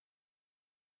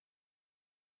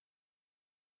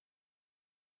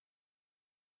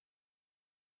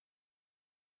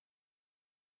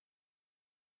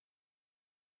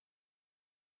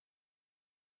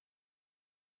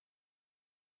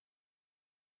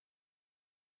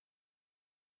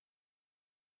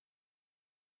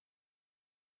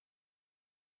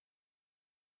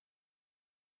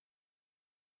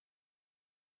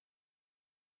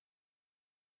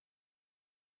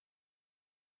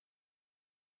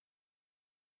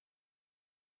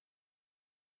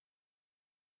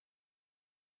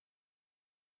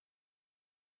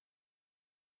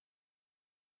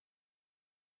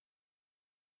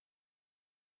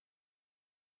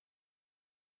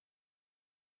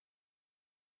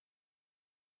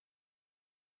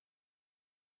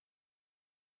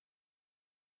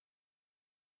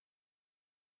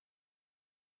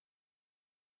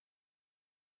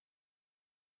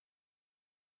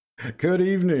Good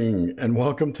evening and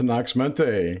welcome to Nox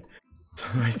Mente.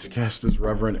 Tonight's guest is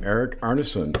Reverend Eric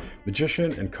Arneson,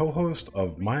 magician and co-host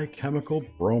of My Chemical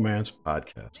Bromance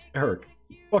podcast. Eric,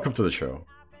 welcome to the show.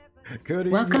 Good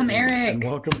evening. Welcome, Eric. And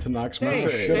welcome to Nox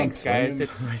Mente. Thanks, guys.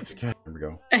 Here we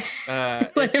go.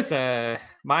 It's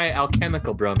My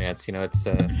Alchemical Bromance. You know, it's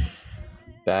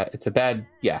a bad.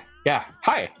 Yeah.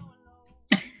 Hi.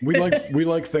 We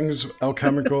like things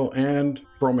alchemical and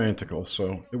bromantical,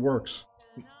 so it works.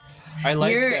 I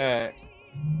like.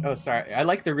 I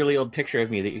like the really old picture of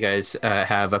me that you guys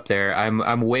have up there.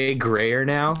 I'm way grayer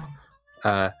now.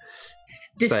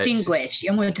 Distinguished.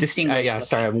 You're more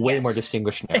distinguished. I'm way more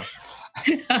distinguished now.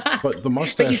 But the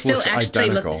mustache but you still looks actually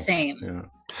identical. look the same.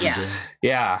 Yeah.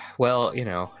 Yeah. Well, you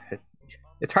know,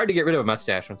 it's hard to get rid of a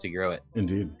mustache once you grow it.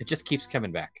 Indeed. It just keeps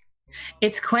coming back.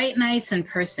 It's quite nice in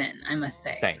person, I must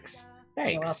say. Thanks.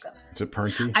 You're welcome. Is it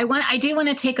perky? I do want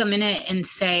to take a minute and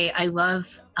say I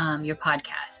love your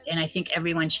podcast, and I think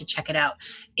everyone should check it out.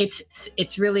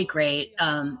 It's really great.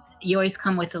 You always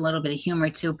come with a little bit of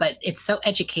humor too, but it's so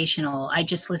educational. I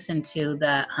just listened to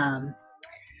the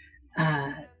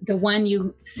one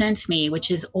you sent me, which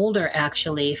is older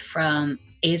actually, from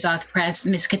Azoth Press,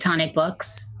 Miskatonic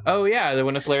Books. Oh yeah, the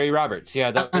one with Larry Roberts. Yeah,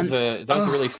 that was a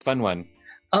really fun one.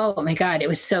 Oh my God, it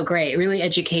was so great. Really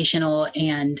educational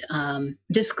and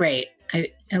just great. I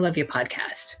love your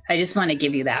podcast. I just want to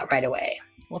give you that right away.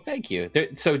 Well, thank you.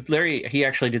 So Larry, he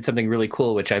actually did something really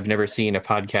cool, which I've never seen a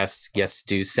podcast guest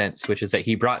do since, which is that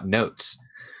he brought notes.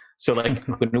 So like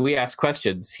when we ask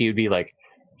questions, he would be like,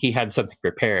 he had something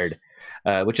prepared,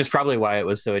 which is probably why it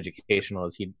was so educational,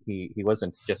 is he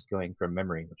wasn't just going from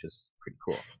memory, which is pretty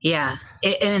cool. Yeah.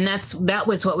 And that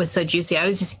was what was so juicy. I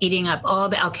was just eating up all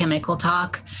the alchemical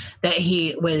talk that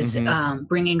he was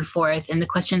bringing forth, and the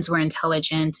questions were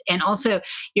intelligent. And also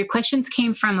your questions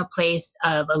came from a place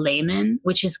of a layman,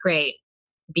 which is great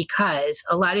because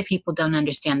a lot of people don't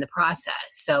understand the process.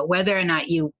 So whether or not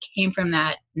you came from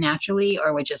that naturally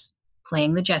or were just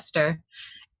playing the jester,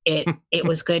 it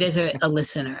was good as a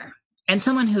listener and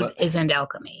someone who is into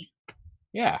alchemy.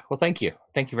 Yeah. Well, thank you.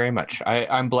 Thank you very much.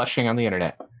 I'm blushing on the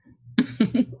internet.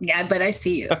 Yeah, but I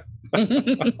see you.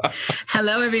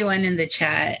 Hello, everyone in the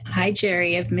chat. Hi,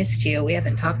 Jerry. I've missed you. We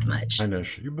haven't talked much. I know.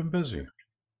 You've been busy.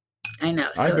 I know.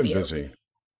 So I've been busy.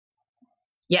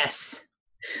 Yes.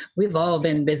 We've all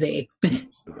been busy.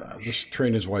 This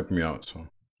train is wiping me out, so I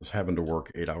was having to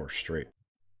work 8 hours straight.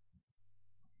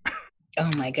 Oh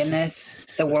my goodness,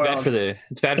 the it's world.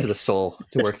 It's bad for the soul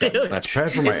to work that much. It's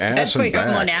bad for my ass and back.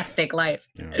 Your monastic life.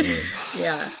 Yeah.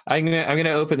 Yeah. I'm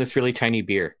gonna open this really tiny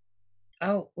beer.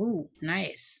 Oh, ooh,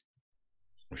 nice.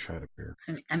 Wish I had a beer.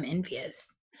 I'm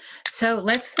envious. So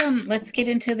let's get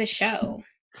into the show.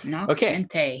 Nox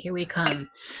Mente, here we come.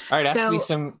 All right, ask me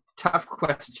some tough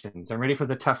questions. I'm ready for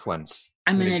the tough ones.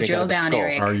 I'm gonna drill down,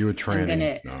 Eric. Are you a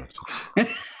tranny? No.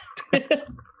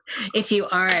 If you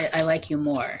are, I like you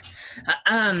more.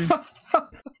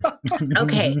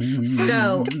 Okay,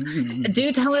 so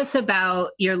do tell us about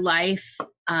your life,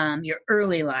 your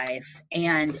early life,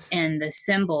 and the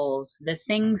symbols, the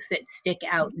things that stick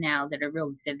out now that are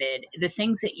real vivid, the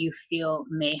things that you feel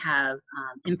may have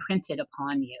imprinted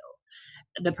upon you,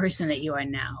 the person that you are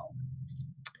now.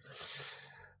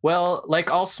 Well,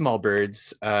 like all small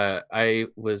birds, I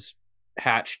was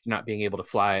hatched not being able to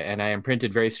fly, and I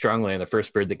imprinted very strongly on the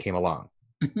first bird that came along.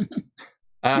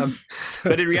 But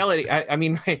in reality, I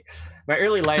mean, my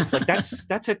early life, like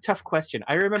that's a tough question.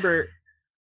 I remember,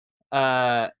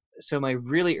 so my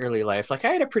really early life, like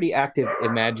I had a pretty active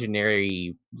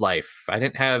imaginary life. I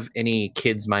didn't have any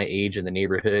kids my age in the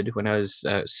neighborhood when I was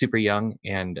super young,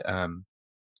 and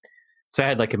so I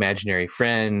had like imaginary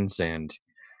friends, and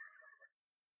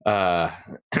I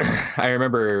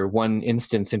remember one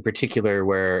instance in particular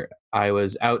where I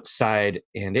was outside,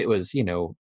 and it was, you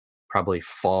know, probably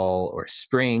fall or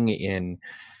spring in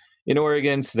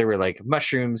Oregon. So there were like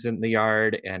mushrooms in the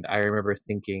yard. And I remember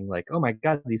thinking like, oh my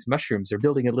God, these mushrooms are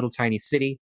building a little tiny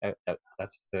city.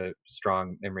 That's a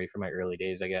strong memory from my early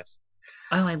days, I guess.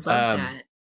 Oh, I love that.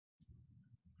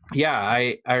 Yeah,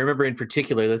 I remember in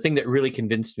particular, the thing that really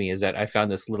convinced me is that I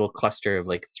found this little cluster of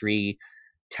like 3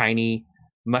 tiny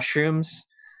mushrooms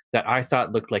that I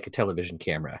thought looked like a television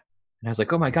camera. And I was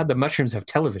like, oh my God, the mushrooms have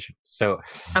television. So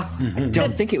I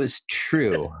don't think it was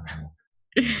true.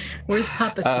 Where's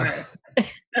Papa Smurf?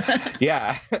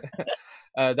 Yeah.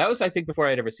 That was, I think, before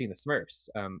I'd ever seen the Smurfs.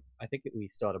 I think that we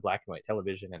still had a black and white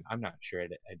television, and I'm not sure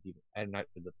I'm not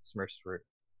sure that the Smurfs were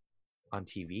on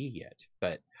TV yet.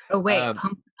 But oh wait,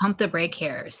 pump the brake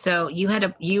here. So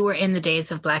you were in the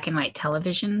days of black and white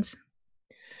televisions?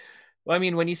 Well, I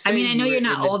mean, when you say, I mean, I know you're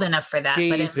not old enough for that,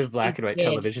 but days of black and white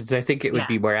televisions, I think it would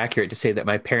be more accurate to say that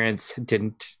my parents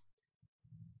didn't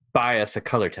buy us a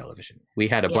color television. We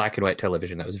had a black and white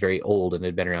television that was very old and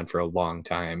had been around for a long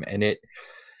time, and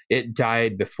it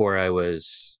died before I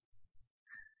was.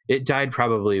 It died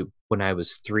probably when I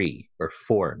was 3 or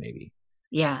 4, maybe.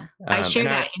 Yeah, I shared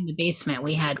that in the basement.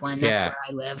 We had one. That's where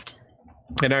I lived.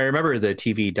 And I remember the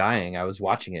TV dying. I was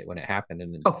watching it when it happened,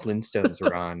 and the Flintstones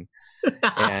were on,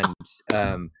 and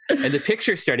the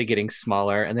picture started getting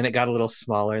smaller, and then it got a little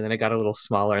smaller, and then it got a little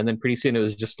smaller, and then pretty soon it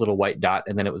was just a little white dot,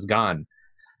 and then it was gone.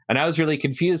 And I was really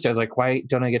confused. I was like, "Why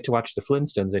don't I get to watch the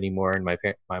Flintstones anymore?" And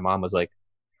my mom was like,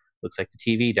 "Looks like the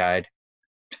TV died."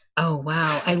 Oh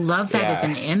wow! I love that as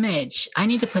an image. I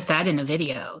need to put that in a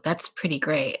video. That's pretty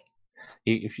great.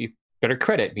 You better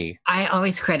credit me. I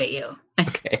always credit you.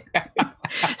 Okay.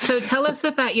 So tell us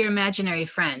about your imaginary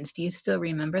friends. Do you still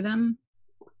remember them?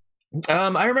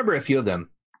 I remember a few of them.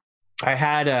 I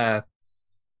had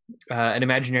an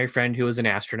imaginary friend who was an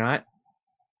astronaut.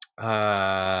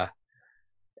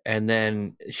 And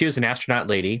then she was an astronaut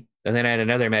lady. And then I had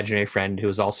another imaginary friend who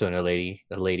was also a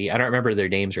lady. I don't remember their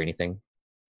names or anything.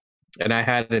 And I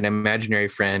had an imaginary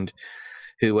friend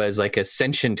who was like a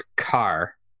sentient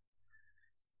car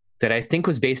that I think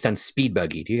was based on Speed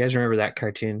Buggy. Do you guys remember that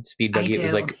cartoon, Speed Buggy?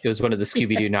 It was one of the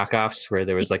Scooby-Doo knockoffs where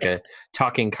there was like a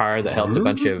talking car that helped a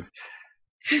bunch of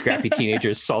scrappy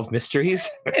teenagers solve mysteries.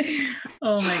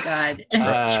 Oh my God.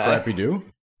 Scrappy-Doo?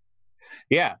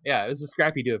 Yeah. It was a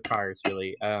Scrappy-Doo of cars,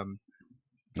 really. No,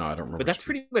 I don't remember. But that's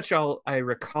pretty much all I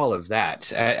recall of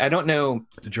that. I don't know.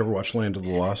 Did you ever watch Land of the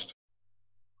Lost?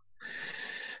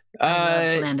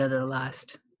 I loved Land of the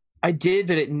Lost. I did,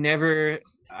 but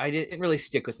I didn't really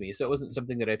stick with me, so it wasn't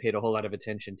something that I paid a whole lot of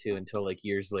attention to until like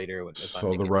years later.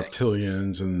 So the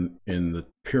reptilians and in the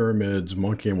pyramids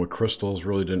monkeying with crystals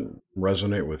really didn't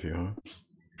resonate with you,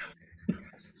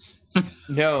 huh?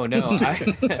 No,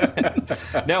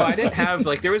 I didn't have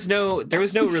there was no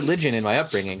religion in my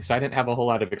upbringing, so I didn't have a whole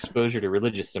lot of exposure to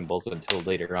religious symbols until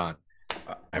later on.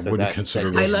 I wouldn't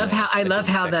consider. I love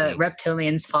how the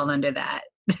reptilians fall under that.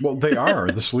 Well, they are.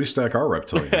 The Sleestak are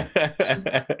reptilian.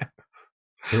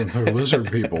 They're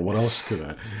lizard people. What else could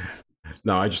I?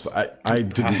 No, I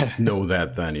didn't know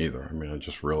that then either. I mean, I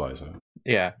just realized that.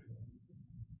 Yeah.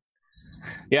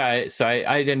 So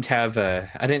I didn't have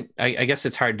I guess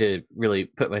it's hard to really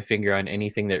put my finger on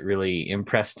anything that really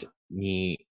impressed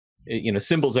me.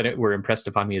 Symbols that were impressed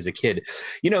upon me as a kid.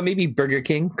 Maybe Burger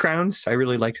King crowns. I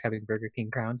really liked having Burger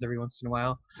King crowns every once in a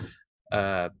while.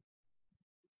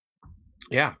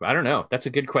 Yeah, I don't know. That's a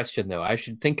good question, though. I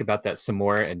should think about that some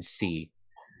more and see.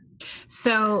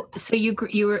 So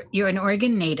you're an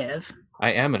Oregon native.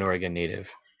 I am an Oregon native.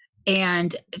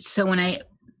 And so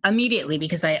immediately,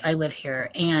 because I live here,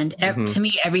 and to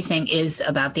me, everything is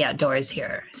about the outdoors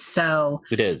here. So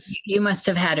it is. You must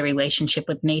have had a relationship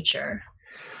with nature.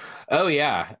 Oh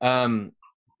yeah.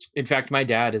 In fact, my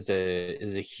dad is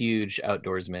a huge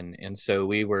outdoorsman, and so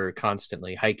we were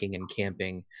constantly hiking and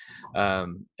camping,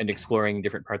 and exploring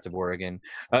different parts of Oregon.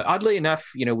 Oddly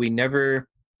enough, we never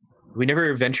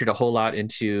ventured a whole lot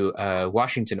into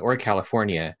Washington or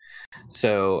California,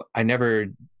 so I never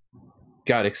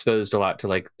got exposed a lot to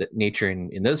the nature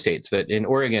in those states. But in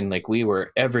Oregon, we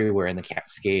were everywhere in the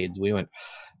Cascades. We went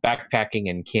backpacking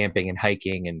and camping and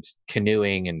hiking and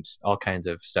canoeing and all kinds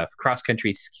of stuff. Cross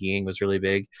country skiing was really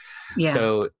big. Yeah.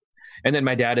 So, and then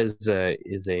my dad is a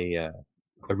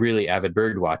really avid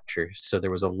bird watcher. So there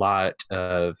was a lot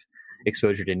of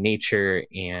exposure to nature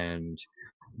and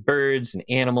birds and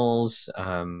animals.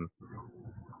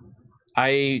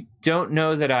 I don't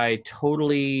know that I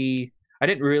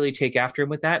didn't really take after him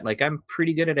with that. I'm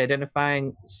pretty good at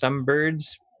identifying some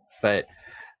birds, but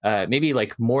maybe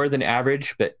more than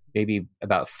average, but maybe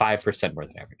about 5% more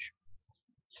than average.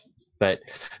 But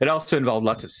it also involved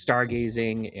lots of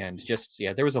stargazing and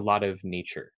there was a lot of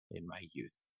nature in my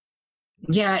youth.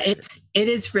 Yeah, it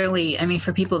is really,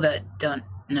 for people that don't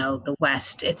know the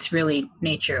West, it's really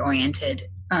nature oriented.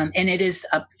 And it is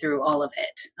up through all of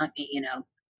it,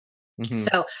 Mm-hmm.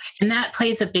 So, and that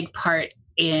plays a big part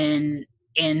in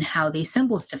how these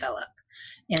symbols develop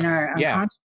in our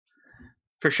unconscious.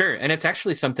 For sure. And it's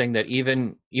actually something that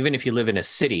even if you live in a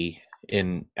city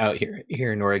out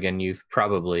here in Oregon, you're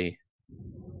probably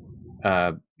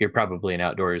an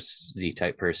outdoorsy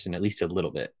type person, at least a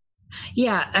little bit.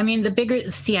 Yeah. The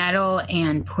bigger Seattle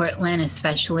and Portland,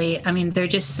 especially, they're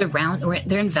just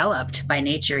they're enveloped by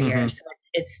nature here. So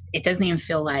it doesn't even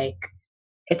feel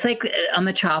it's like a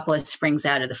metropolis springs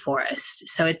out of the forest.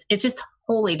 So it's just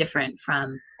wholly different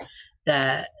from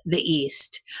the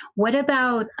East. What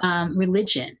about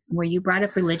religion? Were you brought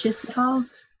up religious at all?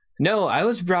 No, I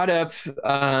was brought up.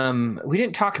 We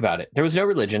didn't talk about it. There was no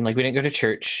religion. Like, we didn't go to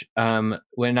church.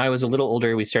 When I was a little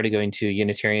older, we started going to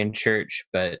Unitarian church,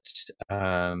 but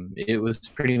it was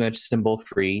pretty much symbol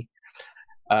free.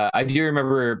 I do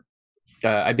remember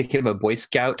I became a Boy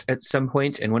Scout at some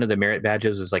point, and one of the merit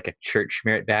badges was like a church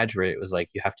merit badge, where it was like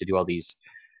you have to do all these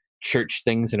church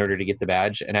things in order to get the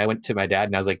badge. And I went to my dad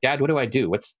and I was like, Dad, what do I do?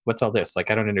 What's all this?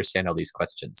 Like, I don't understand all these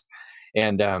questions.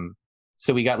 And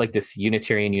so we got like this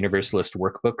Unitarian Universalist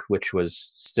workbook, which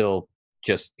was still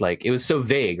just like, it was so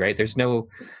vague, right? There's no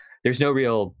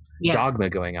real dogma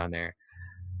going on there.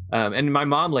 And my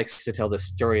mom likes to tell this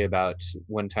story about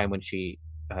one time when she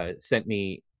sent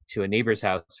me to a neighbor's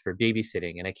house for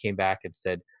babysitting, and I came back and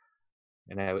said,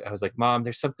 and I was like, Mom,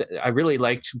 there's something I really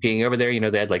liked being over there. You know,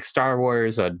 they had like Star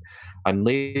Wars on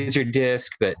Laserdisc,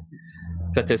 but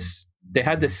they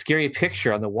had this scary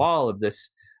picture on the wall of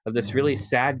this really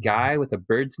sad guy with a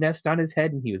bird's nest on his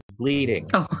head, and he was bleeding.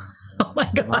 Oh my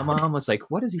God. My mom was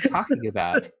like, what is he talking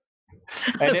about?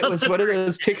 And it was one of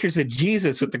those pictures of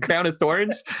Jesus with the crown of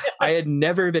thorns. I had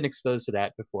never been exposed to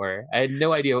that before. I had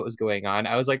no idea what was going on.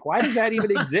 I was like, why does that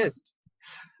even exist?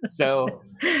 So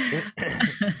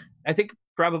I think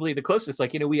probably the closest,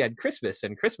 like, you know, we had Christmas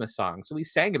and Christmas songs, so we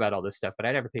sang about all this stuff, but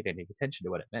I never paid any attention to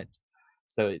what it meant.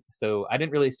 So I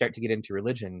didn't really start to get into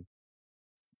religion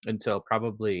until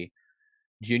probably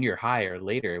junior high or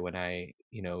later, when I,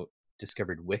 you know,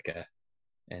 discovered Wicca,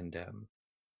 and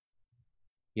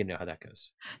you know how that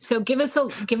goes. So give us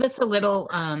a little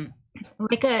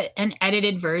like an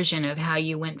edited version of how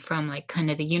you went from like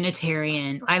kind of the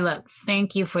Unitarian.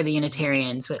 Thank you for the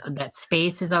Unitarians. That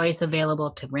space is always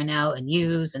available to rent out and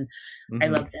use, and I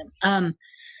love them.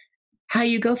 How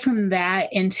you go from that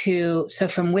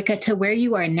from Wicca to where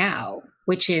you are now,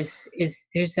 which is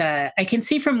I can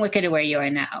see from Wicca to where you are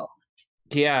now.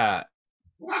 Yeah.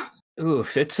 Ooh,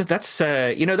 that's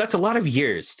a lot of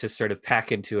years to sort of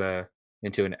pack into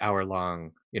an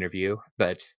hour-long interview,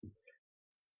 but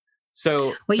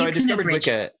so I discovered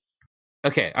Wicca.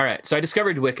 Okay, all right. So I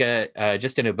discovered Wicca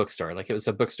just in a bookstore. Like, it was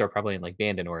a bookstore probably in like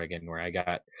Bandon, Oregon, where I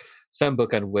got some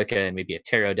book on Wicca and maybe a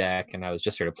tarot deck, and I was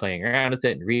just sort of playing around with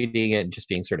it and reading it and just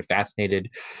being sort of fascinated.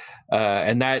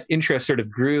 And that interest sort of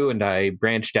grew, and I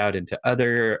branched out into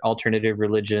other alternative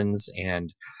religions.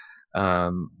 And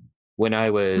when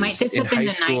I was in high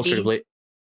school, sort of late.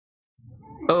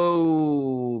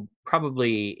 Oh,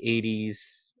 probably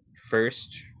 80s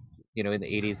first, you know, in the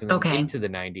 80s and then into the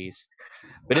 90s.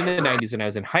 But in the 90s, when I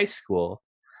was in high school,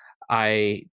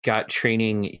 I got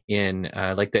training in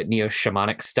like that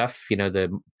neo-shamanic stuff. You know,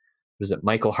 was it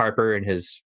Michael Harper and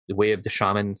his Way of the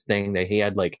Shamans thing? He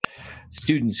had like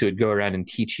students who would go around and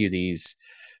teach you these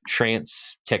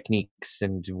trance techniques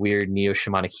and weird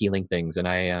neo-shamanic healing things. And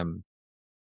I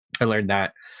learned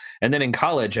that. And then in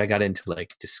college, I got into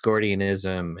like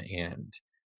Discordianism and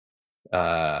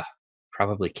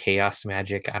probably chaos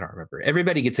magic. I don't remember.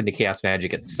 Everybody gets into chaos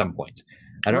magic at some point.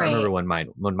 I don't remember when mine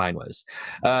was.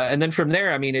 And then from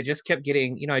there, I mean, it just kept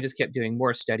getting, you know, I just kept doing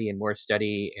more study,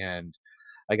 and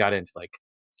I got into like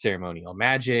ceremonial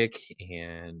magic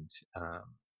and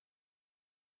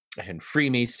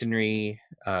Freemasonry,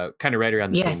 kind of right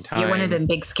around the same time. You're one of them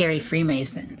big scary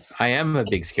Freemasons. I am a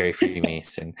big scary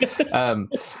Freemason.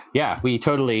 Yeah, we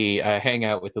totally hang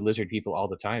out with the lizard people all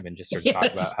the time and just sort of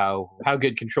talk about how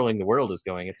good controlling the world is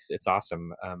going. It's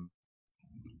awesome.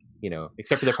 You know,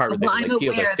 except for the part where they like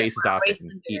peel their faces off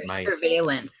and eat mice.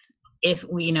 Surveillance. If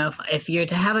you're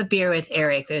to have a beer with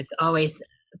Eric, there's always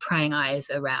prying eyes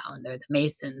around. They're the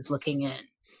Masons looking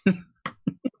in.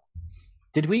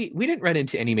 Did we didn't run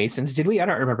into any Masons, did we? I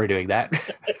don't remember doing that.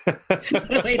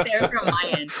 Wait, they were from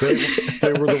my end.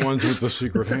 They were the ones with the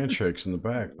secret handshakes in the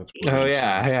back.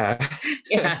 Yeah.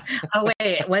 Oh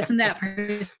wait, wasn't that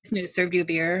person who served you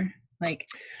beer? Like,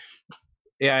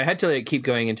 yeah, I had to like keep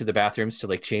going into the bathrooms to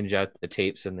like change out the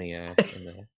tapes and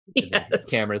the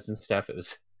cameras and stuff. It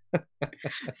was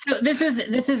So this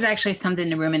is actually something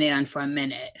to ruminate on for a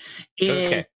minute.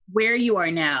 Is where you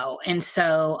are now, and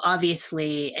so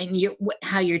obviously, and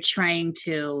how your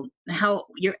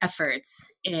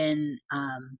efforts in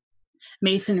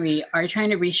Masonry are trying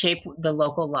to reshape the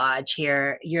local lodge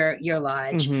here, your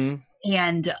lodge, and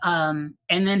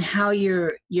then how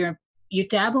you're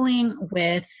dabbling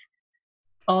with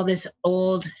all this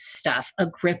old stuff,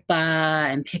 Agrippa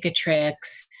and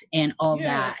Picatrix and all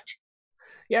that.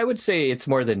 Yeah, I would say it's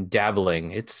more than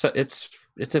dabbling. It's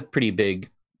a pretty big,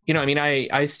 you know, I mean,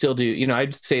 I still do, you know,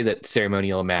 I'd say that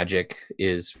ceremonial magic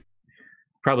is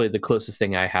probably the closest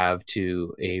thing I have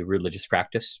to a religious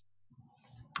practice.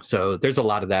 So there's a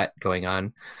lot of that going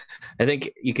on. I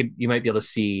think you might be able to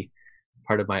see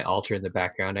part of my altar in the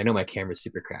background. I know my camera's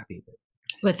super crappy,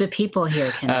 but the people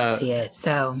here cannot see it.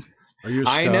 So are you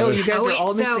Scottish? I know you guys are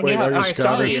all missing out. Are you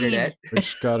Scottish? Internet. Are you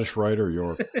Scottish Rite or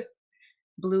York?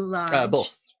 Blue Lodge.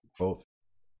 Both.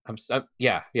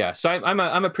 Yeah. So I'm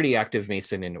a pretty active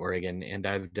Mason in Oregon, and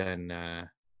I've done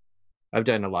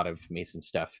a lot of Mason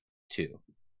stuff too.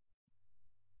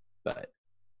 But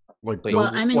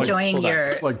I'm enjoying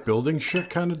your building shit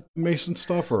kind of Mason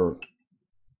stuff, or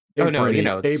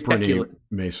apron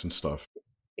Mason stuff.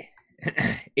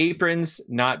 Aprons,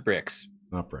 not bricks.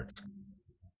 Not bricks.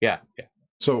 Yeah.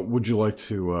 So, would you like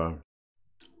to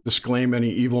disclaim any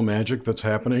evil magic that's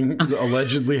happening,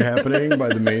 allegedly happening by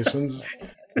the Masons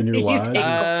in your lives? You take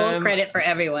full credit for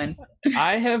everyone.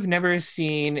 I have never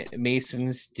seen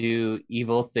Masons do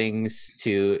evil things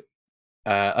to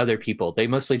other people. They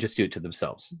mostly just do it to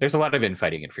themselves. There's a lot of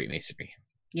infighting in Freemasonry.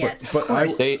 Yes, but of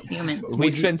course. Humans. We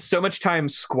spend so much time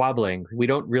squabbling. We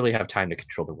don't really have time to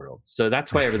control the world. So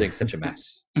that's why everything's such a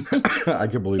mess. I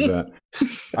can believe that.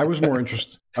 I was more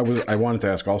interested. I wanted to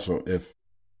ask also,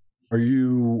 are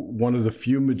you one of the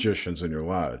few magicians in your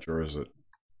lodge, or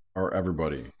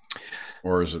everybody,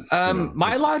 or is it?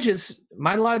 My lodge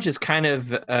is kind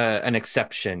of an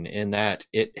exception in that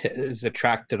it has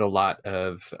attracted a lot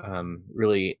of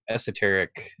really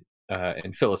esoteric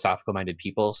and philosophical minded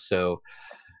people. So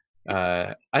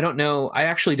I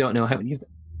actually don't know how many of them.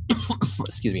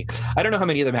 Excuse me. I don't know how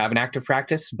many of them have an active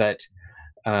practice, but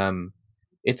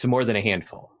it's more than a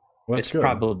handful. Well, it's good.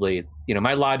 Probably,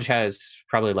 my lodge has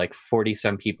probably like 40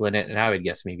 some people in it, and I would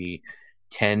guess maybe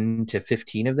 10 to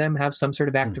 15 of them have some sort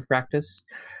of active practice.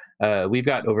 We've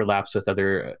got overlaps with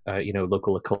other,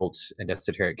 local occult and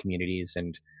esoteric communities,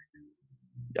 and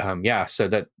so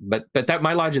that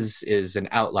my lodge is an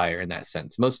outlier in that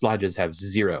sense. Most lodges have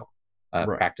zero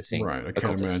practicing. Right, I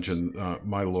can't imagine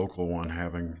my local one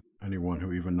having anyone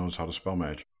who even knows how to spell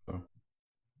magic. So.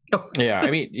 Yeah,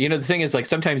 I mean, the thing is, like,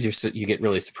 sometimes you get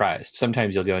really surprised.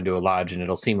 Sometimes you'll go into a lodge and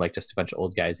it'll seem like just a bunch of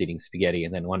old guys eating spaghetti,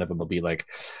 and then one of them will be like,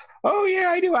 "Oh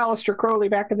yeah, I knew Aleister Crowley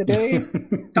back in the day."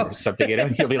 Oh, something,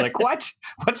 you'll be like, "What?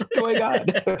 What's going on?"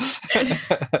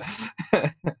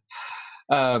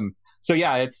 So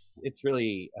yeah, it's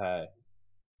really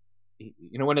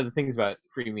one of the things about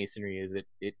Freemasonry is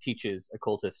it teaches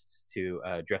occultists to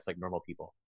dress like normal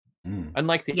people.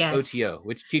 Unlike the OTO,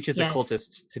 which teaches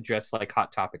occultists to dress like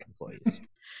Hot Topic employees.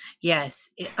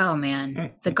 Yes. Oh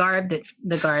man, the garb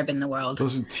in the world.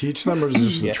 Does it teach them, or does it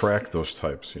just attract those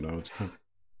types? It's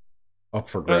up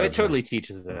for grabs. It totally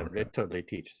teaches them. Okay. It totally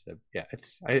teaches them. Yeah,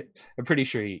 I'm pretty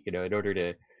sure in order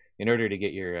to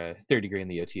get your third degree in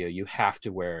the OTO, you have to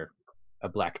wear a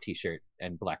black T-shirt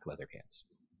and black leather pants.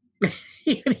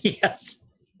 Yes.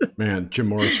 Man, Jim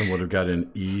Morrison would have got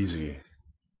in easy.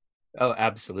 Oh,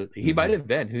 absolutely. He might have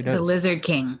been. Who knows? The Lizard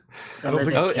King.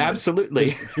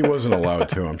 Absolutely. He wasn't allowed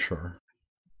to, I'm sure.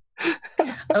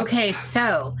 Okay,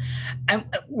 so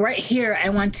right here, I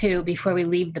want to, before we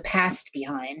leave the past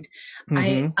behind,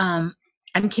 I'm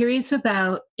curious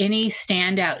about any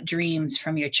standout dreams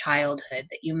from your childhood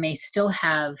that you may still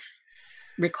have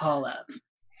recall of.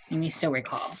 You may still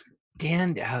recall.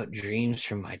 Standout dreams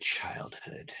from my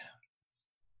childhood.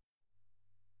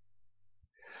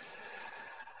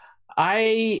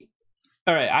 I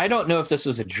don't know if this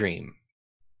was a dream,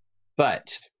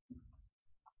 but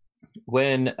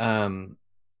when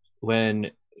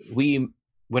we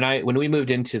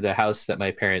moved into the house that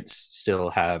my parents still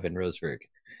have in Roseburg,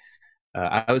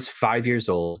 I was 5 years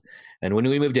old, and when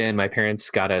we moved in, my parents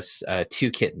got us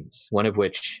 2 kittens, one of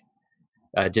which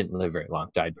didn't live very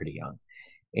long, died pretty young,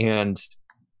 and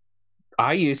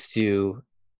I used to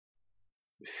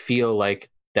feel like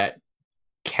that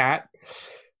cat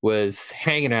was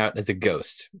hanging out as a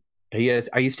ghost. I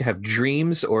used to have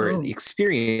dreams or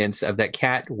experience of that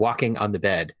cat walking on the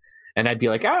bed, and I'd be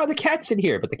like, "Oh, the cat's in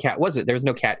here," but the cat wasn't. There was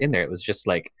no cat in there. It was just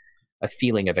like a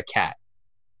feeling of a cat.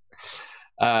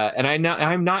 And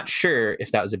I'm not sure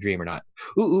if that was a dream or not.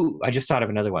 Ooh, I just thought of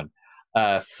another one.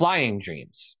 Flying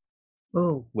dreams.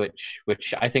 Ooh. Which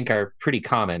I think are pretty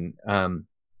common.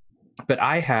 But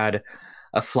I had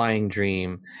a flying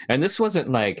dream, and this wasn't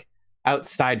like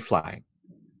outside flying.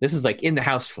 This is like in the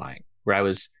house flying, where I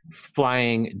was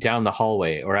flying down the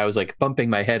hallway, or I was like bumping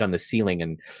my head on the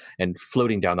ceiling and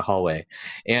floating down the hallway.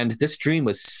 And this dream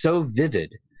was so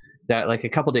vivid that like a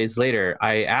couple days later,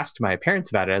 I asked my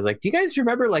parents about it. I was like, "Do you guys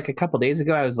remember like a couple days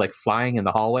ago I was like flying in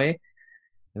the hallway?"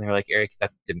 And they were like, "Eric, that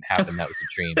didn't happen. That was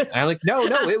a dream." And I'm like, no,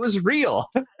 it was real.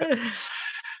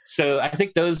 So I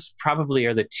think those probably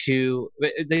are the two.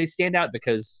 They stand out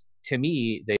because to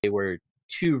me, they were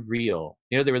too real.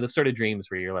 You know, there were the sort of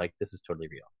dreams where you're like, this is totally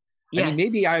real. Yes. I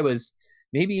mean,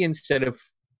 maybe instead of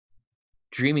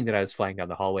dreaming that I was flying down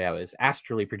the hallway, I was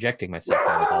astrally projecting myself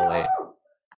down the hallway.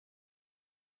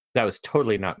 That was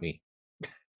totally not me.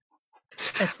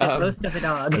 That's the ghost of a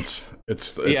dog.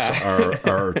 It's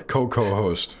our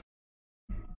co-host.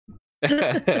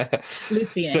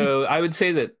 Lucian. So I would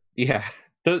say that, yeah,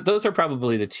 those are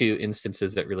probably the two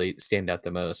instances that really stand out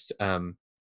the most.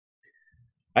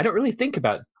 I don't really think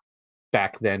about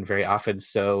back then very often,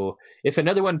 so if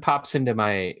another one pops into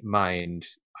my mind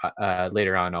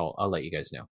later on, I'll let you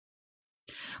guys know.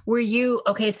 Were you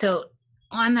okay? So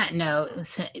on that note,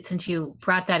 since you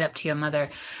brought that up to your mother,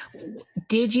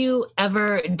 have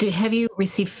you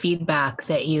received feedback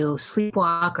that you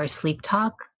sleepwalk or sleep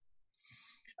talk?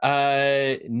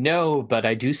 No, but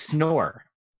I do snore.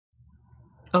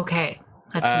 Okay,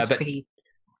 that seems pretty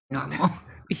normal.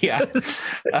 Yeah,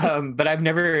 but I've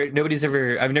never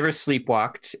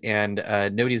sleepwalked, and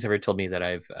nobody's ever told me that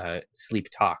I've sleep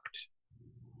talked.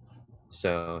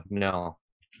 So no.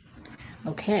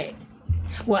 Okay.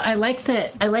 Well, I like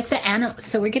the animal.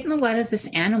 So we're getting a lot of this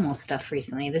animal stuff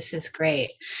recently. This is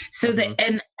great. So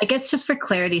and I guess just for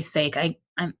clarity's sake,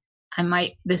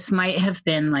 this might have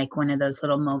been like one of those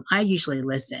little moments. I usually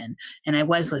listen, and I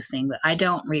was listening, but I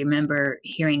don't remember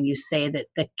hearing you say that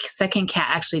the second cat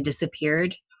actually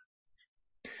disappeared.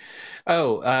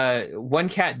 Oh, one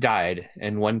cat died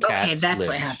and one cat Okay, that's lived.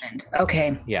 what happened.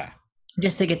 Okay. Yeah.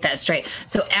 Just to get that straight.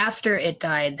 So after it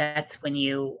died, that's when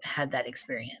you had that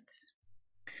experience.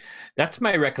 That's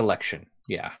my recollection.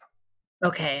 Yeah.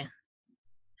 Okay.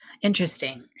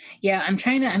 Interesting. Yeah, I'm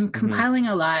compiling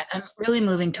a lot. I'm really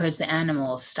moving towards the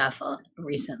animal stuff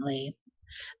recently.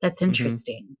 That's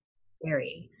interesting.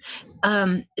 Very.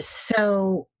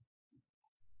 So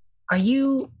are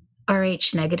you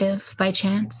RH negative by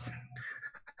chance?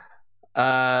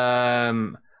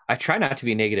 I try not to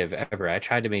be negative ever. I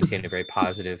try to maintain a very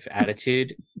positive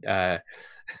attitude, but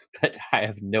I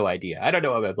have no idea. I don't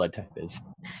know what my blood type is.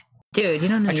 Dude, you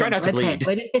don't know. I try not to bleed.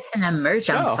 What if it's an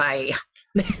emergency?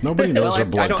 Nobody knows their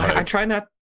blood type. I try not.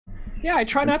 Yeah, I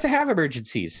try not to have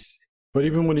emergencies. But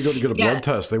even when you go to get a blood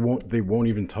test, they won't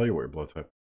even tell you what your blood type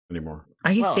anymore.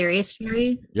 Are you serious,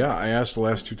 Jerry? Yeah, I asked the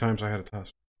last 2 times I had a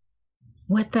test.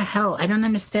 What the hell? I don't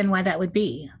understand why that would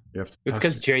be. It's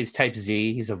because Jerry's type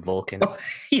Z. He's a Vulcan. Oh,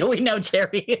 we know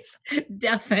Jerry is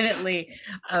definitely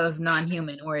of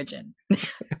non-human origin.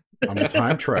 I'm a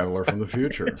time traveler from the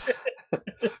future.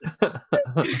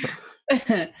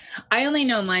 I only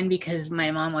know mine because my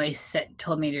mom always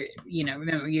told me to,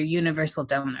 remember your universal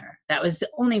donor. That was the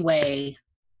only way.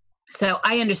 So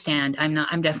I understand.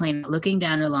 I'm definitely not looking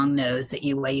down your long nose at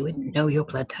you why you wouldn't know your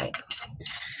blood type.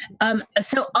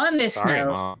 So on this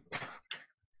note,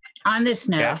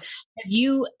 have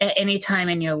you at any time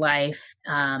in your life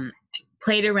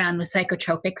played around with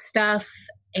psychotropic stuff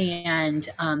and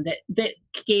that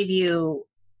gave you,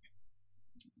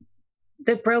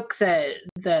 that broke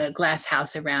the glass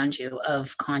house around you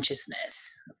of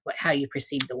consciousness, how you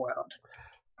perceive the world?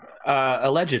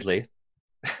 Allegedly.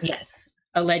 Yes,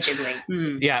 allegedly.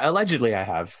 Yeah, allegedly I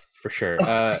have, for sure.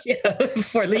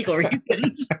 For legal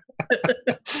reasons.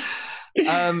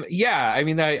 Yeah, I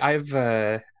mean,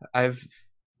 I've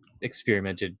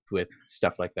experimented with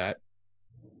stuff like that.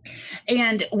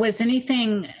 And was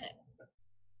anything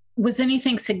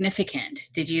significant?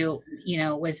 Did you,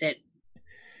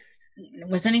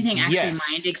 was anything actually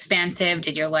mind expansive?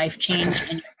 Did your life change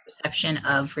in your perception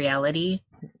of reality?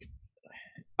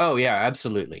 Oh yeah,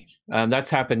 absolutely. That's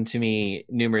happened to me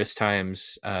numerous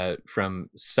times from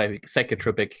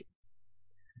psychotropic,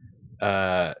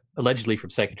 allegedly from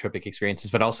psychotropic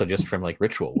experiences, but also just from like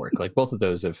ritual work. Like both of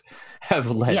those have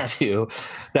led to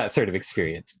that sort of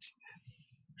experience.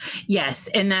 Yes,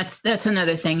 and that's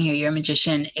another thing here. You're a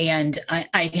magician, and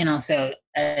I can also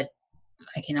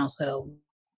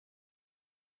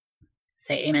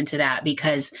say amen to that,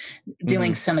 because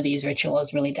doing some of these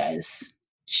rituals really does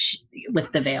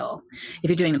lift the veil if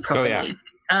you're doing it appropriately.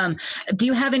 Oh, yeah. Do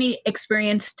you have any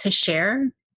experience to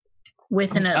share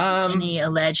with any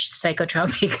alleged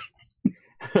psychotropic?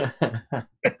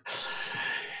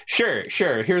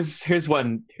 Sure. Here's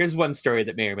one story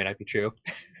that may or may not be true.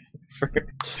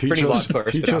 Teach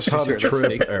us how to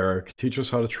trip, Eric. Teach us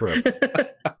how to trip.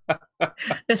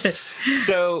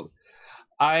 So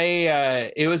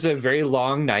it was a very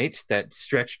long night that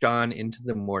stretched on into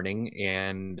the morning,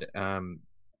 and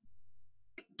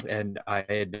I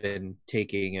had been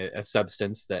taking a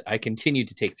substance that I continued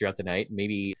to take throughout the night,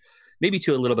 maybe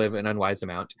to a little bit of an unwise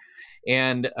amount.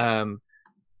 And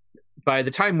by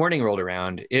the time morning rolled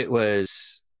around, it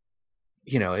was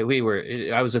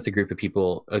I was with a group of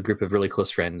people, a group of really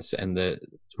close friends, and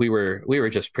we were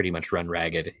just pretty much run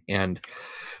ragged. And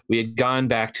we had gone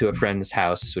back to a friend's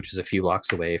house, which is a few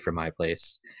blocks away from my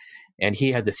place. And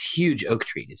he had this huge oak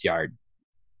tree in his yard.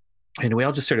 And we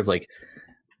all just sort of like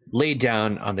laid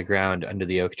down on the ground under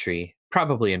the oak tree,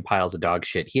 probably in piles of dog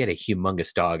shit. He had a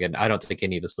humongous dog, and I don't think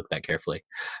any of us looked that carefully.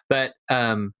 But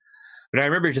I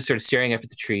remember just sort of staring up at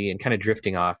the tree and kind of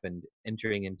drifting off and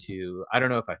entering into, I don't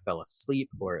know if I fell asleep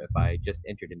or if I just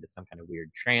entered into some kind of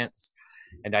weird trance.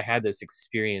 And I had this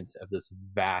experience of this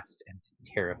vast and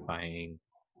terrifying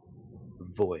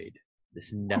void,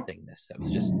 this nothingness that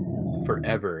was just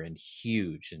forever and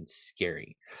huge and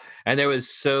scary. And there was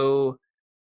so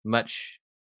much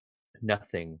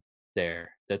nothing there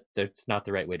that that's not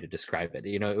the right way to describe it.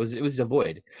 It was a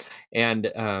void.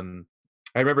 And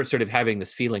I remember sort of having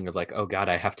this feeling of like, oh God,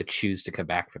 I have to choose to come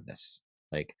back from this.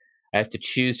 Like, I have to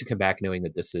choose to come back knowing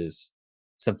that this is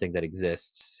something that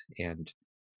exists. And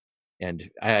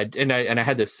I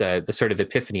had this this sort of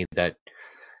epiphany that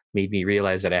made me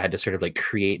realize that I had to sort of like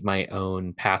create my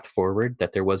own path forward,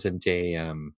 that there wasn't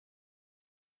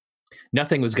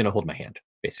nothing was going to hold my hand,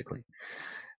 basically.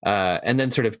 And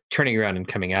then sort of turning around and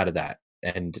coming out of that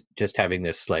and just having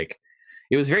this like,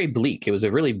 it was very bleak. It was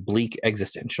a really bleak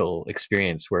existential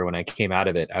experience where when I came out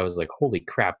of it, I was like, holy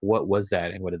crap, what was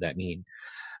that? And what did that mean?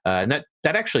 And that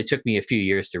actually took me a few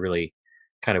years to really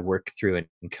kind of work through and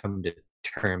come to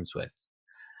terms with.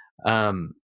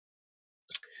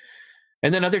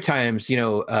 And then other times,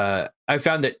 I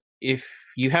found that if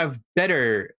you have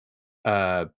better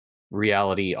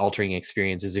reality altering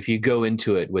experiences, if you go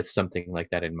into it with something like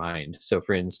that in mind. So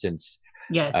for instance,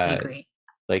 yes, I agree.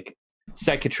 Like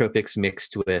psychotropics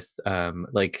mixed with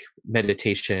like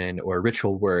meditation or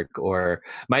ritual work, or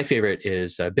my favorite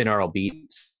is binaural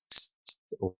beats,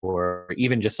 or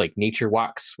even just like nature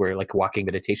walks, where like walking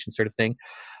meditation sort of thing.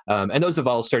 And those have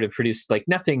all sort of produced like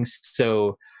nothing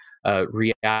so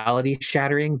reality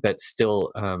shattering, but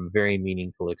still very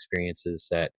meaningful experiences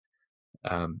that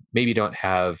maybe don't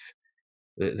have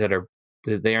there's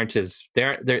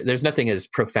nothing as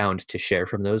profound to share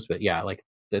from those, but yeah, like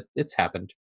that it's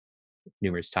happened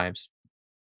numerous times.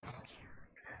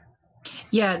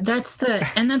 Yeah, that's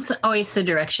always the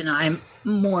direction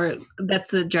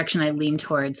that's the direction I lean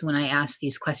towards when I ask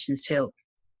these questions too,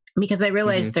 because I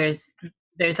realize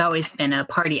there's always been a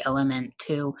party element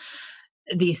to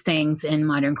these things in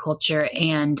modern culture,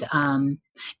 and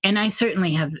I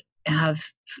certainly have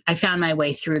I found my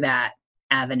way through that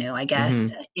avenue, I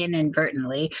guess,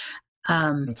 inadvertently.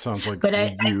 It sounds like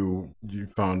you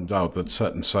found out that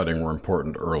set and setting were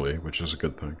important early, which is a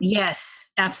good thing.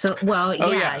 Yes, absolutely. Well,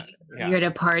 yeah. You're at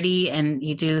a party and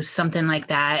you do something like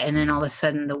that, and then all of a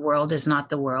sudden the world is not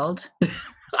the world.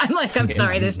 I'm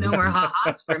sorry, there's no more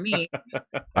ha-has for me.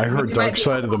 I heard Dark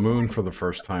Side of the Moon for the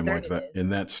first time like that, in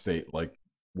that state, like,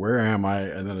 where am I?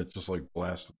 And then it just like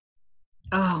blasted.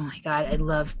 Oh my God, I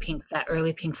love that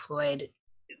early Pink Floyd.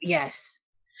 Yes.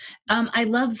 I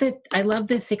love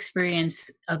this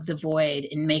experience of the void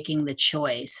in making the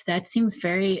choice. That seems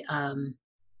very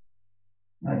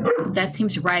that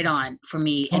seems right on for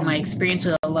me in my experience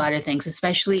with a lot of things,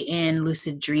 especially in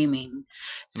lucid dreaming.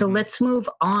 So let's move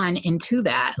on into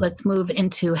that. Let's move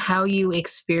into how you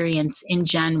experience in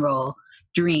general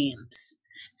dreams.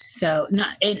 So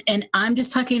and I'm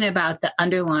just talking about the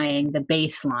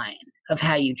baseline of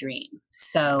how you dream.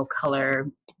 So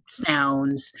color,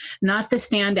 sounds, not the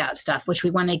standout stuff, which we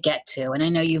want to get to. And I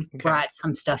know you've brought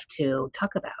some stuff to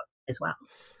talk about as well.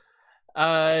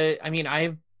 I mean,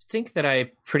 I think that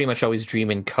I pretty much always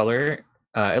dream in color.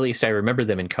 At least I remember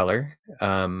them in color.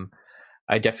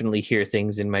 I definitely hear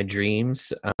things in my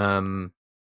dreams. I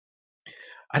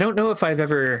don't know if I've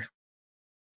ever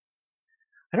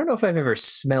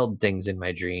smelled things in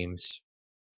my dreams.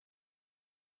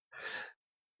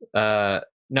 Not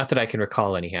that I can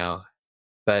recall anyhow.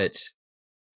 But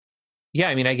yeah,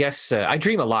 I mean, I guess I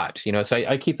dream a lot, so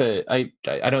I keep I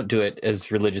don't do it as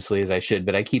religiously as I should,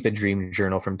 but I keep a dream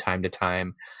journal from time to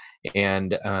time.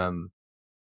 And I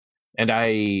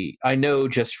know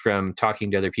just from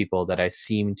talking to other people that I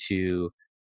seem to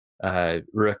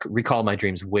recall my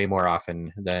dreams way more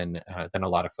often than a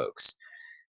lot of folks.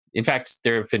 In fact,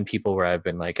 there have been people where I've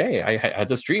been like, hey, I had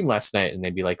this dream last night, and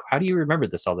they'd be like, how do you remember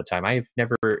this all the time? I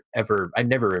never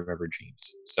remember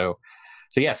dreams. So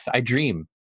yes, I dream.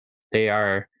 They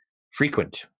are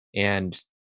frequent and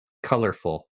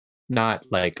colorful, not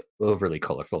like overly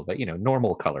colorful, but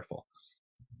normal colorful.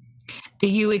 Do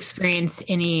you experience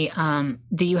any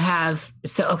do you have,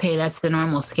 so okay, that's the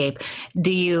normal scape.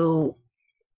 Do you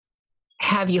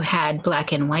have you had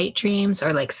black and white dreams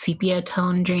or like sepia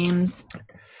tone dreams?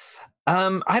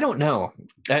 I don't know.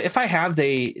 If I have,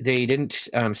 they didn't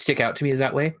stick out to me as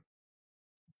that way.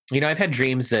 I've had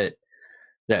dreams that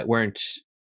weren't.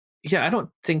 Yeah, I don't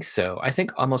think so. I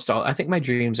think I think my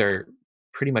dreams are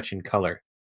pretty much in color.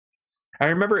 I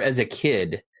remember as a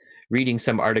kid reading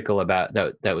some article about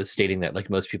that was stating that like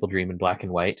most people dream in black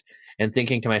and white, and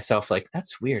thinking to myself like,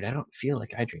 that's weird. I don't feel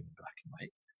like I dream in black and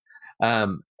white.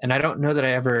 And I don't know that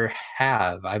I ever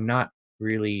have. I'm not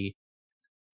really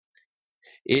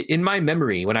in my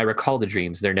memory, when I recall the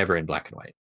dreams, they're never in black and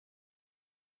white.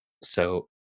 So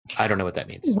I don't know what that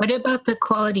means. What about the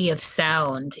quality of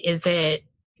sound? Is it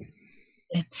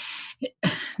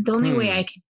the only way I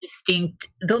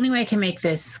can make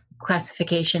this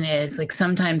classification is like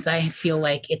sometimes I feel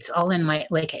like it's all in my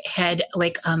like head,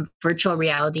 like virtual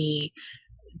reality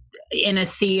in a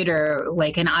theater,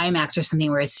 like an IMAX or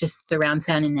something, where it's just surround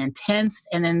sound and intense,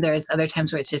 and then there's other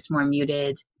times where it's just more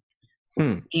muted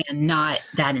and not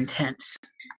that intense.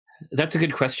 That's a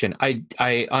good question.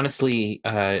 I honestly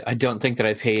I don't think that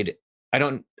I've paid. I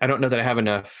don't know that I have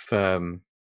enough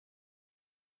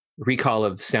recall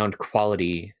of sound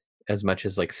quality as much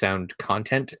as like sound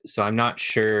content. So I'm not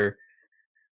sure.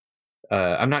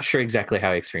 I'm not sure exactly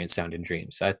how I experience sound in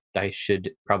dreams. I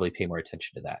should probably pay more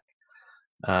attention to that.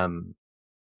 I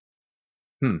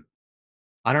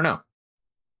don't know.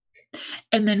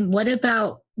 And then what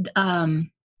about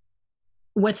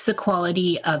what's the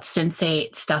quality of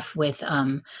sensate stuff with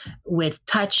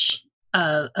touch,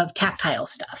 of tactile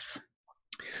stuff?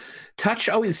 Touch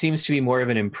always seems to be more of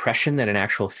an impression than an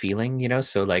actual feeling,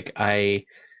 so like I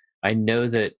know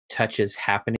that touch is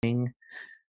happening,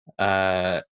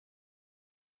 but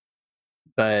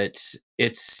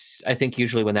I think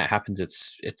usually when that happens it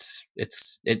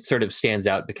sort of stands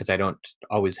out because I don't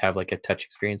always have like a touch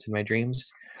experience in my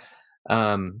dreams.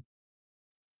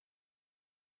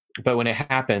 But when it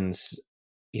happens,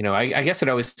 I guess it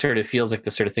always sort of feels like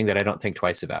the sort of thing that I don't think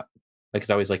twice about. Like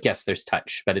it's always like, yes, there's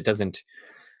touch, but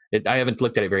I haven't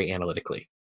looked at it very analytically.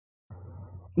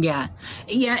 Yeah.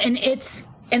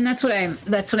 And that's what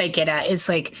I get at is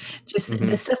like just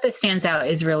the stuff that stands out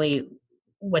is really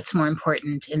what's more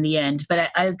important in the end.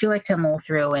 But I do like to mull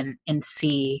through and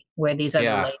see where these other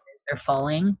layers are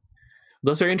falling.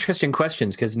 Those are interesting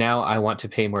questions because now I want to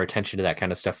pay more attention to that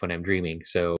kind of stuff when I'm dreaming.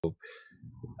 So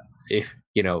if,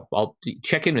 I'll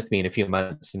check in with me in a few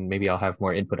months and maybe I'll have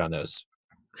more input on those.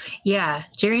 Yeah.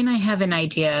 Jerry and I have an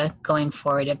idea going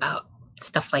forward about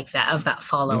stuff like that, about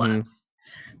follow-ups.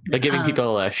 Like giving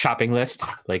people a shopping list,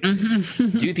 like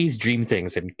do these dream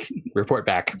things and report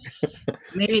back.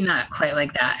 Maybe not quite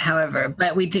like that, however,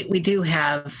 but we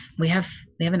have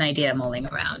an idea mulling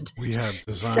around. We have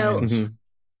designs. So,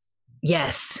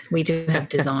 yes, we do have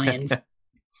designs.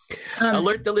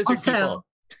 Alert the lizard people.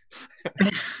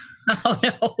 Oh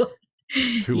no.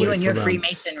 You and your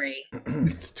Freemasonry.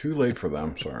 It's too late for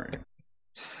them, sorry.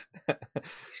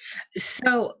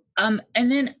 So and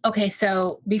then okay,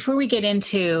 so before we get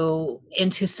into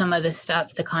some of the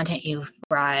stuff, the content you've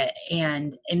brought,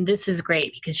 and this is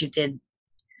great because you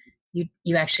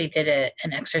actually did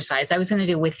an exercise I was going to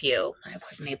do with you. I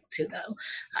wasn't able to though.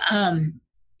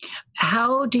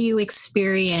 How do you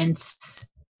experience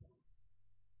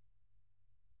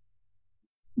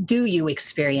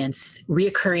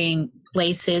reoccurring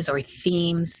places or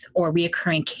themes or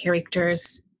reoccurring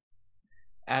characters?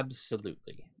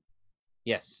 Absolutely.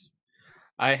 Yes.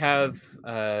 I have,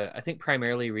 I think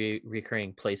primarily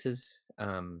recurring places.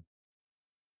 And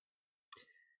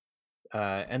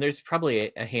there's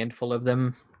probably a handful of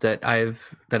them that I've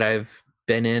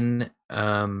been in.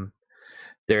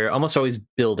 They're almost always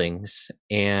buildings,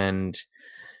 and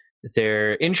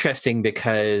they're interesting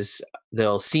because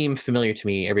they'll seem familiar to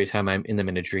me every time I'm in them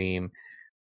in a dream.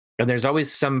 And there's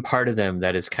always some part of them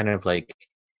that is kind of like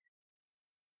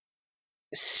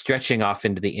stretching off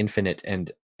into the infinite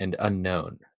and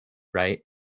unknown, right?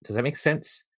 Does that make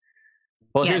sense?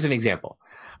 Well, Yes. Here's an example.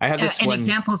 I have this one.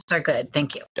 Examples are good.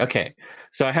 Thank you. Okay,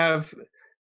 so I have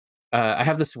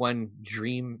this one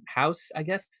dream house, I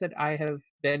guess, that I have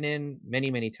been in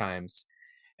many times,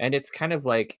 and it's kind of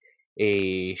like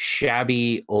a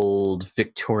shabby old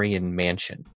Victorian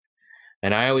mansion,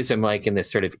 and I always am like in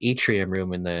this sort of atrium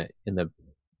room on the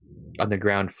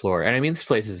ground floor, and I mean this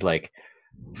place is like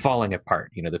falling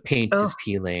apart. The paint is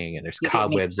peeling, and there's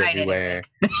cobwebs everywhere.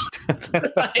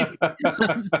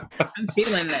 I'm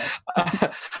feeling this.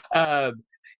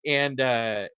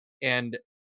 And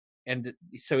and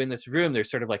so in this room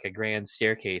there's sort of like a grand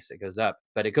staircase that goes up,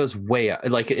 but it goes way up,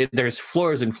 like there's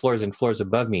floors and floors and floors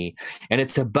above me, and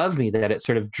it's above me that it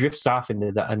sort of drifts off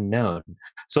into the unknown.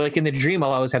 So like in the dream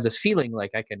I'll always have this feeling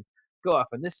like I can go off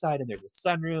on this side and there's a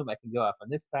sunroom, I can go off on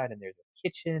this side and there's a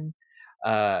kitchen,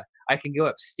 I can go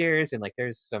upstairs and like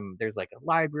there's like a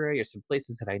library or some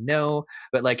places that I know,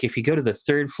 but like if you go to the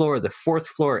third floor or the fourth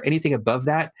floor or anything above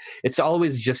that, it's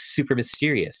always just super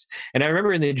mysterious. And I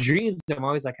remember in the dreams I'm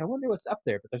always like, I wonder what's up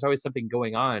there, but there's always something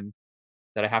going on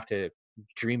that I have to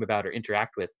dream about or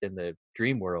interact with in the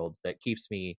dream world that keeps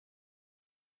me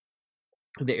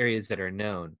in the areas that are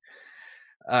known.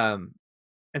 And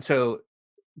so,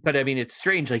 but I mean, it's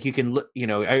strange. Like you can look,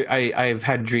 I've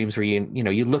had dreams where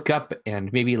you look up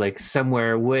and maybe like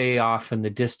somewhere way off in the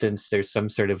distance, there's some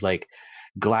sort of like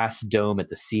glass dome at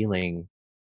the ceiling,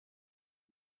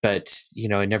 but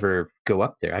I never go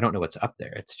up there. I don't know what's up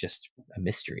there. It's just a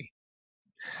mystery.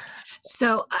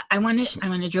 So I want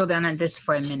to drill down on this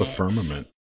for a minute. The firmament.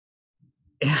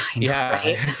 Yeah, I know, yeah,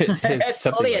 right? It's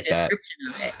totally a description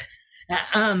of it.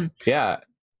 Yeah.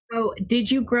 So, did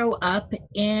you grow up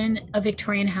in a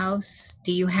Victorian house?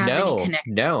 Do you have any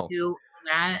connection to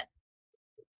that?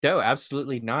 No,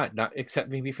 absolutely not. Not except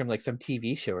maybe from like some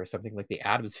TV show or something like The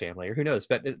Addams Family, or who knows.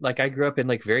 But like I grew up in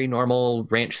like very normal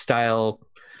ranch style,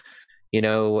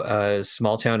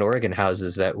 small town Oregon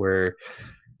houses that were,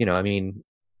 the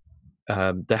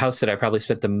house that I probably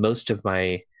spent the most of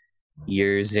my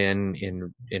years in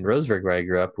Roseburg, where I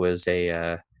grew up, was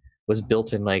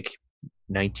built in like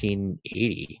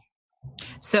 1980.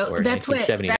 So that's what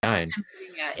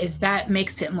is that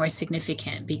makes it more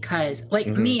significant, because like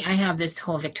me, I have this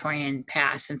whole Victorian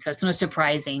past, and so it's not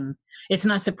surprising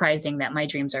that my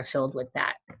dreams are filled with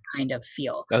that kind of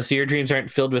feel. Oh, so your dreams aren't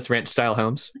filled with ranch style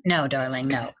homes? No, darling,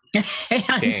 no.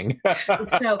 Dang.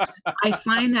 So I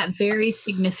find that very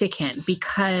significant,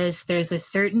 because there's a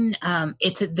certain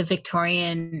it's the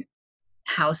Victorian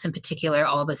house in particular,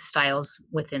 all the styles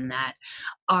within that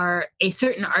are a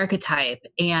certain archetype,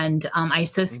 and I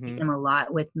associate them a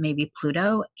lot with maybe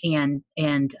Pluto and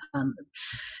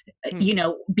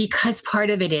because part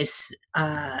of it is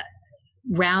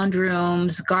round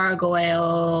rooms,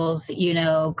 gargoyles,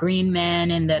 green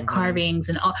men and the carvings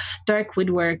and all dark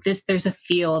woodwork. There's a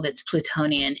feel that's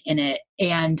Plutonian in it,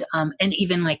 and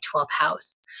even like 12th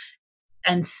house.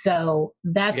 And so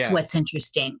that's what's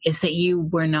interesting, is that you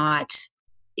were not,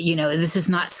 this is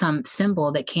not some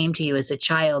symbol that came to you as a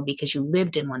child because you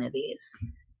lived in one of these.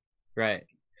 Right.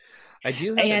 I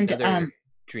do have another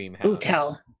dream house. Ooh,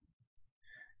 tell.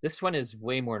 This one is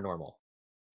way more normal.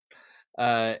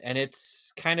 And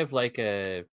it's kind of like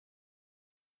I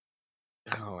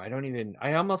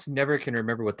almost never can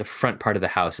remember what the front part of the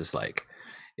house is like.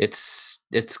 It's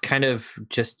kind of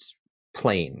just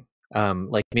plain.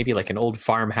 Like maybe like an old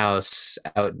farmhouse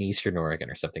out in Eastern Oregon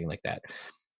or something like that.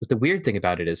 But the weird thing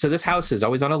about it is, so this house is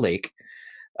always on a lake,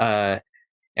 and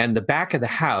the back of the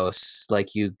house,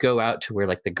 like you go out to where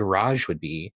like the garage would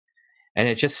be, and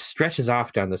it just stretches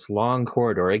off down this long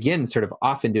corridor, again, sort of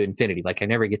off into infinity. Like I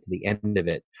never get to the end of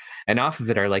it. And off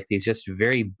of it are like these just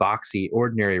very boxy,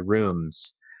 ordinary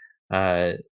rooms,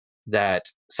 that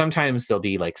sometimes they'll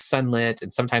be like sunlit,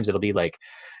 and sometimes it'll be like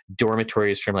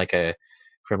dormitories from like a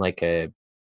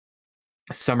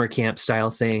summer camp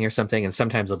style thing or something, and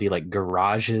sometimes there'll be like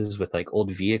garages with like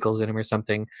old vehicles in them or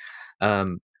something.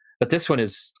 But this one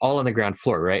is all on the ground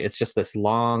floor, right? It's just this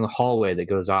long hallway that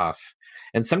goes off,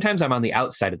 and sometimes I'm on the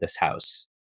outside of this house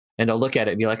and I'll look at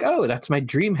it and be like, oh, that's my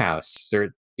dream house. Or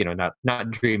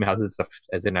not dream houses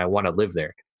as in I want to live there,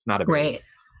 because it's not a very,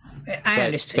 I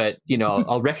understand. But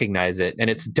I'll recognize it, and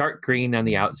it's dark green on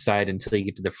the outside until you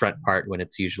get to the front part, when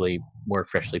it's usually more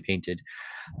freshly painted.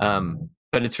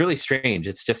 But it's really strange.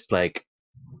 It's just like,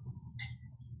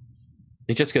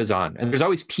 it just goes on, and there's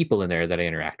always people in there that I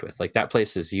interact with. Like that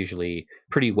place is usually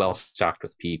pretty well stocked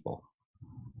with people.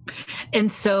 And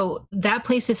so that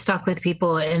place is stocked with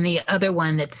people, and the other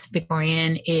one that's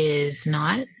Victorian is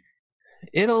not?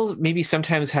 It'll maybe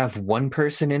sometimes have one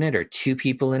person in it or two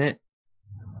people in it,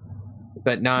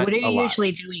 but not. What are you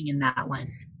usually doing in that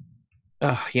one?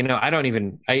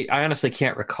 I honestly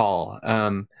can't recall.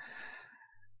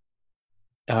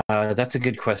 That's a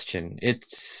good question.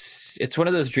 It's one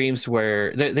of those dreams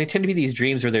where they tend to be these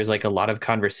dreams where there's like a lot of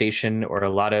conversation, or a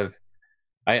lot of,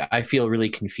 I feel really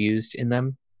confused in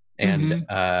them. And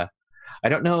I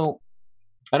don't know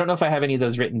if I have any of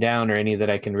those written down, or any that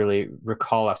I can really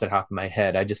recall off the top of my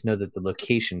head. I just know that the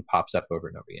location pops up over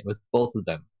and over again with both of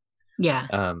them.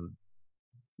 Yeah.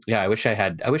 Yeah, I wish I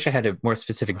had a more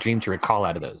specific dream to recall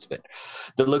out of those, but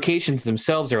the locations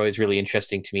themselves are always really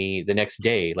interesting to me the next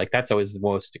day. Like that's always the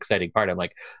most exciting part. I'm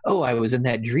like, oh, I was in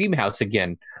that dream house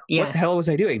again. What the hell Yes. was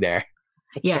I doing there?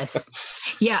 Yes.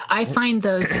 Yeah, I find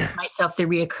those myself, the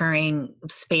reoccurring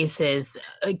spaces,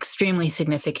 extremely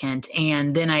significant.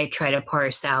 And then I try to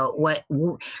parse out what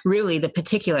really the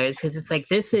particulars, because it's like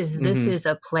this Mhm. is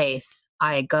a place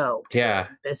I go to. Yeah.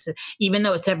 This is, even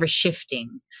though it's ever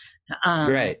shifting. Um,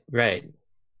 Right.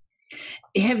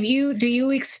 have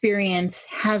you experienced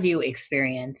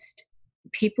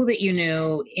people that you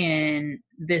knew in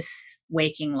this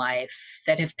waking life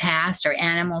that have passed, or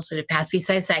animals that have passed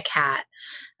besides that cat,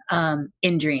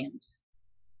 in dreams?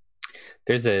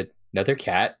 There's another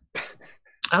cat.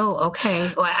 Oh,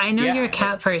 okay. Well, I know you're a Yeah,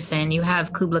 cat person. You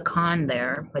have Kubla Khan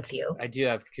there with you. I do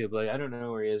have Kubla. I don't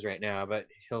know where he is right now, but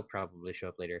he'll probably show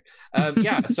up later.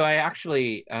 Yeah, so I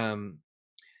actually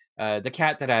the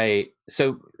cat that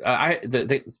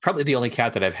probably the only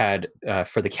cat that I've had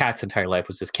for the cat's entire life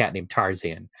was this cat named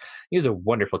Tarzan. He was a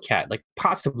wonderful cat, like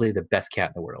possibly the best cat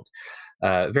in the world.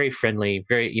 Very friendly,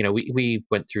 very, we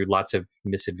went through lots of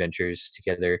misadventures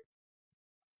together.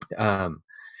 Um,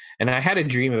 and I had a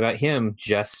dream about him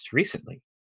just recently.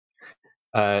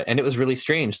 And it was really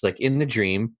strange. Like in the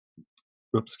dream,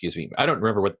 oops, excuse me, I don't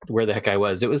remember where the heck I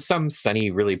was. It was some sunny,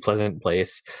 really pleasant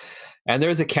place. And there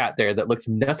was a cat there that looked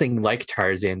nothing like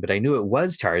Tarzan, but I knew it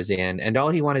was Tarzan. And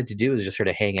all he wanted to do was just sort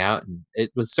of hang out. And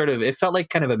it felt like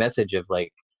kind of a message of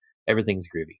like, everything's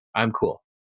groovy. I'm cool.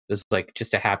 It was like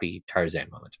just a happy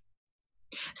Tarzan moment.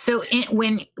 So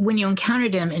when you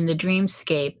encountered him in the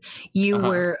dreamscape, you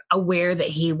were aware that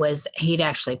he'd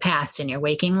actually passed in your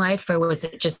waking life, or was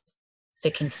it just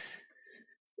a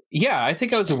Yeah, I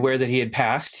think I was aware that he had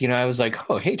passed. I was like,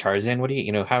 "Oh, hey Tarzan, what do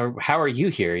you, how are you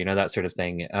here?" That sort of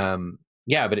thing.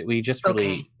 Yeah, but we just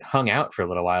really hung out for a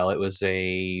little while. It was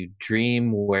a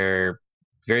dream where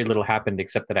very little happened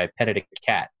except that I petted a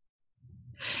cat.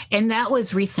 And that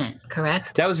was recent,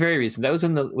 correct? That was very recent. That was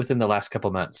within the last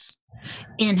couple months.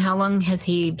 And how long has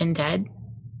he been dead?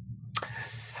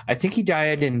 I think he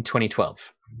died in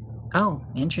 2012. Oh,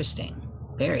 interesting.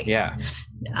 Very. Yeah.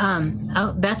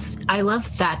 I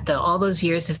love that though. All those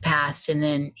years have passed and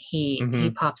then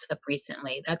he pops up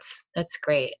recently. That's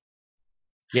great.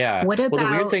 Yeah. What about, well,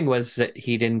 the weird thing was that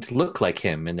he didn't look like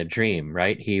him in the dream,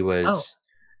 right? He was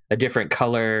a different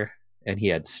color and he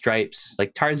had stripes.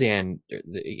 Like Tarzan,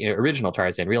 the original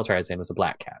Tarzan, real Tarzan was a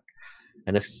black cat.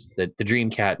 And the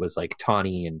dream cat was like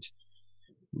tawny and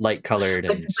light colored.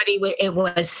 But it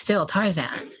was still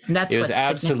Tarzan. It was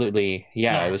absolutely,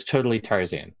 it was totally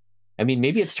Tarzan. I mean,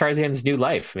 maybe it's Tarzan's new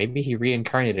life. Maybe he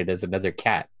reincarnated as another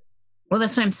cat. Well,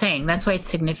 that's what I'm saying. That's why it's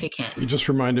significant. You just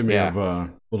reminded me of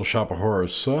Little Shop of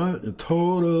Horrors.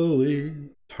 Totally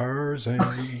Tarzan.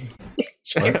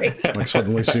 Like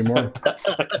Suddenly Seymour.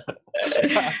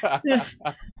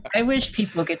 I wish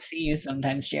people could see you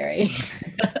sometimes, Jerry.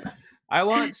 I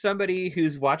want somebody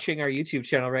who's watching our YouTube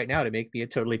channel right now to make me a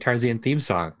Totally Tarzan theme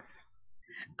song.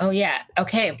 Oh, yeah.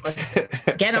 Okay. Let's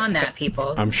get on that,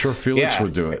 people. I'm sure Felix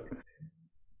would do it.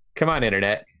 Come on,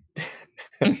 Internet.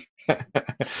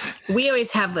 We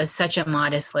always have such a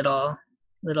modest little,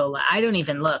 I don't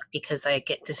even look because I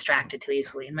get distracted too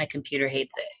easily and my computer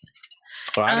hates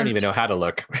it. Well, I don't even know how to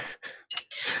look.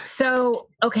 So,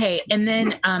 okay. And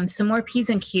then some more P's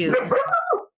and Q's.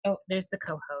 Oh, there's the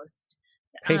co-host.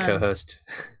 Hey, co-host.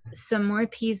 Some more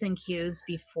P's and Q's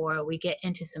before we get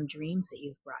into some dreams that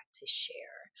you've brought to share.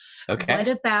 Okay. What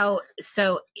about,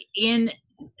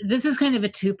 this is kind of a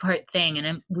two-part thing,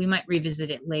 and we might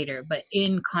revisit it later, but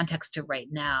in context to right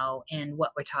now and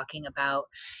what we're talking about,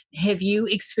 have you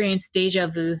experienced deja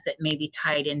vus that may be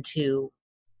tied into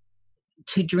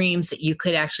dreams that you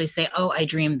could actually say, oh, I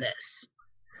dreamed this?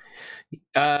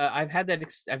 I've had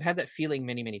that feeling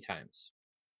many, many times.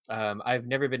 I've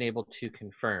never been able to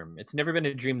confirm. It's never been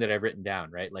a dream that I've written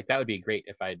down, right? Like that would be great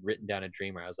if I'd written down a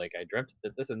dream where I was like, I dreamt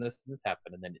that this and this and this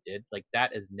happened, and then it did. Like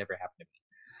that has never happened to me.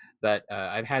 But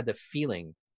I've had the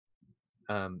feeling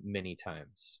many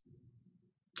times.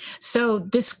 So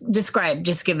describe,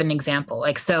 just give an example.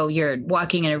 Like, so you're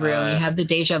walking in a room, you have the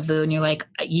deja vu, and you're like,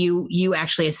 you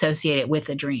actually associate it with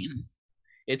a dream.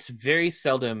 It's very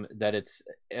seldom that it's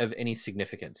of any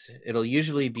significance. It'll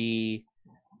usually be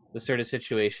the sort of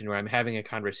situation where I'm having a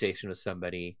conversation with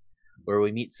somebody, where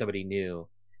we meet somebody new,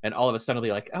 and all of a sudden I'll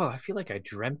be like, oh, I feel like I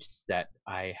dreamt that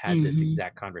I had this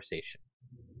exact conversation.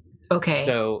 Okay.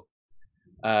 So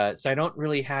I don't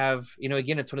really have,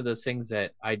 again, it's one of those things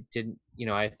that I didn't,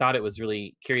 I thought it was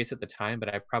really curious at the time,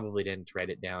 but I probably didn't write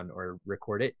it down or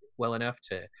record it well enough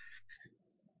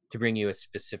to bring you a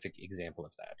specific example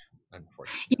of that,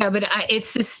 unfortunately. Yeah, but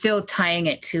it's just still tying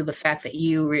it to the fact that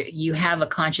you have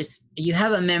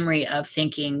a memory of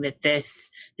thinking that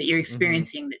that you're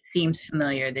experiencing that seems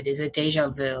familiar, that is a deja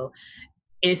vu,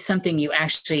 is something you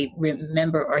actually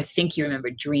remember or think you remember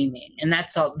dreaming, and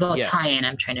that's all the tie-in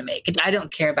I'm trying to make. I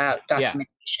don't care about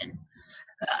documentation.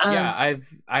 I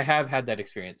have had that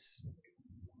experience.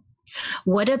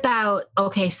 What about,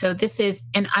 okay, so this is,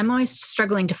 and I'm always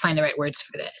struggling to find the right words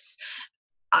for this.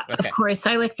 Of course,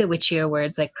 I like the witchier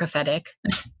words like prophetic.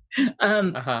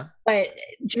 But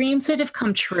dreams that have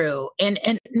come true, and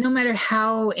no matter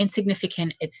how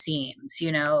insignificant it seems,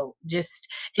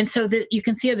 just, and so that you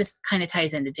can see how this kind of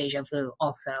ties into deja vu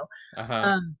also.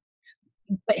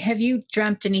 But have you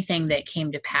dreamt anything that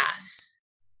came to pass?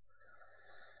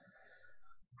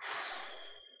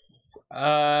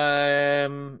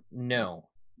 No,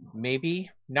 maybe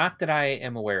not that I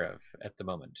am aware of at the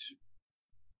moment.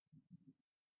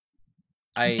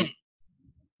 I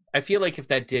feel like if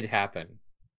that did happen,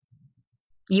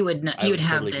 you would not. You would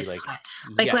have totally this.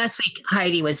 Like last week,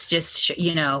 Heidi was just.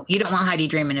 You don't want Heidi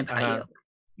dreaming about you,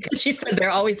 because she said they're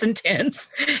always intense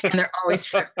and they're always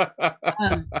true.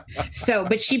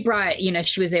 But she brought.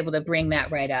 She was able to bring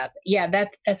that right up. Yeah,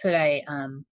 that's what I.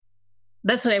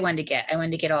 That's what I wanted to get. I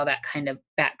wanted to get all that kind of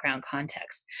background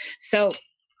context. So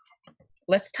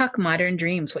let's talk modern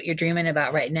dreams, what you're dreaming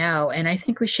about right now. And I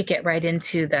think we should get right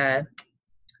into the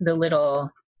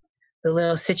little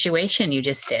situation you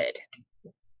just did.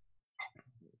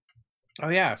 Oh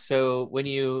yeah. So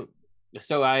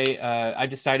I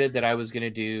decided that I was going to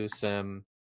do some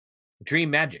dream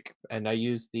magic, and I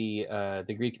used the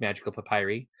Greek magical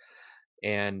papyri,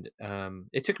 and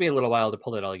it took me a little while to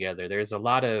pull it all together. There's a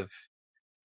lot of,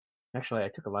 actually, I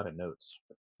took a lot of notes.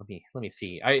 Let me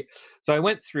see. I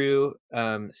went through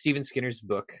Stephen Skinner's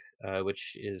book,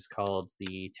 which is called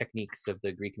The Techniques of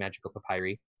the Greek Magical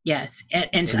Papyri. Yes, and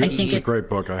I think it's a great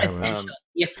book. I have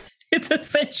it's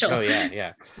essential. Oh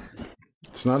yeah.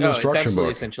 It's not an instruction book. It's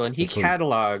absolutely essential, and he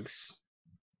catalogs.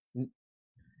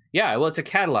 Yeah, well, it's a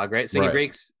catalog, right? So he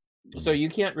breaks. So you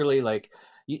can't really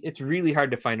it's really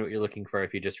hard to find what you're looking for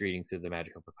if you're just reading through the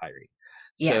magical papyri.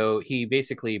 So he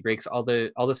basically breaks all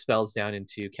the spells down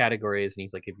into categories, and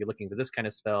he's like, if you're looking for this kind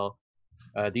of spell,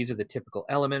 these are the typical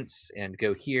elements, and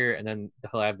go here, and then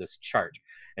he'll have this chart,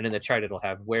 and in the chart it'll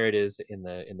have where it is in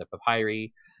the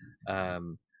papyri,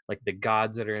 like the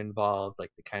gods that are involved,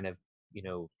 like the kind of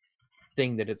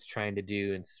thing that it's trying to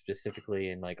do, and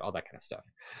specifically, and like all that kind of stuff.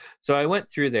 So I went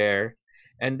through there,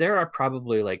 and there are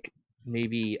probably like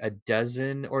maybe a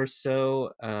dozen or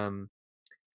so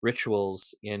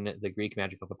rituals in the Greek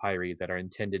magical papyri that are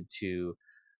intended to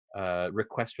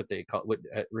request what they call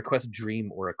request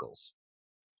dream oracles.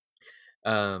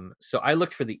 So I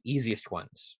looked for the easiest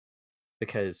ones,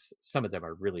 because some of them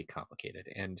are really complicated,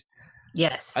 and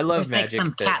yes, I love there's magic. Like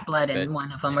some cat blood in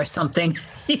one of them or something.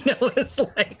 It's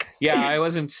like I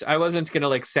wasn't gonna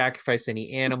like sacrifice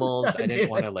any animals. I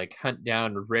didn't want to like hunt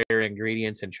down rare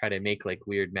ingredients and try to make like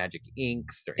weird magic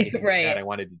inks or anything like that. I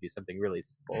wanted to do something really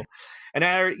simple, and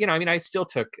I still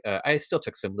took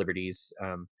some liberties.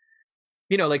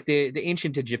 Like the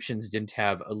ancient Egyptians didn't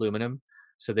have aluminum,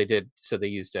 so they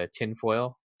used tin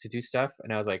foil to do stuff,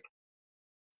 and I was like,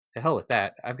 to hell with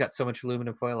that. I've got so much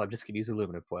aluminum foil, I'm just going to use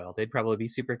aluminum foil. They'd probably be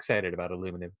super excited about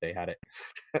aluminum if they had it.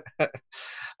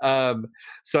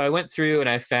 So I went through and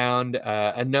I found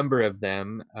a number of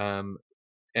them.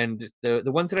 And the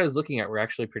ones that I was looking at were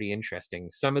actually pretty interesting.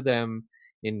 Some of them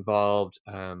involved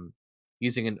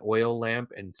using an oil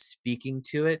lamp and speaking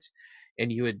to it.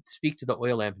 And you would speak to the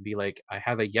oil lamp and be like, I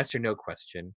have a yes or no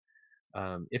question.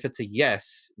 If it's a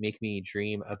yes, make me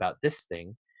dream about this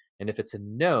thing. And if it's a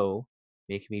no,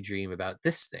 make me dream about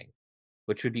this thing,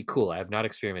 which would be cool. I have not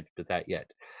experimented with that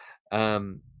yet.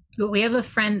 But we have a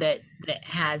friend that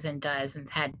has and does and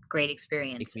had great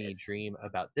experiences. Make me dream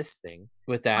about this thing.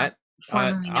 With that,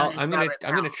 I'm gonna.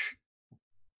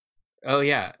 Oh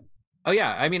yeah.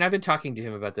 I mean, I've been talking to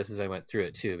him about this as I went through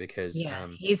it too, because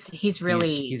he's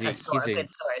really a good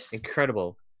source.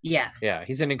 Incredible. Yeah,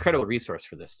 he's an incredible resource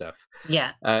for this stuff.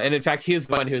 Yeah, and in fact, he's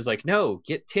the one who's like, "No,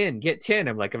 get tin."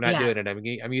 I'm like, "I'm not doing it.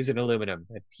 I'm using aluminum."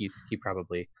 And he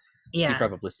probably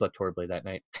slept horribly that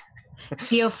night.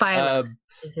 Theophilos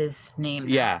is his name.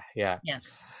 Yeah.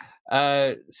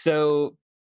 So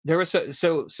there were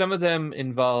so some of them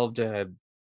involved.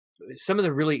 Some of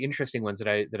the really interesting ones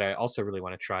that I also really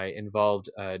want to try involved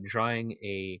drawing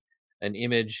an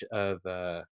image of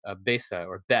Besa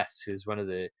or Bes, who's one of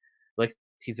the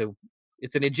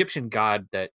it's an Egyptian god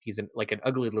that he's like an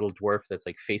ugly little dwarf that's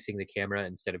like facing the camera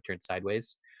instead of turned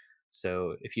sideways.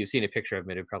 So if you've seen a picture of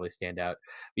him, it'd probably stand out.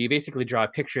 But you basically draw a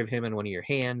picture of him in one of your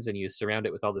hands, and you surround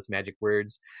it with all this magic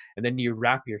words, and then you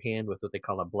wrap your hand with what they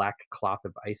call a black cloth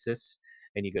of Isis,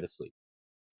 and you go to sleep.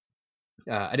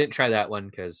 I didn't try that one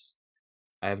because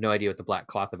I have no idea what the black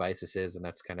cloth of Isis is, and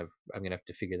that's kind of, I'm gonna have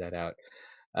to figure that out.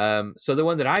 So the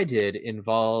one that I did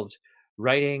involved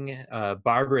writing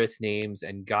barbarous names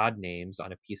and god names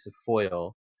on a piece of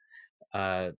foil,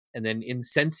 and then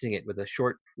incensing it with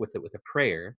a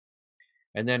prayer,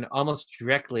 and then almost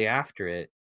directly after it,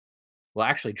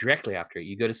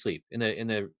 you go to sleep. In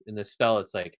the spell,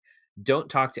 it's like, don't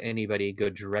talk to anybody, go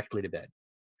directly to bed.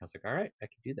 I was like, all right, I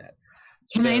can do that.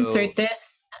 Can I insert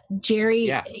this, Jerry?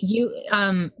 Yeah.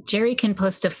 Jerry can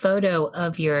post a photo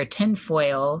of your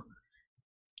tinfoil,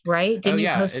 right? Didn't you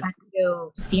post that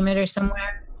to Steam It or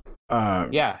somewhere?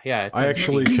 Yeah. I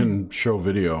actually can show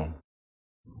video.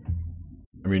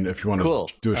 I mean, if you want to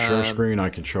do a share screen, I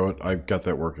can show it. I've got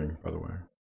that working, by the way.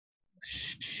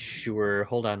 Sure.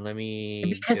 Hold on. Let me.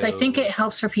 Because I think it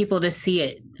helps for people to see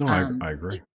it. No, I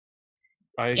agree.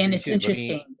 And it's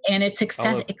interesting, and it's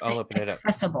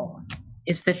accessible.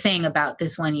 It's the thing about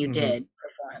this one you did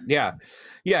perform.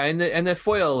 Yeah, and the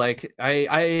foil, like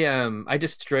I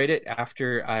destroyed it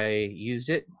after I used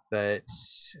it, but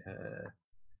do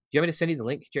you want me to send you the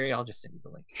link, Jerry? I'll just send you the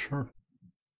link. Sure.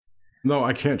 No,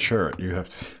 I can't share it. You have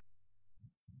to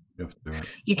do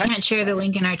it. You can't share the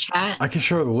link in our chat? I can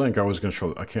share the link. I was going to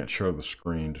show. I can't share the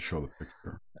screen to show the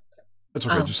picture. It's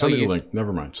okay. Just send me the link.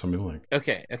 Never mind. Send me the link.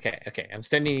 Okay. I'm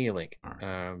sending you a link.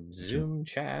 Right. Zoom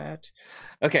chat.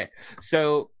 Okay.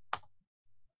 So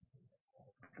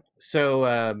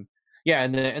yeah,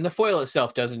 and the foil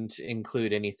itself doesn't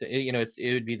include anything. You know,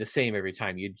 it would be the same every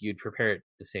time. You'd prepare it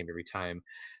the same every time.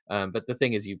 But the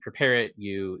thing is, you prepare it,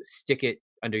 you stick it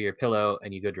under your pillow,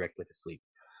 and you go directly to sleep.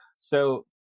 So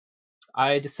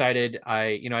I decided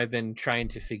I've been trying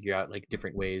to figure out like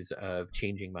different ways of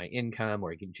changing my income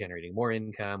or generating more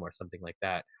income or something like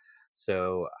that.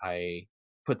 So I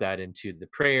put that into the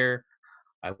prayer.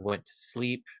 I went to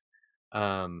sleep.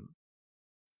 And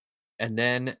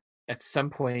then at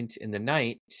some point in the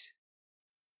night,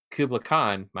 Kubla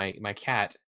Khan, my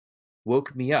cat,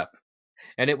 woke me up.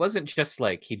 And it wasn't just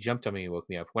like he jumped on me and woke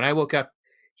me up. When I woke up,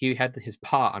 he had his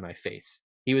paw on my face.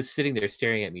 He was sitting there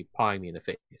staring at me, pawing me in the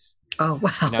face. Oh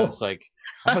wow! And I was like,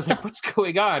 what's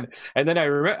going on? And then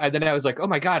I was like, oh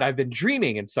my God, I've been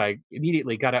dreaming. And so I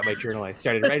immediately got out my journal. I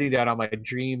started writing down all my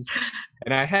dreams,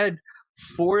 and I had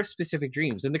 4 specific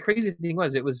dreams. And the crazy thing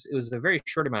was, it was a very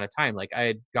short amount of time. Like I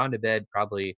had gone to bed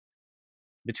probably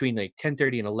between like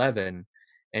 10:30 and 11,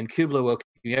 and Kubla woke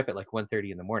me up at like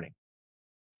 1:30 in the morning.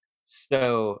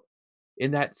 So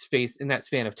in that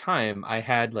span of time, I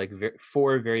had like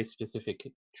 4 very specific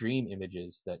dream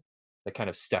images that kind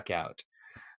of stuck out.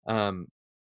 And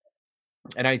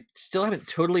I still haven't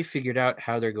totally figured out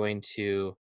how they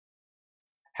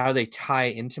tie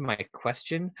into my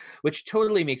question, which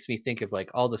totally makes me think of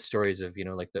like all the stories of,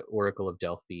 like the Oracle of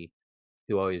Delphi,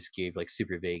 who always gave like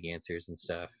super vague answers and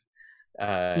stuff.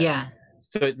 Yeah.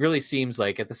 So it really seems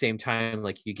like at the same time,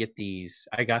 like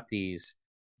I got these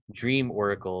dream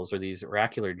oracles or these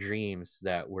oracular dreams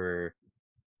that were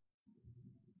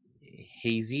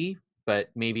hazy but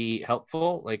maybe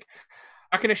helpful. Like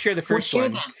I'm not going to share the first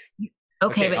one.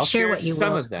 Okay, but I'll share what you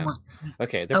some of them.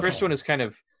 Okay, the first one is kind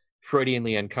of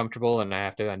Freudianly uncomfortable, and I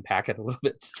have to unpack it a little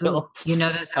bit still. Ooh,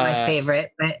 those are my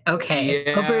favorite, but okay.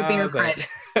 Yeah, over a beer card.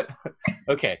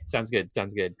 Okay, sounds good.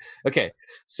 Okay,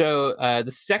 so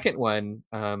the second one,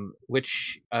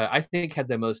 which I think had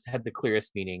the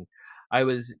clearest meaning. I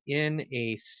was in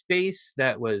a space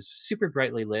that was super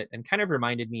brightly lit and kind of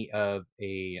reminded me of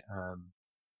a,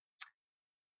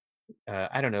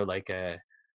 I don't know, like a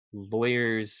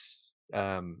lawyer's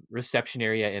reception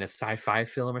area in a sci-fi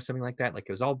film or something like that. Like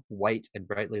it was all white and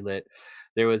brightly lit.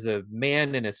 There was a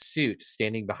man in a suit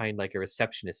standing behind like a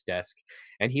receptionist desk,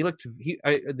 and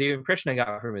the impression I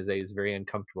got from him is that he was very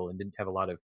uncomfortable and didn't have a lot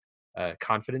of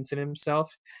confidence in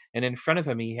himself. And in front of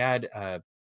him, he had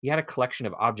a collection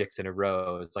of objects in a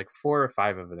row. It's like 4 or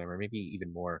 5 of them, or maybe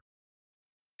even more.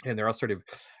 And they're all sort of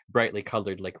brightly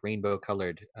colored, like rainbow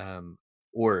colored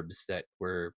orbs that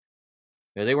were,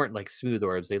 they weren't like smooth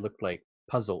orbs. They looked like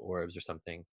puzzle orbs or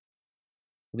something.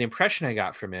 The impression I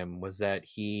got from him was that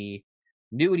he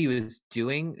knew what he was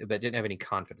doing, but didn't have any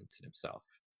confidence in himself.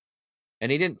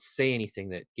 And he didn't say anything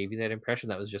that gave you that impression.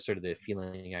 That was just sort of the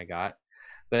feeling I got.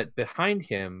 But behind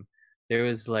him, there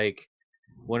was like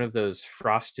one of those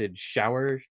frosted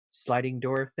shower sliding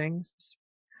door things,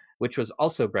 which was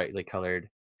also brightly colored.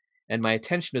 And my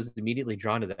attention was immediately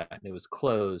drawn to that, and it was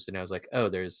closed. And I was like, oh,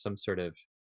 there's some sort of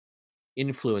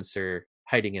influencer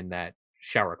hiding in that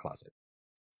shower closet.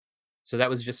 So that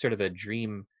was just sort of a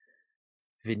dream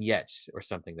vignette or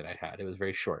something that I had. It was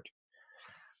very short.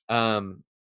 The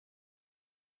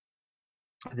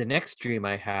next dream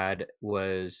I had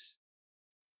was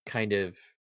kind of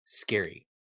scary.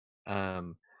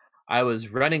 I was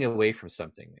running away from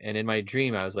something, and in my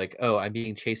dream I was like, oh, I'm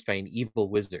being chased by an evil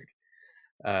wizard.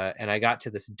 And I got to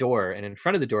this door, and in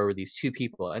front of the door were these two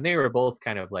people, and they were both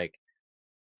kind of like,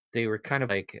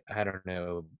 I don't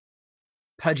know,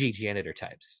 pudgy janitor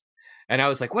types. And I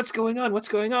was like, what's going on? What's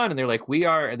going on? And they're like, we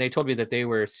are. And they told me that they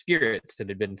were spirits that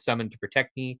had been summoned to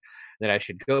protect me, that I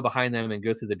should go behind them and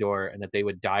go through the door, and that they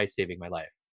would die saving my life.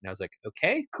 And I was like,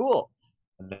 okay, cool.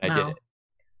 And I did it.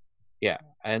 Yeah.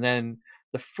 And then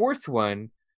the fourth one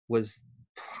was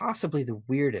possibly the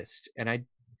weirdest. And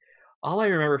all I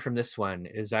remember from this one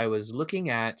is I was looking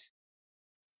at,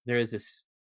 it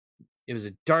was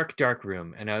a dark, dark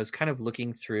room. And I was kind of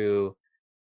looking through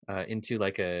into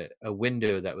like a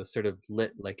window that was sort of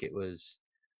lit like it was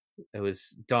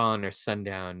dawn or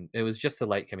sundown. It was just the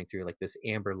light coming through, like this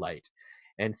amber light.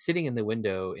 And sitting in the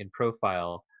window in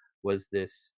profile was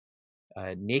this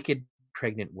naked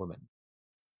pregnant woman.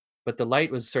 But the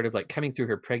light was sort of like coming through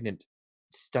her pregnant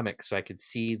stomach, so I could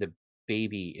see the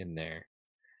baby in there.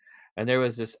 And there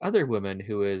was this other woman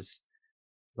who was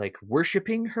like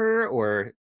worshiping her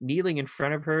or kneeling in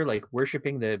front of her, like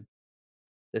worshiping the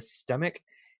stomach.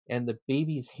 And the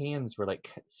baby's hands were like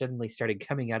suddenly started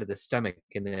coming out of the stomach,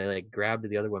 and they like grabbed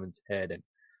the other woman's head and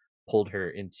pulled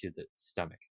her into the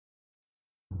stomach.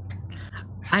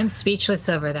 I'm speechless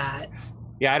over that.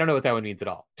 Yeah, I don't know what that one means at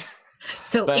all.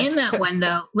 So in that one,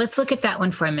 though, let's look at that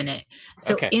one for a minute.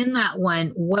 So in that one,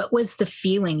 what was the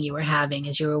feeling you were having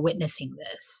as you were witnessing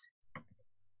this?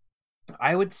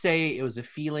 I would say it was a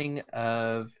feeling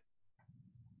of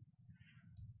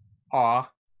awe,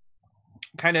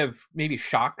 kind of maybe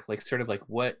shock, like sort of like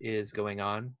what is going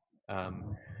on?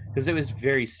 Because it was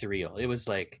very surreal. It was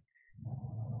like,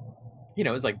 it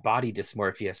was like body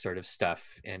dysmorphia sort of stuff,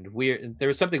 and weird. There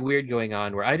was something weird going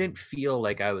on where I didn't feel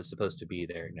like I was supposed to be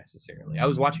there necessarily. I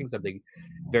was watching something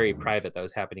very private that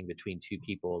was happening between two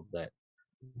people that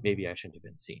maybe I shouldn't have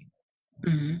been seeing.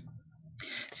 Mm-hmm.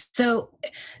 So,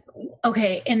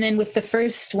 okay, and then with the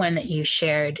first one that you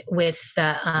shared with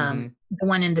the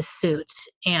one in the suit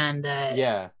and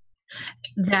there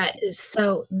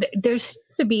seems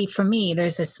to be, for me,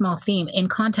 there's a small theme in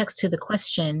context to the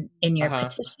question in your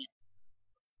petition.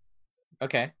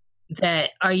 Okay.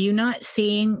 That are you not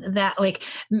seeing that? Like,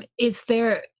 is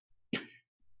there?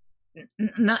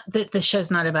 Not that the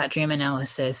show's not about dream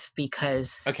analysis,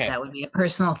 because that would be a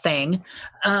personal thing.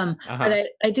 But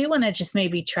I do want to just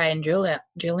maybe try and drill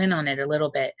in on it a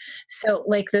little bit. So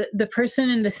like the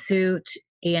person in the suit,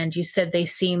 and you said they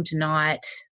seemed not,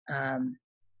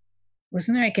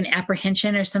 wasn't there like an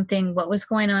apprehension or something? What was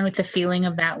going on with the feeling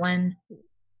of that one?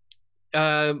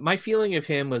 My feeling of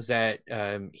him was that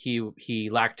he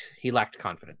lacked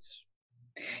confidence.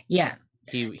 Yeah.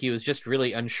 He was just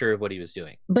really unsure of what he was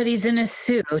doing. But he's in a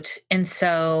suit, and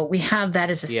so we have that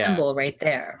as a symbol right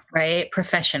there, right?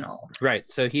 Professional. Right.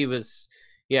 So he was,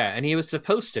 and he was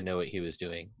supposed to know what he was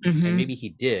doing, and maybe he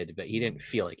did, but he didn't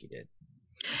feel like he did.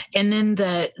 And then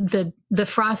the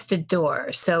frosted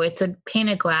door. So it's a pane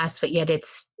of glass, but yet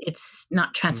it's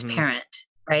not transparent,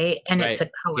 right? And it's a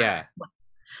color. Yeah.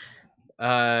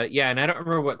 And I don't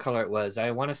remember what color it was. I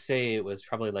want to say it was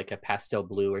probably like a pastel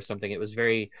blue or something. It was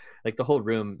very, like, the whole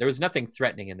room, there was nothing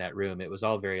threatening in that room. It was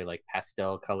all very like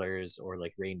pastel colors or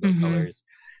like rainbow colors.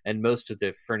 And most of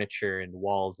the furniture and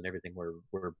walls and everything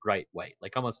were bright white,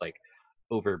 like almost like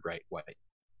over bright white.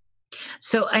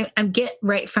 So I get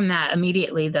right from that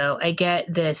immediately, though. I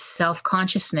get this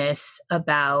self-consciousness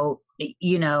about,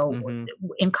 in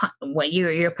what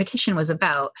your petition was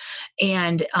about,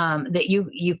 and that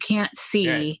you can't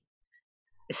see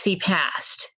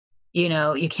past,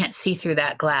 you can't see through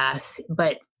that glass.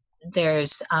 But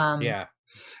there's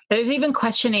even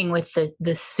questioning with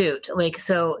the suit. Like,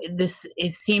 so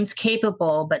seems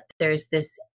capable, but there's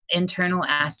this internal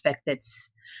aspect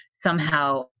that's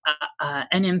somehow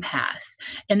an impasse.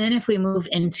 And then if we move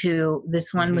into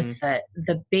this one with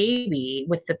the baby,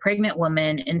 with the pregnant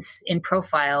woman in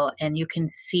profile, and you can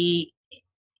see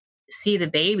the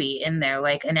baby in there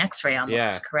like an X-ray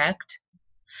almost, correct?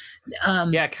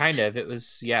 Kind of. It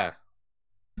was, It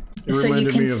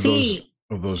reminded me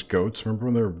of those goats. Remember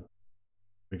when they're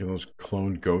making those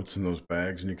cloned goats in those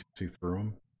bags and you could see through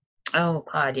them? Oh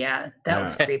God, yeah. That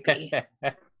was creepy.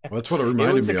 Well, that's what it reminded me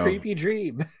of. It was a creepy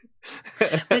dream.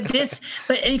 but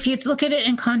if you look at it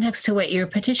in context to what your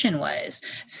petition was,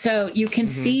 so you can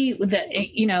see that,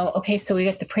 so we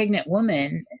got the pregnant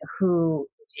woman who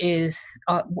is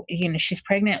she's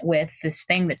pregnant with this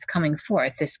thing that's coming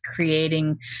forth, this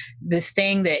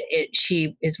thing that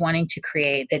she is wanting to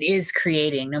create, that is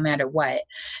creating no matter what.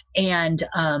 And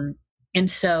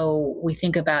so we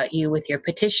think about you with your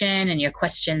petition and your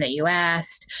question that you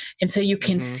asked, and so you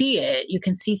can see it, you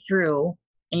can see through,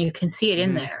 and you can see it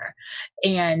in there.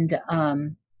 And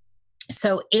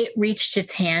so it reached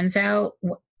its hands out.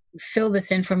 Fill this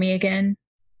in for me again.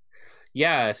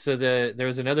 Yeah, so there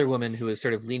was another woman who was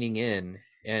sort of leaning in,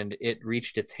 and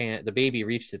the baby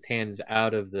reached its hands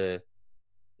out of the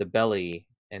belly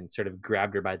and sort of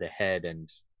grabbed her by the head and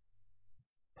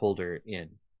pulled her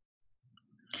in.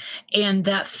 And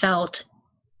that felt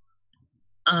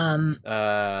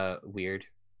weird.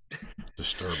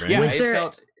 Disturbing. Yeah,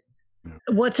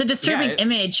 it's a disturbing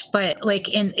image, but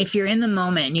if you're in the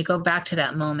moment and you go back to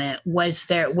that moment, was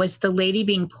the lady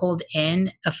being pulled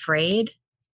in afraid?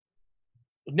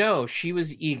 No, she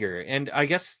was eager, and I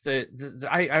guess I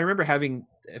remember having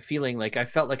a feeling like I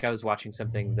felt like I was watching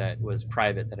something that was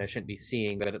private that I shouldn't be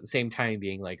seeing, but at the same time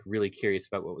being like really curious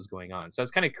about what was going on. So I was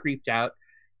kind of creeped out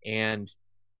and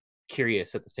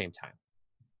curious at the same time.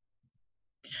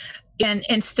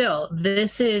 And still,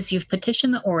 this is, you've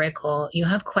petitioned the oracle, you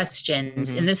have questions,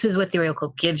 and this is what the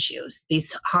oracle gives you,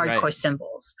 these hardcore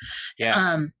symbols.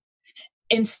 Yeah.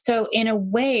 And so in a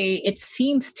way, it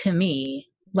seems to me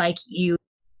like you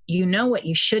know what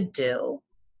you should do,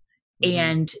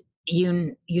 and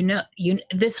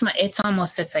it's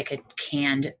almost, it's like a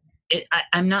canned,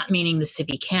 I'm not meaning this to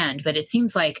be canned, but it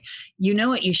seems like you know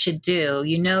what you should do,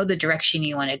 you know the direction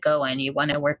you want to go in, you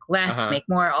want to work less, make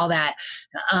more, all that,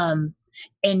 and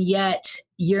yet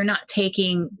you're not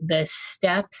taking the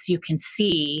steps. You can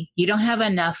see you don't have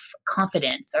enough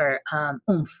confidence or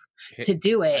oomph to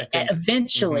do it. And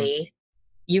eventually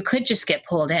you could just get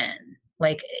pulled in,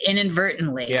 like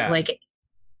inadvertently,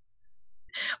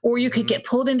 or you could get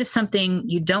pulled into something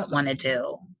you don't want to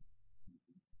do.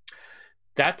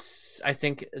 I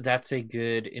think that's a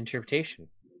good interpretation.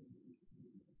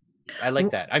 I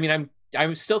like that. I mean,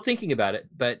 I'm still thinking about it,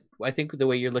 but I think the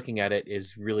way you're looking at it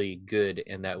is really good,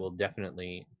 and that will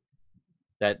definitely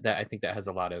that I think that has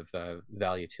a lot of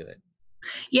value to it.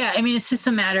 Yeah, I mean, it's just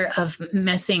a matter of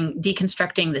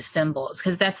deconstructing the symbols,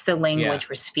 because that's the language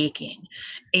we're speaking.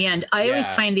 And I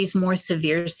always find these more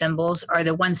severe symbols are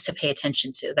the ones to pay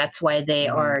attention to. That's why they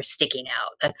are sticking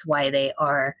out. That's why they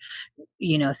are,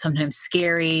 sometimes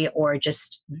scary or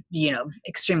just,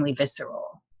 extremely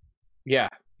visceral. Yeah,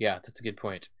 that's a good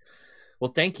point.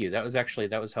 Well, thank you. That was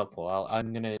helpful.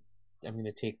 I'm gonna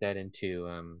take that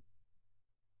into.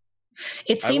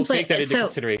 It seems like that into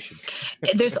consideration.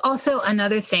 There's also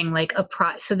another thing, like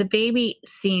so the baby,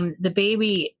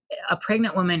 a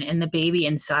pregnant woman and the baby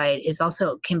inside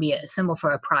can be a symbol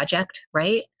for a project,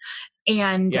 right?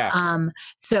 And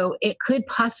so it could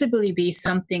possibly be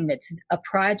something that's a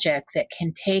project that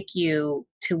can take you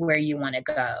to where you want to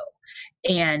go,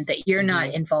 and that you're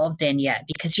not involved in yet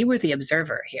because you were the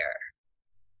observer here.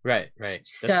 Right.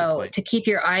 So to keep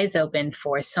your eyes open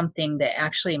for something that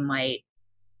actually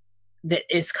that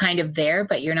is kind of there,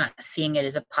 but you're not seeing it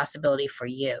as a possibility for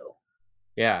you.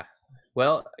 Yeah.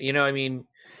 Well, I mean,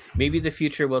 maybe the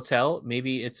future will tell.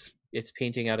 Maybe it's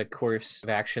painting out a course of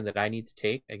action that I need to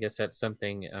take. I guess that's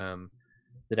something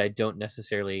that I don't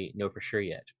necessarily know for sure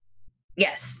yet.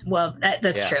 Yes. Well,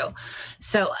 that's true.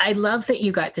 So I love that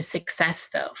you got the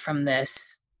success though from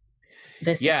this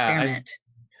experiment.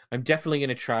 I'm definitely going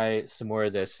to try some more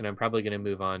of this, and I'm probably going to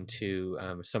move on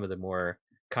to some of the more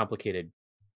complicated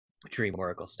dream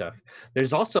oracle stuff.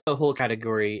 There's also a whole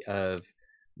category of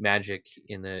magic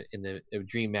in the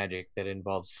dream magic that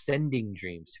involves sending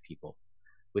dreams to people,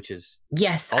 which is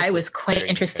I was quite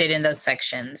interested in those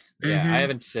sections. I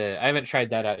haven't tried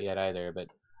that out yet either, but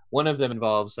one of them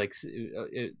involves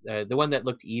the one that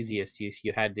looked easiest.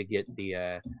 You had to get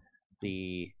the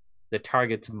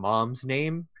target's mom's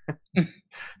name.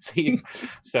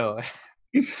 so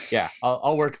yeah,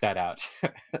 I'll work that out.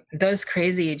 Those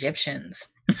crazy Egyptians.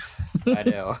 I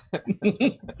know.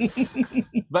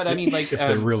 But I mean, if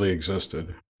they really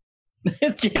existed.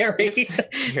 Jerry.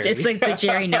 It's like the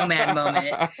Jerry Nomad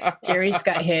moment. Jerry's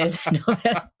got his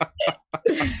nomad.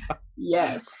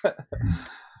 Yes.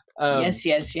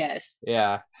 Yes.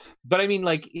 Yeah. But I mean,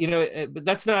 but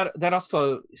that's not, that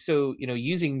also, so,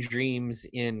 using dreams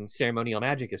in ceremonial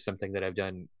magic is something that I've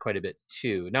done quite a bit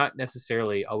too. Not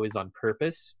necessarily always on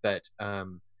purpose, but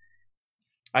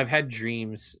I've had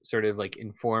dreams sort of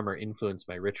inform or influence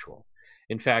my ritual.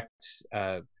 In fact,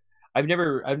 I've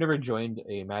never joined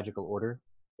a magical order.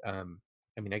 I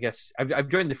mean, I guess I've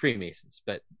joined the Freemasons,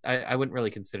 but I wouldn't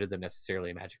really consider them necessarily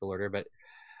a magical order. But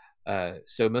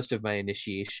So most of my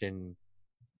initiation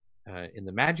in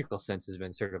the magical sense has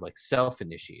been sort of like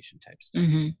self-initiation type stuff.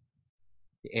 Mm-hmm.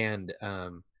 And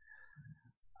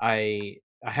I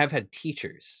have had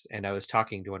teachers, and I was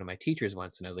talking to one of my teachers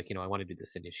once, and I was like, I want to do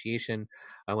this initiation.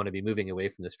 I want to be moving away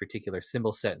from this particular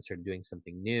symbol set and start doing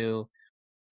something new.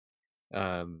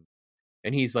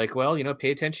 And he's like, well,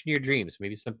 pay attention to your dreams.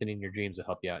 Maybe something in your dreams will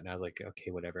help you out. And I was like, okay,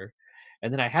 whatever.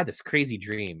 And then I had this crazy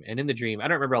dream. And in the dream, I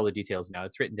don't remember all the details now.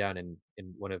 It's written down in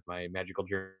one of my magical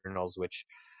journals, which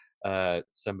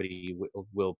somebody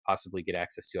will possibly get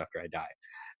access to after I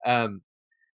die.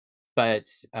 But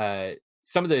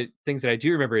some of the things that I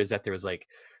do remember is that there was like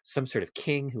some sort of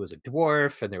king who was a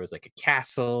dwarf, and there was like a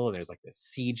castle, and there was like this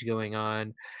siege going on.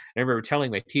 And I remember telling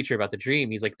my teacher about the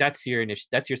dream. He's like, that's your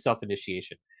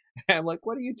self-initiation. And I'm like,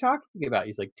 what are you talking about?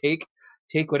 He's like, take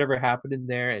whatever happened in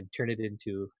there and turn it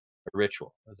into a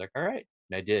ritual. I was like, all right.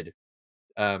 And I did.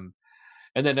 And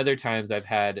then other times I've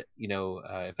had,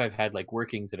 if I've had like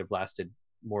workings that have lasted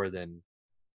more than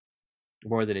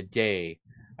a day,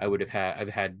 I've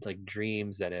had like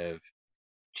dreams that have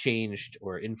changed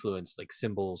or influenced like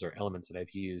symbols or elements that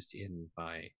I've used in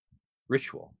my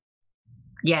ritual.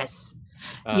 Yes.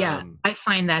 Yeah. I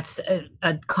find that's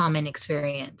a common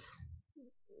experience.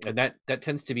 And that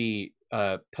tends to be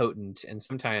potent, and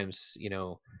sometimes,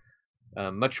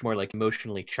 much more like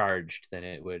emotionally charged than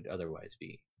it would otherwise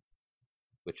be,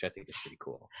 which I think is pretty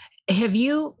cool. Have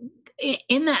you,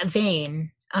 in that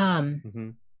vein, mm-hmm.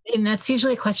 and that's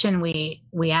usually a question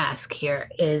we ask here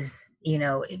is,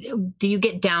 do you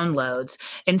get downloads?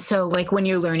 And so like when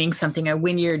you're learning something or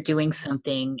when you're doing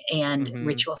something, and mm-hmm.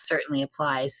 ritual certainly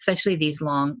applies, especially these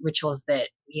long rituals that,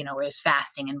 where there's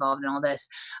fasting involved and all this.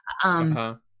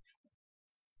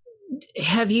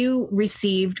 Have you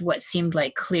received what seemed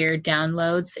like clear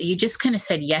downloads? You just kind of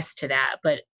said yes to that,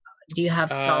 but do you have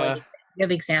do you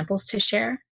have examples to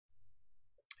share?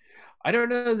 I don't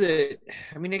know that.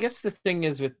 I mean, I guess the thing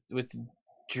is with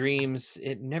dreams,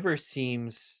 it never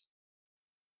seems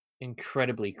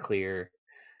incredibly clear.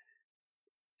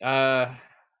 I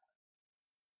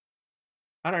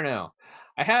don't know.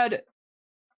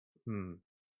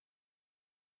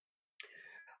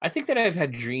 I think that I've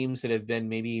had dreams that have been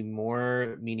maybe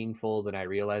more meaningful than I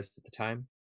realized at the time.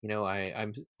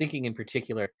 I'm thinking in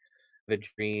particular of a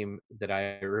dream that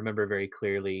I remember very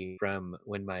clearly from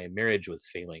when my marriage was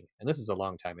failing. And this is a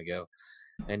long time ago.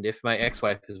 And if my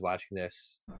ex-wife is watching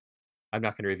this, I'm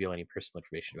not going to reveal any personal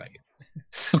information about you.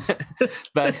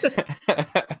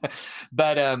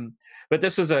 but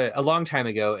this was a long time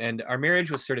ago, and our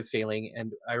marriage was sort of failing.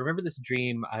 And I remember this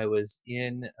dream. I was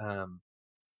in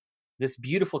this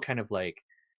beautiful kind of like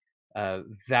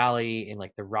valley in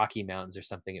like the Rocky Mountains or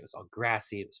something. It was all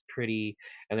grassy, it was pretty,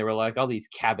 and there were like all these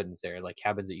cabins there, like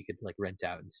cabins that you could like rent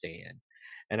out and stay in.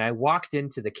 And I walked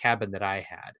into the cabin that I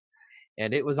had,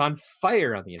 and it was on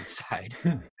fire on the inside.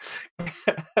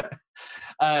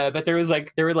 But there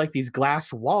were like these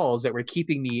glass walls that were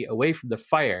keeping me away from the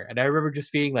fire. And I remember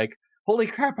just being like, holy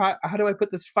crap, how do I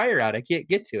put this fire out? I can't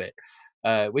get to it.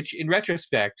 Which in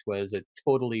retrospect was a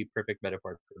totally perfect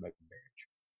metaphor for my marriage.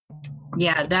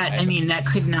 Yeah, that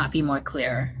could not be more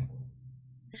clear.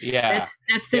 Yeah,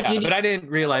 that's the beauty. But I didn't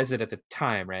realize it at the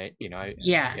time, right?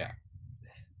 Yeah.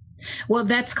 Well,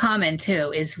 that's common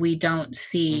too. Is we don't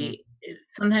see. Mm-hmm.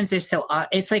 Sometimes there's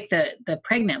it's like the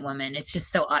pregnant woman. It's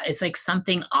just so. It's like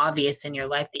something obvious in your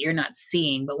life that you're not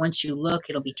seeing, but once you look,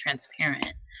 it'll be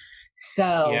transparent.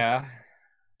 So yeah.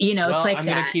 It's like I'm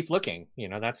that. Gonna keep looking.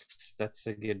 That's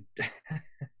a good.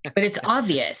 But it's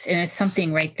obvious, and it's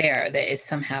something right there that is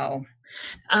somehow.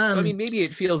 I mean, maybe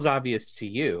it feels obvious to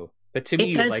you, but to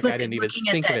me, like I didn't even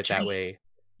think of it that way.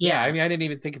 Yeah, I mean, I didn't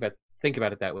even think about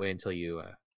it that way until you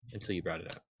brought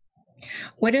it up.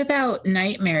 What about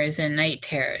nightmares and night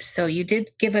terrors? So you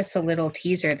did give us a little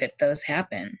teaser that those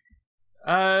happen.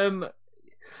 I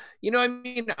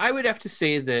mean, I would have to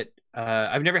say that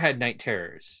I've never had night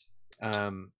terrors.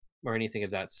 Or anything of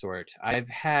that sort. I've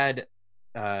had,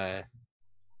 and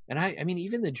I mean,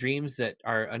 even the dreams that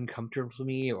are uncomfortable to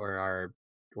me or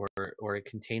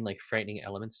contain like frightening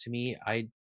elements to me, I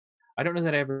don't know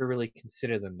that I ever really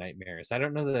consider them nightmares. I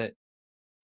don't know that,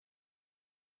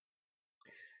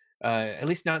 at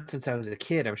least not since I was a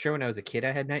kid. I'm sure when I was a kid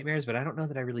I had nightmares, but I don't know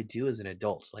that I really do as an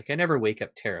adult. Like I never wake up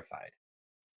terrified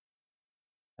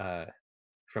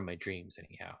from my dreams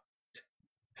anyhow.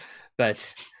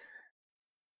 But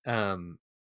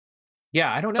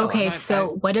yeah, I don't know. Okay,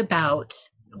 what about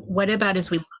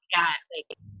as we look at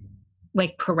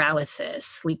like paralysis,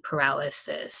 sleep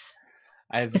paralysis?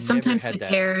 Because sometimes the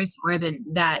terrors or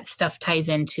that stuff ties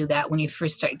into that when you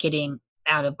first start getting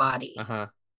out of body.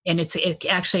 And it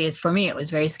actually is, for me, it was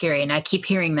very scary. And I keep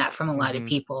hearing that from a lot of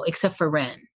people, except for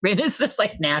Ren. Ren is just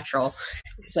like natural.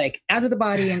 It's like out of the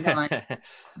body and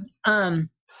gone.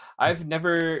 I've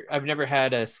never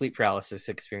had a sleep paralysis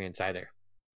experience either.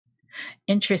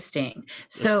 Interesting.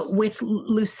 So with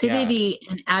lucidity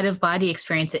and out of body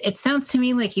experience, it sounds to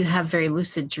me like you have very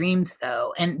lucid dreams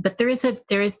though. But there is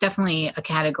definitely a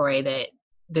category that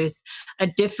there's a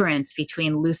difference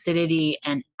between lucidity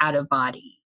and out of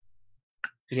body.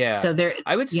 Yeah. So there,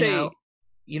 I would say,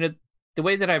 the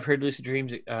way that I've heard lucid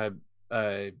dreams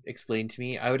explained to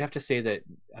me, I would have to say that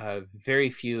very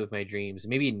few of my dreams,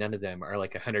 maybe none of them, are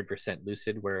like 100%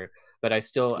 lucid. But I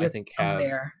still, I think, have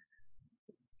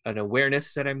an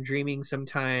awareness that I'm dreaming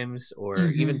sometimes, or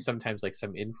even sometimes like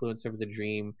some influence over the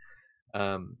dream.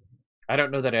 I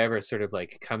don't know that I ever sort of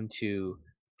like come to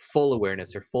full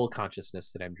awareness or full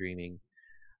consciousness that I'm dreaming.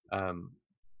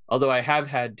 Although I have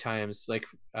had times like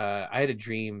I had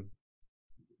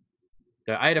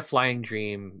a flying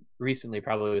dream recently,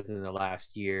 probably within the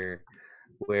last year,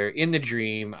 where in the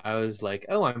dream I was like,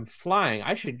 oh, I'm flying,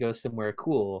 I should go somewhere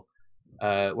cool.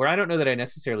 Where I don't know that I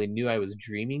necessarily knew I was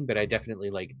dreaming, but I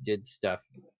definitely like did stuff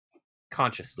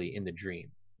consciously in the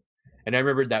dream. And I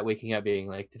remembered that waking up being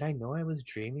like, did I know I was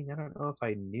dreaming? I don't know if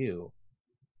I knew.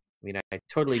 I mean, I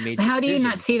totally made decisions. How do you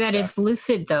not see that as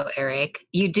lucid though, Eric?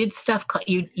 You did stuff,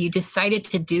 you decided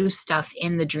to do stuff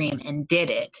in the dream and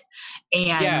did it.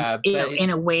 And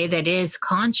in a way that is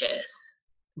conscious.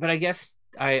 But I guess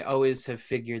I always have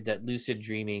figured that lucid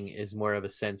dreaming is more of a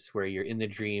sense where you're in the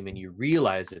dream and you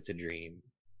realize it's a dream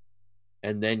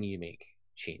and then you make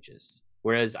changes.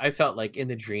 Whereas I felt like in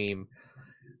the dream,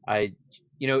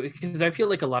 because I feel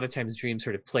like a lot of times dreams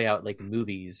sort of play out like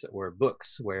movies or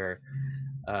books where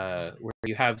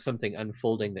you have something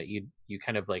unfolding that you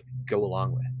kind of like go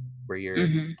along with, where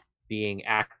you're being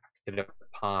acted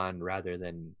upon rather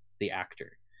than the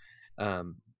actor.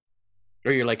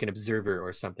 Or you're like an observer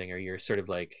or something, or you're sort of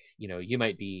like, you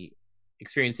might be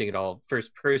experiencing it all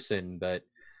first person, but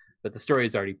the story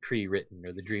is already pre-written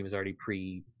or the dream is already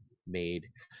pre-made.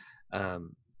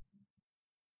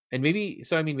 And maybe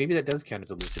that does count as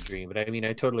a lucid dream, but I mean,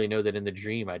 I totally know that in the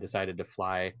dream I decided to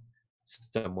fly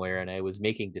somewhere and I was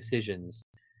making decisions.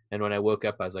 And when I woke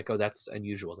up, I was like, oh, that's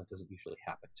unusual. That doesn't usually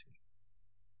happen to me.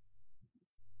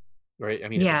 Right? I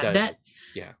mean,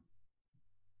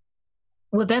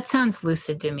 Well, that sounds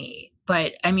lucid to me,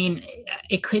 but I mean,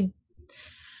 it could.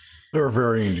 There are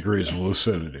varying degrees of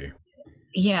lucidity.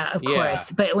 Yeah, of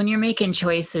course. But when you're making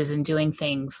choices and doing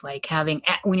things like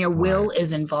when your will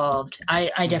is involved,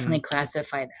 I definitely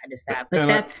classify that as that. But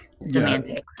that's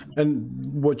semantics.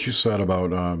 And what you said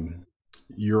about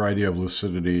your idea of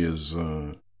lucidity is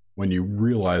when you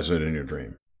realize it in your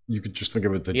dream. You could just think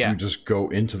of it that you just go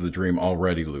into the dream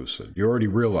already lucid. You already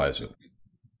realize it.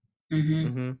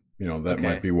 That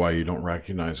might be why you don't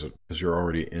recognize it, because you're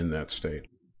already in that state.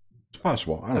 It's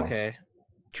possible. I don't know.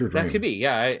 It's your dream. That could be.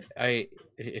 Yeah, it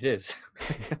is.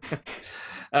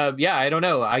 I don't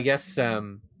know. I guess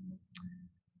it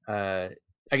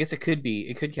could be.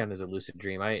 It could count as a lucid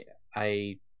dream.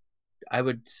 I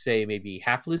would say maybe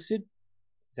half lucid.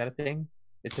 Is that a thing?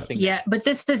 It's a thing. Yeah, but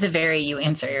this is a very you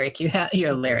answer, Eric. You're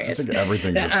hilarious. I think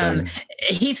everything's a thing.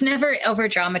 He's never over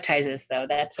dramatizes though.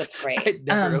 That's what's great.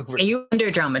 You under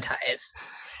dramatize.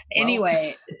 Well.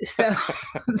 Anyway, so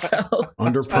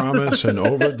under promise and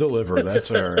over deliver. That's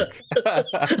Eric.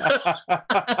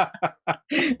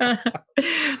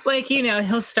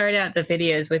 He'll start out the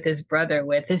videos with his brother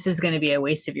with, "This is going to be a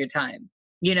waste of your time."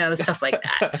 Stuff like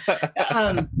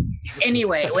that.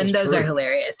 Anyway, when those are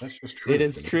hilarious. That's just true. It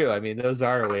is true. I mean, those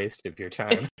are a waste of your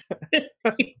time.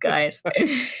 You guys.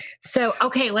 So,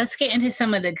 okay, let's get into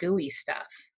some of the gooey stuff.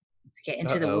 Let's get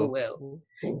into the woo-woo.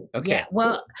 Okay. Yeah,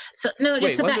 well, so, no,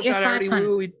 just about your thoughts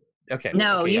on... Okay.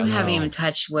 No, you haven't even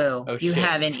touched woo. You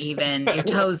haven't even, your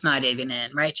toe's not even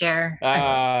in, right, Jer?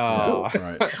 Oh.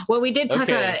 Right. Well, we did talk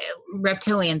about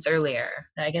reptilians earlier.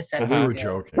 I guess that's... We were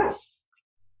joking.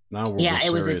 Now we're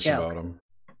it was a joke. About them.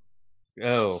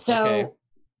 Oh, so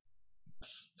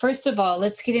first of all,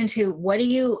 let's get into what do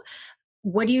you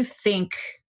think?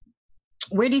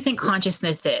 Where do you think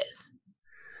consciousness is?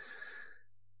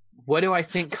 What do I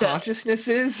think consciousness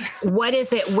is? What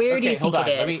is it? Where do you think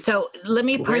it is? Let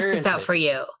me parse this out for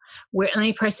you. Let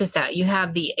me parse this out. You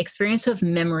have the experience of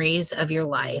memories of your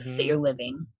life that you're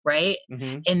living, right?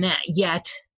 And that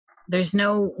yet there's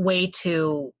no way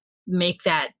to make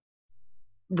that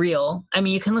real. I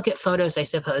mean, you can look at photos, I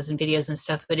suppose, and videos and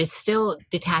stuff, but it's still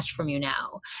detached from you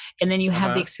now. And then you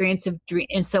have the experience of dream.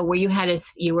 And so where you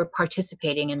were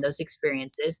participating in those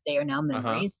experiences, they are now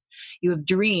memories. You have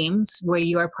dreams where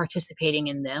you are participating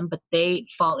in them, but they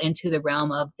fall into the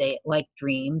realm of like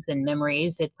dreams and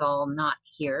memories. It's all not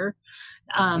here.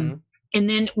 And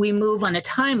then we move on a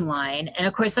timeline. And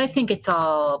of course, I think it's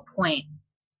all point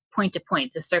to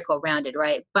point, the circle rounded,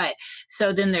 right? But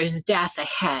so then there's death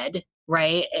ahead,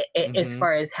 right? As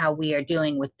far as how we are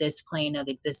dealing with this plane of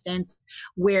existence,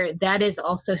 where that is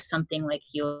also something like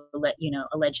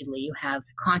allegedly you have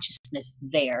consciousness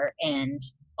there and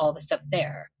all the stuff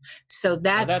there. So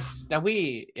that's I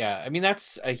mean,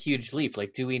 that's a huge leap.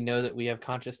 Like, do we know that we have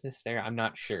consciousness there? I'm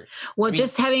not sure. Well, I mean,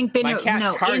 just having been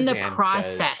in the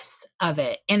process of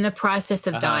it, in the process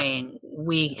of dying,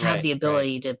 we have the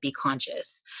ability to be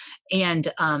conscious,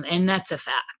 and that's a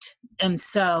fact. And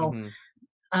so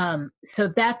so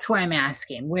that's why I'm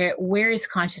asking, where is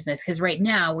consciousness? Because right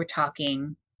now we're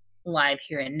talking live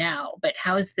here and now, but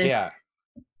how is this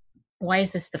why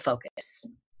is this the focus?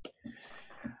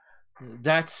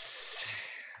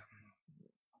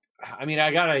 I mean,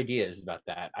 I got ideas about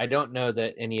that. I don't know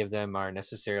that any of them are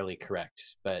necessarily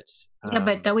correct, but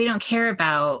but that we don't care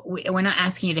about. We're not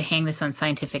asking you to hang this on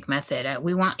scientific method.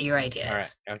 We want your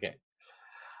ideas. All right. Okay.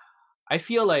 I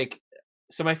feel like,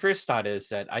 so my first thought is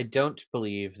that I don't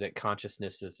believe that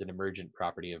consciousness is an emergent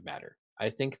property of matter. I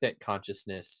think that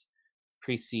consciousness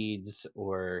precedes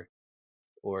or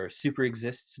super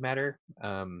exists matter.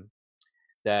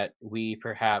 That we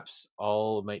perhaps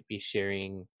all might be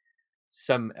sharing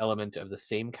some element of the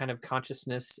same kind of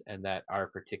consciousness, and that our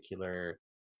particular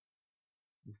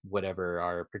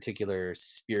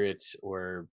spirit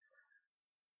or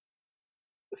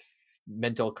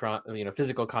mental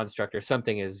physical construct or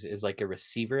something is like a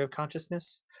receiver of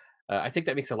consciousness. I think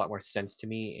that makes a lot more sense to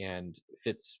me and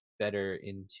fits better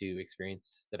into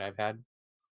experience that I've had.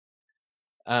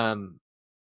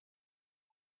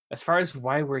 As far as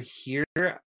why we're here,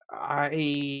 or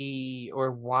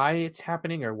why it's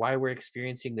happening, or why we're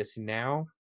experiencing this now,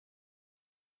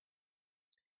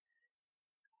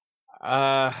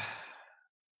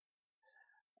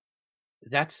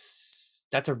 that's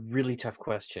a really tough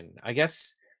question. I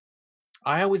guess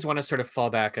I always want to sort of fall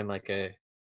back on like a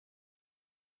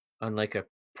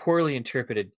poorly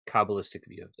interpreted Kabbalistic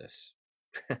view of this.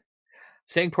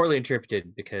 Saying poorly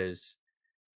interpreted because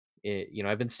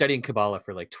I've been studying Kabbalah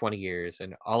for like 20 years,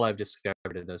 and all I've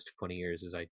discovered in those 20 years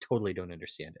is I totally don't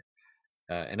understand it.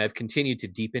 And I've continued to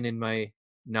deepen in my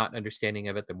not understanding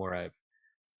of it the more I've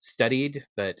studied,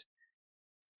 but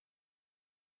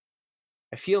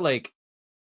I feel like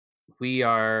we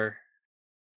are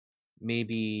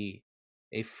maybe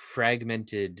a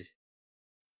fragmented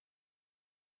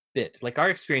bit. Like, our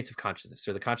experience of consciousness,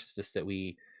 or the consciousness that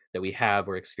we have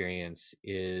or experience,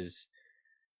 is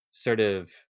sort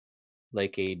of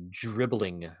like a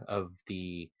dribbling of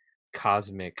the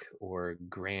cosmic or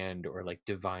grand or like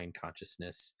divine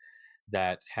consciousness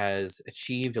that has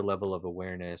achieved a level of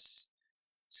awareness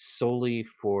solely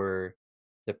for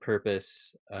the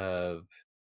purpose of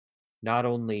not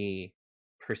only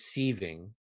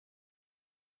perceiving,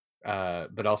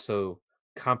 but also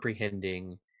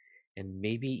comprehending and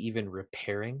maybe even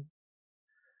repairing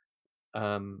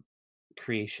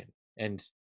creation and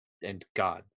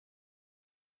God.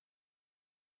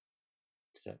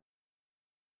 Does that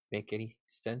make any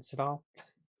sense at all?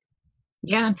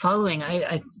 Yeah, I'm following.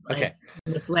 I'm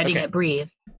just letting it breathe.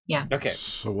 Yeah. Okay.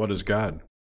 So what is God?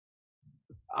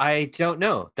 I don't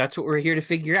know. That's what we're here to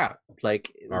figure out. Like,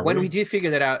 when we do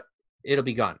figure that out, it'll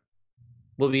be gone.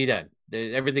 We'll be done.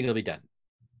 Everything will be done.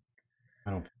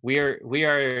 We are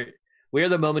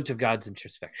the moment of God's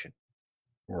introspection.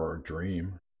 Or a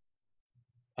dream.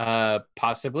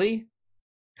 Possibly.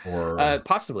 Or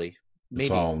possibly. Maybe.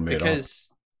 It's all made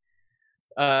because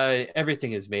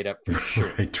everything is made up for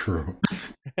sure. Right, true.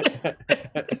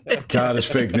 God is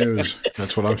fake news.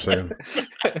 That's what I'm saying.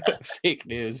 Fake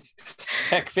news.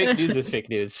 Heck, fake news is fake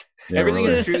news. Yeah, everything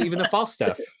is true, even the false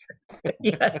stuff.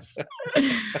 Yes.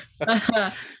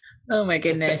 Oh my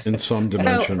goodness. In some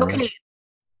dimension, so, okay. Right?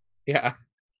 Yeah.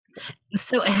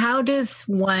 So how does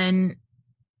one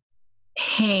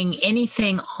hang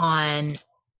anything on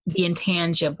the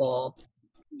intangible,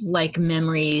 like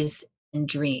memories and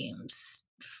dreams,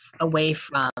 away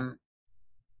from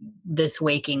this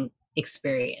waking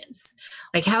experience?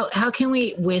 Like how can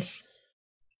we,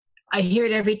 I hear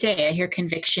it every day. I hear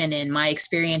conviction in my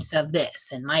experience of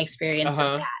this and my experience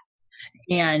of that.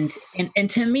 And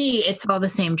to me, it's all the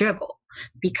same dribble,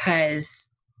 because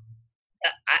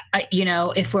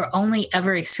if we're only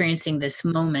ever experiencing this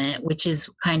moment, which is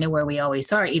kind of where we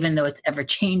always are, even though it's ever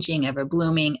changing, ever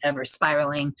blooming, ever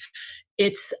spiraling,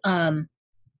 it's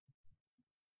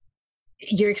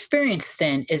your experience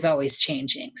then is always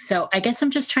changing. So I guess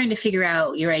I'm just trying to figure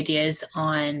out your ideas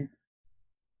on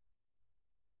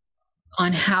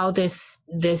how this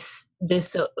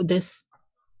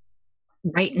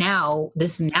right now,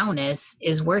 this nowness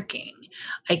is working.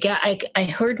 I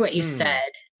heard what you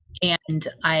said, and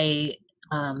I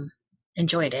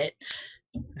enjoyed it,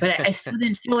 but I still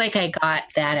didn't feel like I got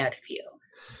that out of you.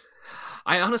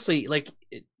 I honestly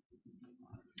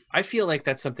I feel like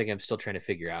that's something I'm still trying to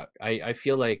figure out. I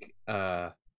feel like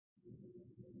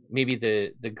maybe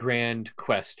the grand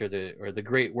quest or the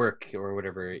great work or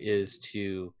whatever is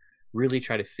to really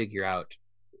try to figure out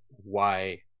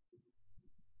why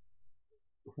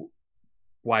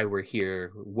we're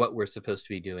here, what we're supposed to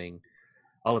be doing,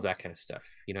 all of that kind of stuff.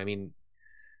 I mean,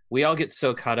 we all get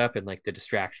so caught up in like the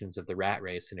distractions of the rat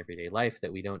race in everyday life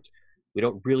that we don't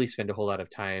really spend a whole lot of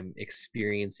time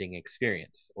experiencing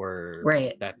experience. Or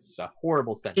right, that's a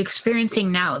horrible sentence.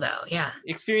 Experiencing now, though. Yeah,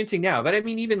 experiencing now. But I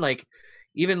mean, even like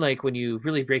when you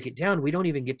really break it down, we don't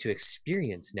even get to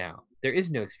experience now. There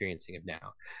is no experiencing of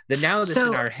now. The now that's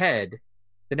in our head,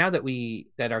 the now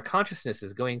that our consciousness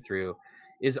is going through,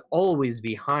 is always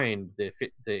behind the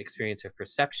experience of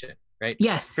perception, right?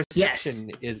 Yes. Perception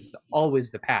is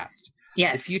always the past.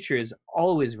 Yes. The future is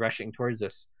always rushing towards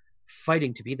us,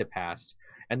 fighting to be the past.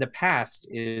 And the past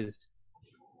is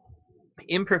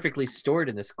imperfectly stored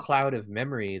in this cloud of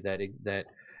memory that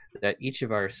each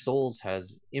of our souls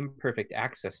has imperfect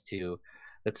access to,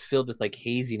 that's filled with like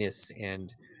haziness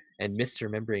and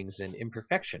misrememberings and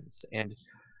imperfections. And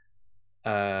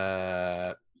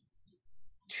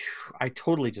I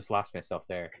totally just lost myself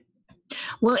there.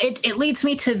 Well, it leads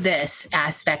me to this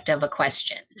aspect of a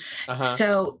question.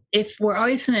 So if we're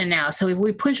always in the now, so if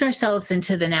we push ourselves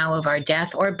into the now of our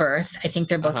death or birth, I think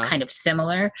they're both kind of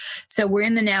similar. So we're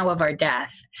in the now of our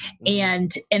death.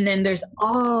 And then there's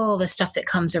all the stuff that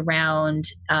comes around,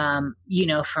 from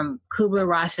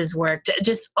Kubler-Ross's work to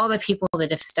just all the people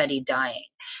that have studied dying.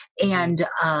 And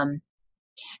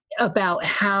about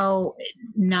how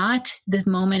not the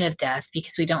moment of death,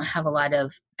 because we don't have a lot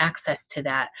of access to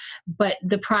that, but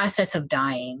the process of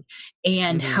dying,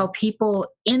 and how people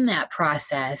in that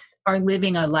process are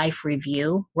living a life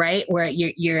review, right? Where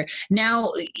you're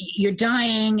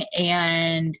dying,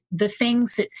 and the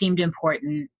things that seemed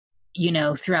important,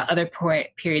 throughout other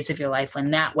periods of your life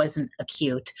when that wasn't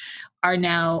acute, are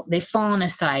now, they've fallen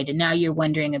aside, and now you're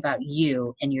wondering about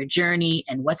you and your journey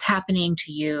and what's happening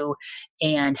to you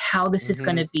and how this is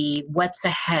going to be, what's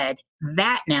ahead.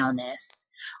 That nowness,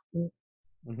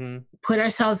 put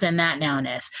ourselves in that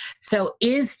nowness. So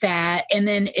is that, and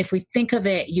then if we think of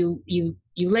it, you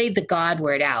laid the God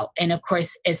word out, and of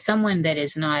course, as someone that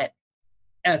is not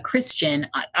a Christian,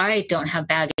 I don't have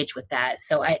baggage with that.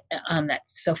 So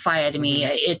that's Sophia to me.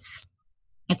 It's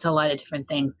a lot of different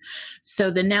things. So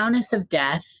the nowness of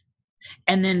death,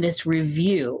 and then this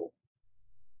review,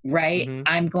 right?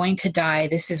 I'm going to die.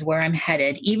 This is where I'm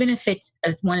headed. Even if it's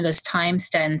one of those time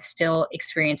stand still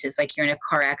experiences, like you're in a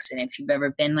car accident, if you've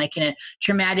ever been like in a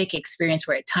traumatic experience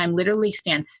where time literally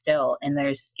stands still, and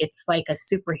it's like a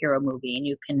superhero movie, and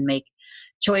you can make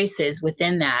choices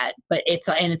within that, but it's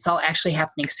all actually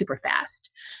happening super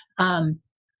fast.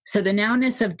 So the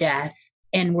nowness of death,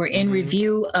 and we're in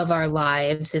review of our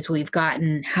lives as we've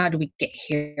gotten, how do we get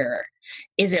here?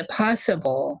 Is it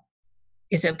possible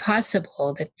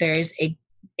that there's a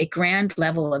grand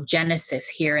level of genesis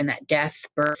here in that death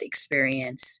birth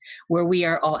experience, where we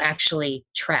are all actually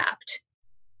trapped,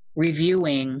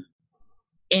 reviewing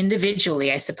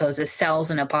individually, I suppose, as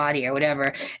cells in a body or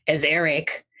whatever, as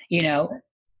Eric,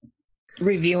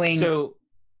 reviewing. So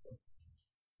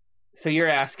you're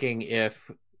asking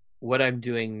if what I'm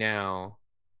doing now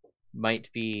might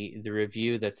be the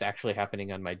review that's actually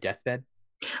happening on my deathbed?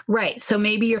 Right. So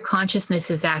maybe your consciousness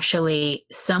is actually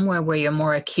somewhere where you're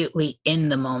more acutely in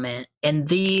the moment, and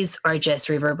these are just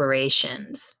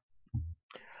reverberations.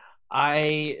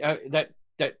 That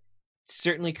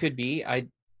certainly could be. I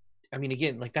mean,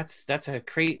 again, like that's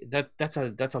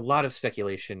a lot of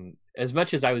speculation, as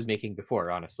much as I was making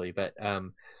before, honestly. But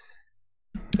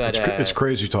it's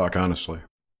crazy talk, honestly.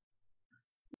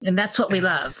 And that's what we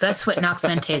love. That's what Nox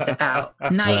Mente is about.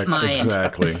 Night mind.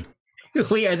 Exactly.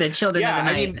 We are the children of the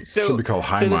night. I mean, should be called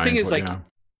high mind. The thing is,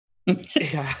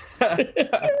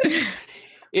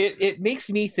 it makes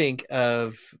me think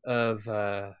of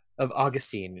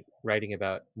Augustine writing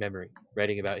about memory,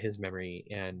 writing about his memory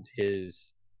and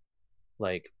his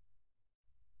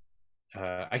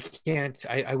I can't.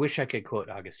 I wish I could quote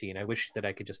Augustine. I wish that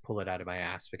I could just pull it out of my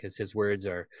ass, because his words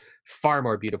are far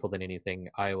more beautiful than anything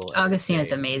I will ever Augustine say.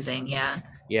 is amazing. Yeah.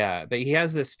 Yeah, but he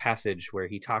has this passage where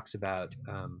he talks about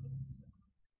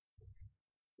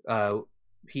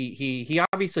he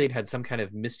obviously had some kind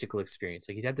of mystical experience.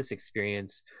 Like, he had this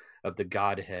experience of the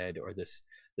Godhead, or this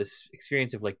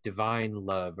experience of like divine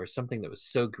love, or something that was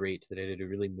so great that it had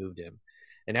really moved him.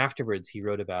 And afterwards he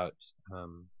wrote about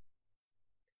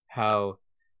how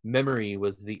memory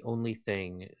was the only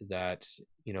thing that,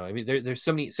 I mean, there's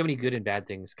so many good and bad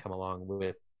things come along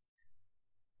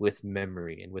with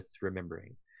memory and with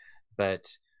remembering, but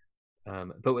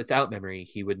without memory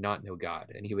he would not know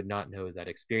God, and he would not know that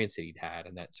experience that he'd had,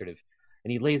 and that sort of,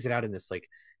 and he lays it out in this like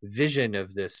vision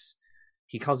of this,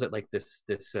 he calls it like this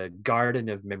garden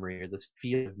of memory, or this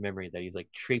field of memory that he's like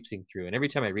traipsing through. And every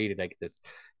time I read it, I get this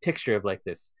picture of like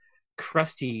this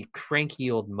crusty, cranky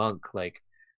old monk like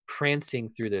prancing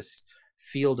through this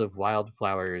field of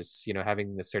wildflowers,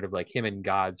 having this sort of like him and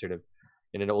God sort of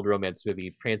in an old romance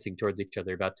movie prancing towards each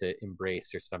other, about to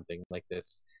embrace or something like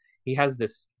this. He has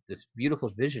this beautiful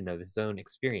vision of his own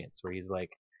experience where he's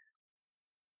like,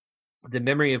 the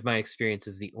memory of my experience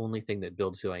is the only thing that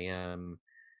builds who I am,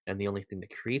 and the only thing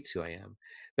that creates who I am.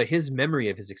 But his memory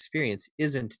of his experience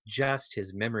isn't just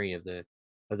his memory of the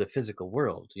physical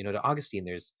world. To Augustine,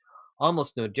 there's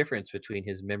almost no difference between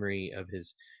his memory of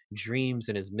his dreams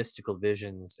and his mystical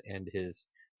visions and his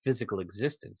physical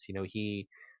existence. He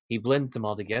blends them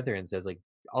all together and says, like,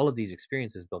 all of these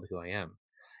experiences build who I am.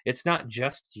 It's not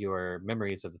just your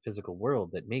memories of the physical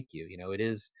world that make you. It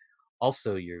is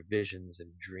also your visions and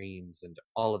dreams and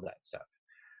all of that stuff.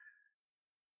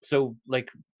 So like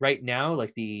right now,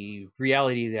 like the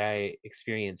reality that I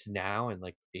experience now, and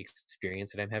like the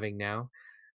experience that I'm having now,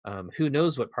 who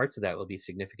knows what parts of that will be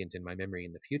significant in my memory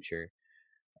in the future.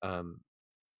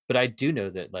 But I do know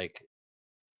that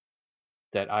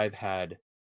that I've had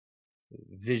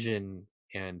vision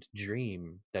and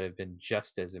dream that have been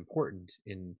just as important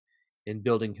in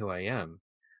building who I am,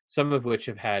 some of which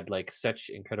have had like such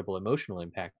incredible emotional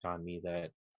impact on me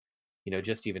that,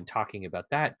 just even talking about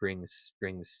that brings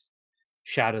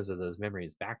shadows of those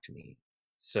memories back to me.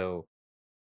 So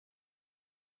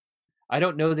I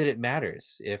don't know that it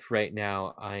matters if right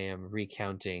now I am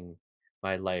recounting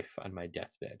my life on my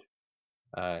deathbed.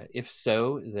 If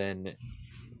so, then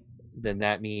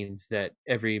that means that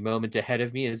every moment ahead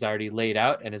of me is already laid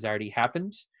out and has already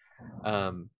happened.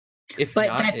 But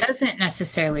that doesn't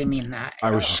necessarily mean that. I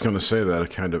was just going to say that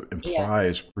it kind of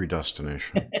implies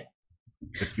predestination.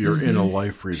 If you're in a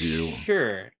life review.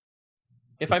 Sure.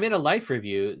 If I'm in a life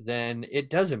review, then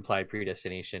it does imply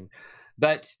predestination.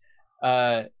 But,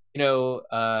 as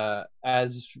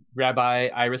Rabbi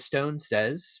Ira Stone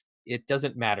says, it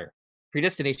doesn't matter.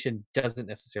 Predestination doesn't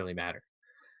necessarily matter.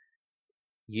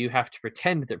 You have to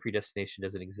pretend that predestination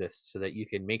doesn't exist so that you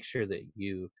can make sure that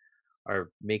you are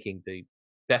making the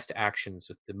best actions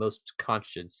with the most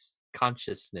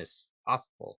consciousness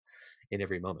possible in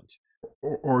every moment.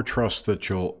 Or trust that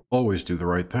you'll always do the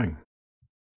right thing,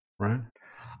 right?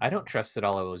 I don't trust that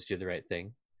I'll always do the right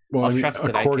thing. Well, I mean,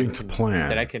 according to plan.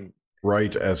 That I can.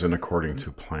 Right, as in according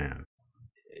to plan.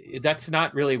 That's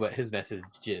not really what his message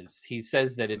is. He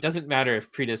says that it doesn't matter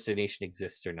if predestination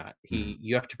exists or not.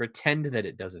 You have to pretend that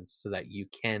it doesn't so that you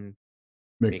can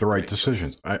make the right decision.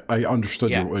 I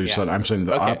understood what you said. I'm saying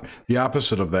the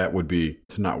opposite of that would be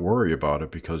to not worry about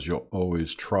it, because you'll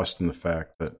always trust in the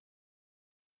fact that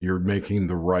you're making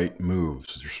the right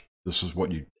moves. This is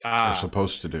what you are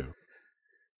supposed to do.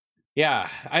 Yeah,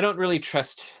 I don't really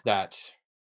trust that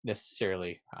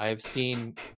necessarily. I've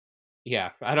seen,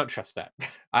 I don't trust that.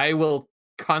 I will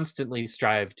constantly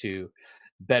strive to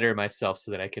better myself so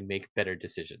that I can make better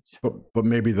decisions. But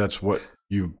maybe that's what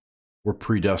you were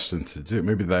predestined to do.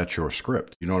 Maybe that's your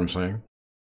script. You know what I'm saying?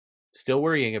 Still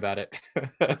worrying about it.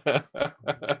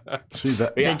 See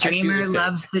that? The dreamer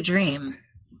loves the dream.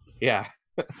 Yeah.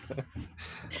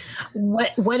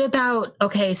 What about,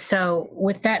 okay, so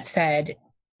with that said,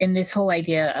 in this whole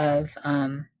idea of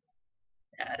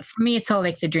for me it's all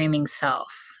like the dreaming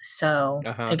self, so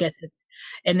I guess it's,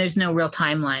 and there's no real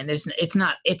timeline, it's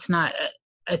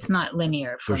not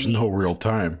linear for there's me. No real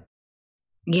time.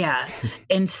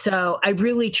 And so I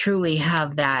really truly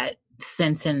have that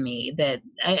sense in me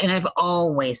and I've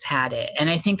always had it, and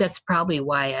I think that's probably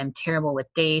why I'm terrible with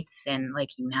dates and like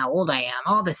even how old I am,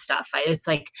 all this stuff. It's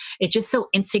like it's just so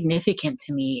insignificant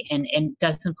to me and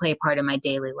doesn't play a part of my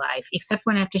daily life, except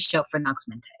when I have to show up for Nox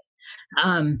Mente.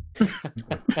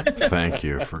 Thank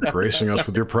you for gracing us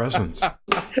with your presence.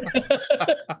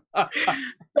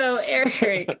 So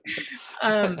Eric,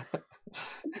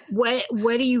 what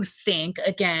do you think?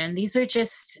 Again, this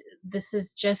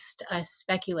is just us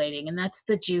speculating, and that's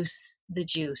the juice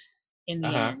in the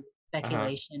Uh-huh. end,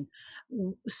 speculation.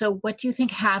 So what do you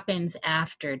think happens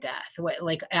after death? What,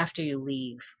 like, after you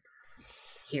leave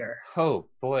here? Oh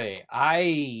boy,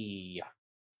 I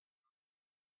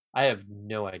have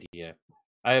no idea.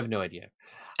 I have no idea.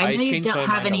 I know you changed don't my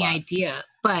have mind a any lot. idea,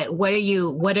 but what have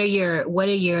you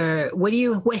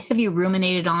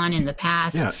ruminated on in the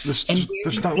past? Yeah, And where do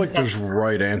there's you not think like there's that's-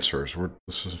 right answers.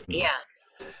 Yeah.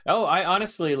 Oh, I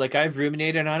honestly, like, I've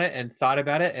ruminated on it and thought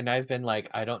about it, and I've been like,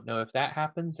 I don't know if that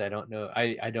happens. I don't know.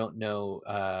 I don't know.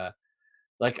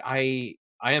 Like, I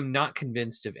am not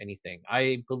convinced of anything.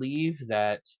 I believe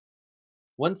that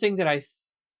one thing that I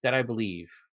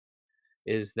believe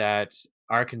is that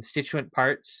our constituent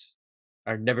parts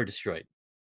are never destroyed.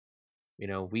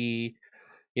 Our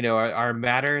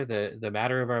matter, the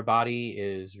matter of our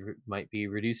body might be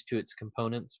reduced to its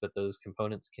components, but those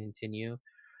components continue.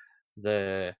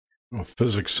 The Well,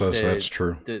 physics says that's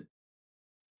true.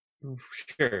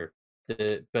 Sure.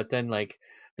 But then, like,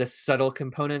 the subtle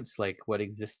components, like what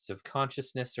exists of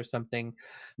consciousness or something,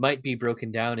 might be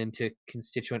broken down into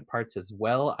constituent parts as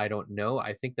well. I don't know.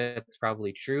 I think that's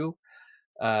probably true.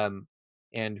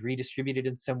 And redistributed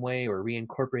in some way, or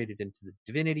reincorporated into the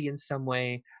divinity in some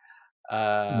way.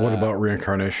 What about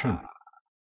reincarnation?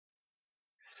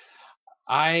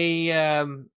 I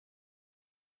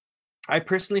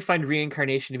personally find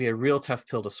reincarnation to be a real tough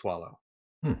pill to swallow.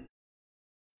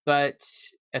 But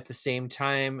at the same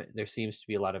time, there seems to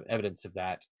be a lot of evidence of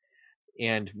that.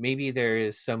 And maybe there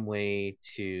is some way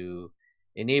to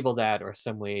enable that, or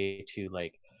some way to,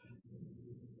 like,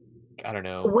 I don't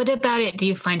know. What about it do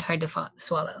you find hard to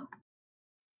swallow?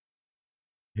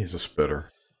 He's a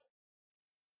spitter.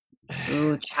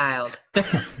 Ooh, child.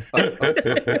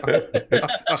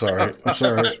 Sorry.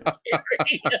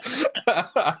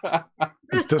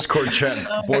 It's Discord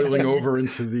chat boiling over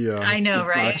into the. I know,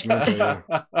 right?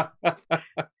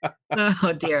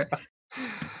 Oh dear.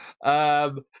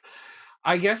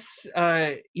 I guess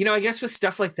I guess with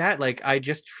stuff like that, like, I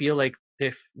just feel like,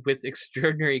 if with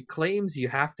extraordinary claims, you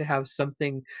have to have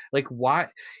something. Like, what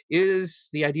is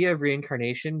the idea of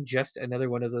reincarnation? Just another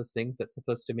one of those things that's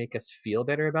supposed to make us feel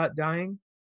better about dying?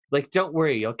 Like, don't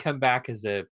worry, you'll come back as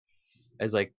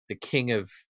like the king of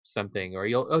something, or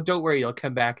don't worry, you'll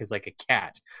come back as like a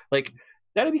cat. Like,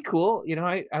 that'd be cool.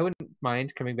 I wouldn't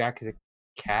mind coming back as a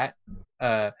cat.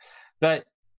 But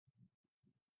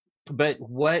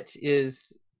what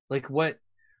is, like, what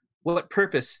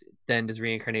purpose then does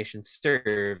reincarnation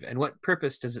serve, and what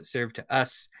purpose does it serve to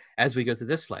us as we go through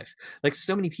this life? Like,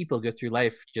 so many people go through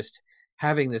life just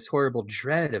having this horrible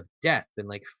dread of death, and,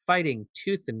 like, fighting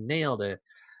tooth and nail to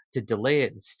delay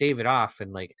it and stave it off,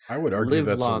 and, like, I would argue live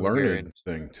that's a longer learned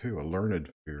thing too, a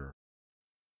learned fear.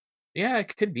 Yeah,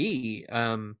 it could be.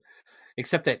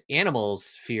 Except that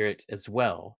animals fear it as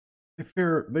well. It's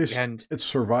the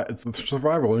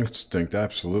survival instinct,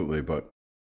 absolutely, but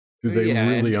do they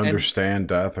really understand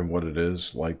death and what it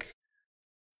is like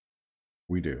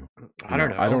we do? I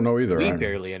don't know. I don't know either. We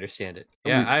barely understand it.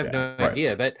 Yeah, I have no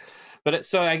idea. But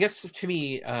so I guess, to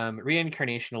me,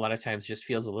 reincarnation a lot of times just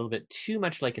feels a little bit too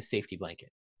much like a safety blanket,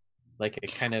 like a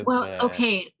kind of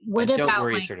okay. What about, don't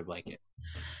worry, like, sort of blanket?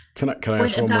 Can I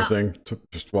ask one more thing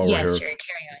just while we're here? Jerry,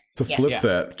 carry on. To flip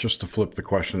that, just to flip the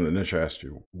question that Nish asked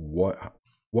you, what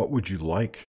would you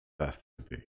like death to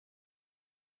be?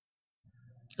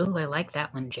 Oh, I like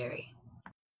that one, Jerry.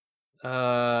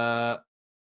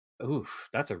 Oof,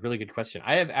 that's a really good question.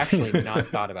 I have actually not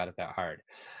thought about it that hard.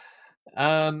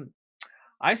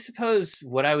 I suppose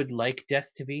what I would like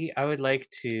death to be, I would like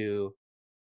to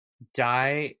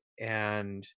die,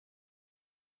 and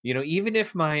even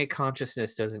if my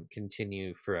consciousness doesn't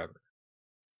continue forever,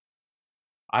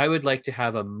 I would like to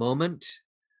have a moment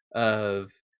of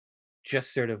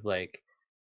just sort of, like,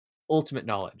 ultimate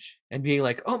knowledge, and being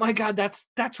like, oh my god, that's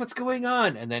what's going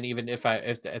on. And then, even if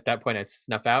at that point I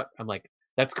snuff out, I'm like,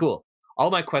 that's cool, all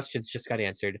my questions just got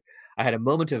answered. I had a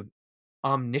moment of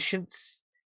omniscience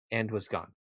and was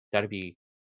gone. That'd be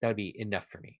enough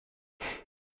for me.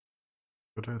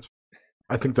 Good answer.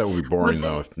 I think that would be boring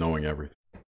though, if knowing everything.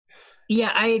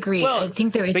 Yeah, I agree. Well, I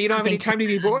think there is, but you don't have any time to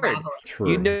be bored.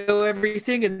 True. You know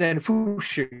everything, and then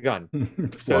whoosh, you're gone.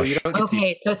 So you don't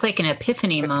get so it's like an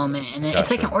epiphany moment, and then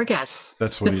it's like an orgasm.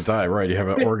 That's when you die, right? You have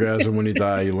an orgasm when you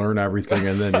die. You learn everything,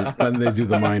 and then they do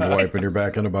the mind wipe, and you're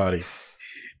back in the body.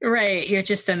 Right, you're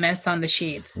just a mess on the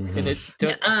sheets. Mm-hmm.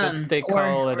 Don't they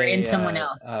call it in someone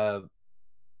else?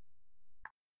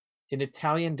 In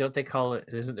Italian, don't they call it?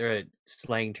 Isn't there a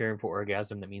slang term for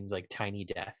orgasm that means, like, tiny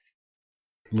death?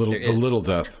 The little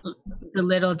death. The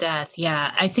little death.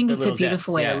 Yeah, I think it's a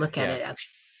beautiful way to look at yeah. it.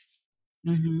 Actually,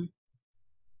 mm-hmm.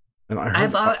 And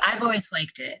I've always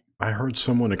liked it. I heard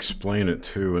someone explain it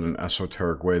too in an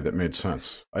esoteric way that made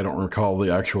sense. I don't recall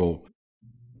the actual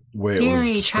way it was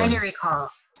described. Try to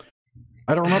recall.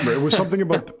 I don't remember. It was something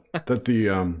about that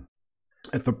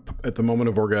at the moment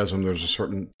of orgasm, there's a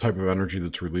certain type of energy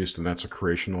that's released, and that's a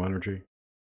creational energy.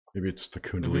 Maybe it's the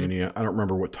Kundalini. Mm-hmm. I don't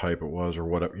remember what type it was or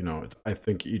what, you know, I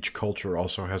think each culture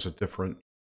also has a different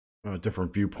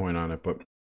viewpoint on it. But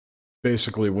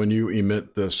basically, when you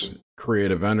emit this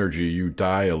creative energy, you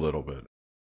die a little bit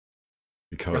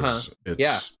because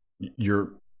you're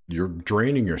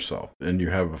draining yourself and you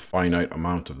have a finite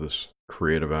amount of this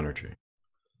creative energy.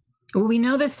 Well, we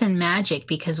know this in magic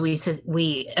because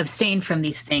we abstain from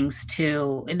these things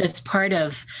too. That's part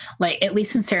of, like, at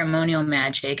least in ceremonial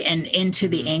magic and into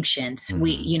the ancients,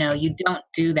 you don't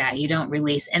do that. You don't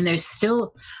release. And there's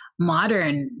still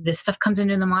this stuff comes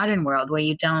into the modern world where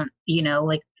you don't,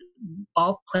 like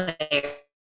ball players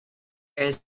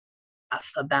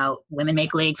stuff about women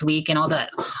make legs weak and all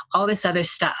this other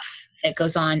stuff that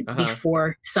goes on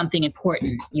before something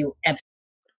important.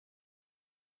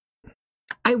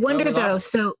 I wonder though.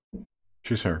 So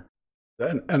she's here,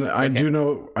 and I do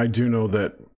know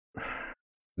that,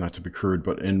 not to be crude,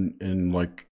 but in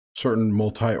like certain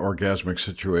multi-orgasmic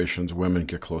situations, women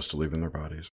get close to leaving their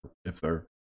bodies if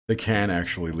they can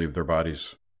actually leave their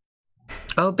bodies.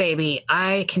 Oh baby,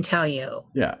 I can tell you.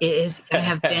 Yeah, it is.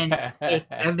 I've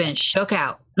been shook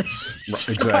out.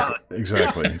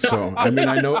 Exactly. So I mean,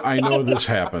 I know this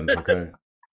happens. Okay.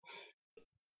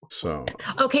 So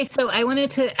I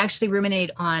wanted to actually ruminate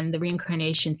on the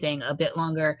reincarnation thing a bit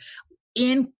longer.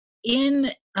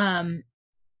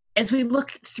 As we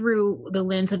look through the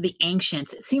lens of the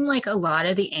ancients, it seemed like a lot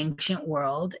of the ancient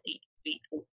world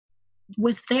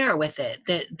was there with it,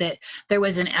 that there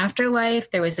was an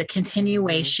afterlife, there was a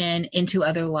continuation into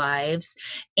other lives.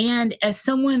 And as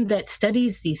someone that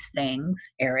studies these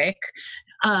things, Eric,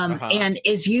 and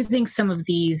is using some of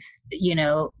these,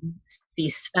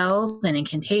 these spells and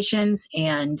incantations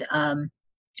and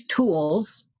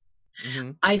tools,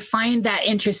 I find that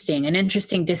an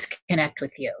interesting disconnect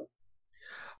with you.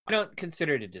 I don't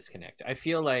consider it a disconnect. I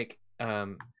feel like,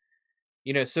 like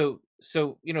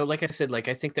I said, like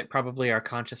I think that probably our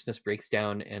consciousness breaks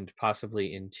down and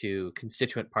possibly into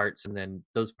constituent parts, and then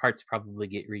those parts probably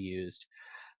get reused.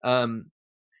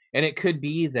 And it could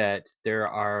be that there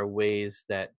are ways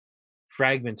that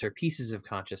fragments or pieces of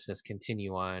consciousness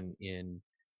continue on in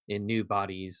new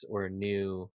bodies or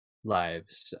new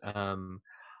lives.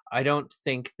 I don't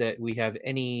think that we have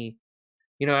any,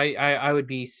 I would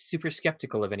be super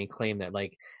skeptical of any claim that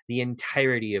like the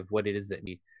entirety of what it is that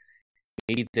maybe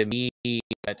the me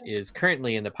that is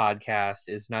currently in the podcast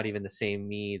is not even the same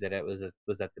me that it was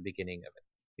at the beginning of it.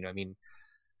 I mean,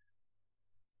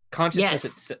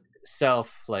 consciousness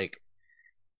itself, like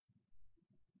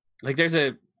there's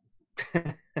a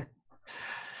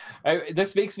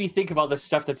this makes me think of all this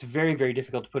stuff that's very, very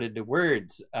difficult to put into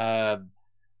words,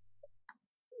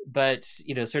 but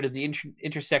sort of the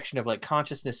intersection of like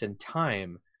consciousness and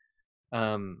time.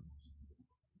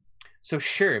 So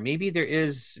sure, maybe there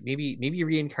is maybe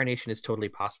reincarnation is totally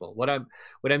possible. What I'm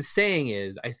saying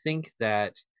is, I think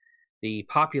that the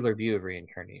popular view of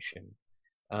reincarnation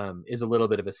is a little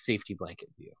bit of a safety blanket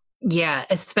view. Yeah,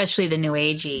 especially the New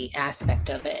Agey aspect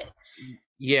of it.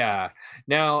 Yeah.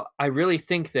 Now, I really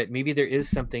think that maybe there is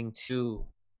something to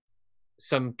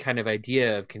some kind of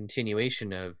idea of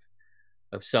continuation of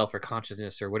self or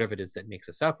consciousness or whatever it is that makes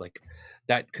us up. Like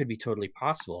that could be totally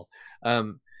possible.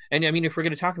 And I mean, if we're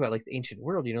going to talk about like the ancient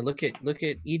world, look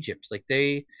at Egypt. Like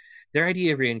their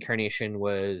idea of reincarnation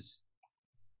was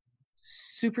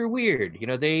super weird.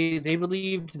 They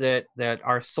believed that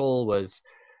our soul was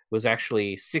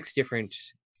actually 6 different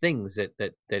things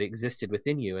that existed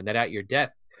within you, and that at your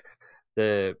death,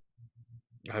 I'm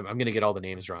going to get all the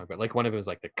names wrong, but like one of them is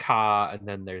like the Ka, and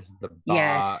then there's the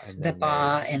Ba, and the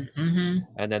Ba,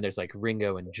 and then there's like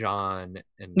Ringo and John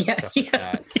and stuff like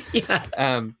that. Yeah.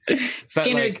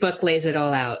 Skinner's book lays it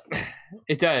all out.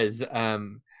 It does.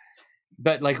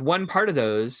 But like one part of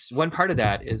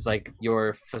that is like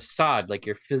your facade, like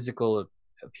your physical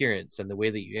appearance and the way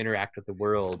that you interact with the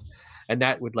world, and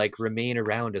that would like remain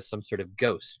around as some sort of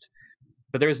ghost.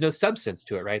 But there was no substance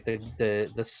to it, right?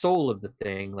 The soul of the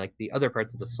thing, like the other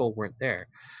parts of the soul, weren't there.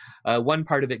 One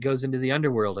part of it goes into the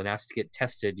underworld and has to get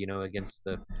tested, against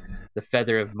the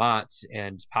feather of Mott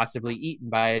and possibly eaten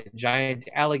by a giant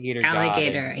alligator.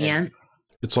 Yeah.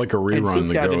 It's like a rerun.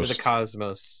 The ghost out into the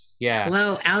cosmos. Yeah.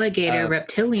 Hello, alligator,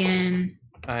 reptilian.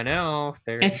 I know.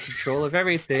 They're in control of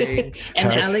everything. And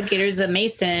the alligator's a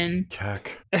mason.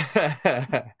 Keck.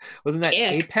 Wasn't that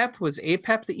Kick. Apep? Was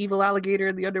Apep the evil alligator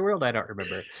in the underworld? I don't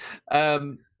remember.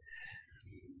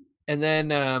 And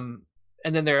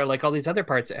then there are like all these other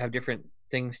parts that have different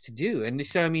things to do. And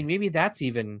so, I mean, maybe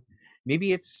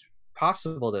it's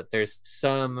possible that there's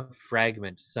some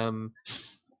fragment, some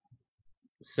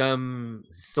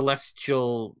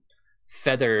celestial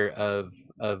feather of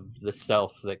the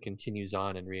self that continues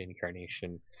on in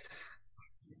reincarnation.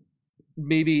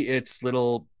 Maybe it's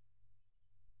little,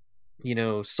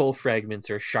 soul fragments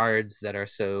or shards that are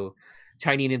so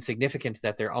tiny and insignificant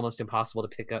that they're almost impossible to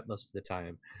pick up most of the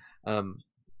time.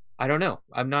 I don't know.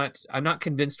 I'm not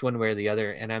convinced one way or the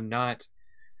other, and I'm not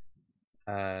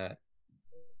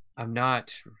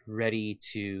ready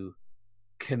to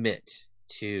commit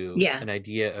to an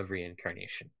idea of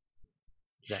reincarnation.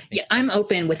 Yeah, I'm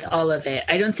open with all of it.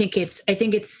 I think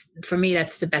it's for me,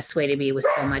 that's the best way to be with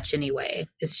so much anyway.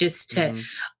 It's just to,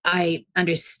 I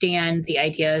understand the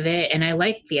idea of it and I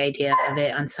like the idea of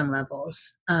it on some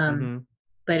levels.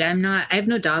 But I have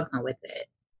no dogma with it.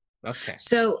 Okay.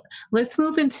 So let's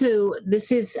move into,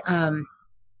 this is,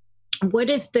 what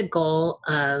is the goal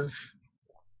of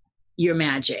your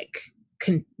magic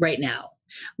right now?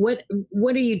 What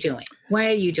are you doing? Why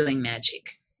are you doing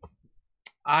magic?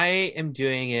 I am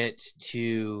doing it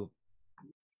to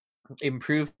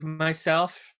improve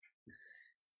myself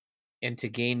and to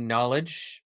gain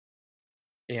knowledge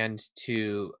and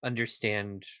to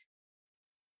understand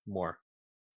more.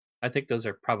 I think those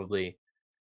are probably,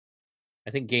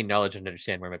 gain knowledge and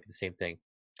understand more might be the same thing.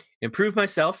 Improve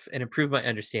myself and improve my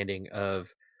understanding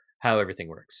of how everything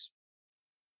works.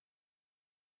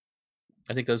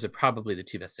 I think those are probably the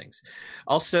two best things.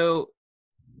 Also,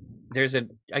 there's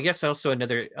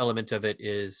another element of it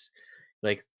is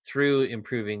like through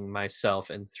improving myself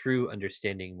and through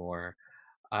understanding more,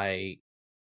 I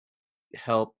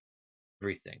help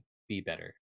everything be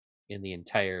better in the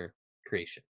entire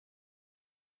creation.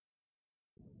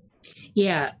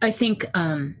 Yeah, I think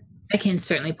I can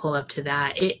certainly pull up to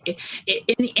that. It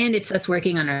in the end, it's us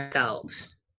working on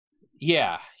ourselves.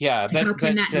 Yeah. But how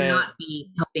can that not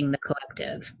be helping the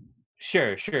collective?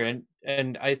 Sure,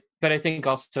 and I think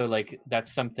also like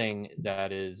that's something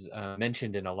that is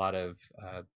mentioned in a lot of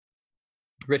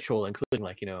ritual, including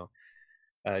like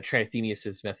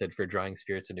Trithemius's method for drawing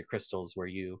spirits into crystals, where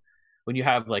when you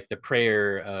have like the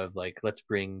prayer of like let's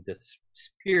bring this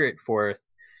spirit forth,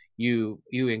 you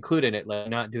include in it like,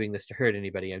 I'm not doing this to hurt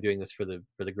anybody. I'm doing this for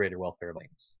the greater welfare of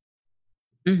things.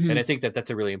 And I think that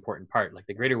that's a really important part. Like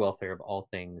the greater welfare of all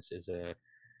things is a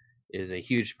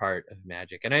huge part of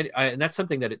magic, and and that's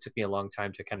something that it took me a long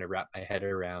time to kind of wrap my head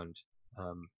around.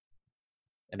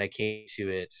 And I came to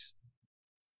it,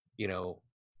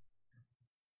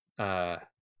 I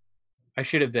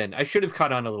should have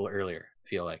caught on a little earlier. I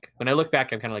feel like when I look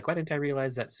back, I'm kind of like, why didn't I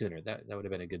realize that sooner? That would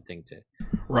have been a good thing to.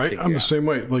 Right, I'm the same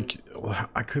way. Like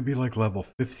I could be like level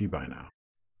 50 by now.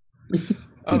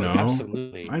 Oh,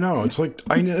 absolutely. I know. It's like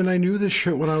I knew this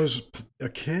shit when I was a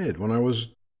kid, when I was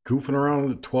goofing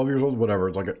around at 12 years old, whatever.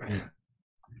 It's like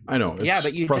I know. It's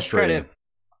but you frustrating. Just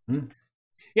try to.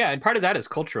 Yeah, and part of that is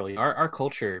culturally. Our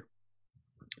culture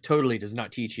totally does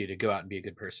not teach you to go out and be a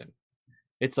good person.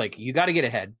 It's like you got to get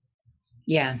ahead.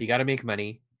 Yeah. You got to make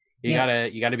money. You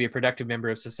gotta be a productive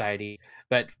member of society.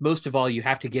 But most of all, you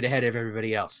have to get ahead of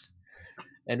everybody else.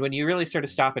 And when you really sort of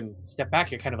stop and step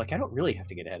back, you're kind of like, I don't really have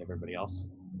to get ahead of everybody else.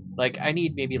 Like I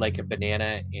need maybe like a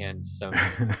banana and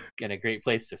and a great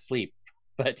place to sleep.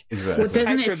 But exactly. Well,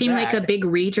 doesn't it seem like a big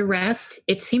redirect?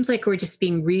 It seems like we're just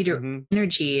being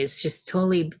energy is just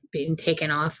totally being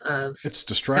taken off of. It's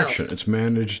distraction. Self. It's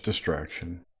managed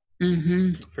distraction.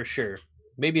 For sure.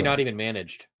 Maybe not even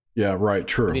managed. Yeah, right.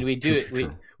 True. I mean, we do it.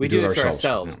 We do it for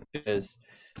ourselves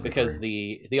because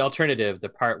the alternative, the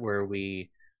part where we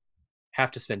have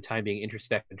to spend time being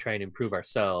introspective and trying to improve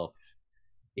ourselves,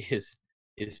 is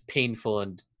painful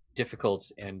and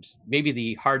difficult and maybe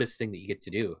the hardest thing that you get to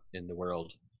do in the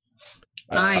world.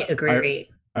 I agree.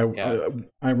 I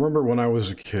remember when I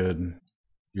was a kid,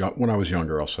 when I was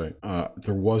younger, I'll say,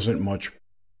 there wasn't much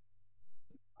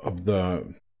of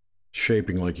the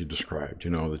shaping like you described,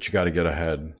 that you got to get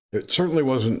ahead. It certainly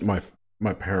wasn't my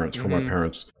parents, for my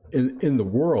parents in the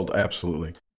world.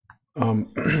 Absolutely.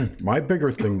 My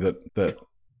bigger thing that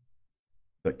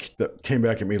came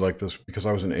back at me like this, because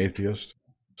I was an atheist,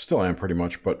 still am pretty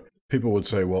much, but people would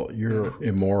say, well, you're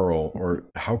immoral, or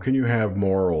how can you have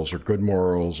morals or good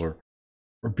morals or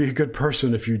be a good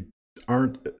person if you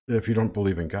don't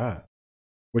believe in God,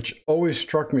 which always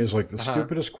struck me as like the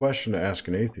stupidest question to ask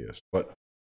an atheist. But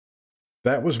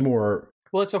that was more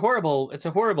Well, it's a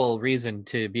horrible reason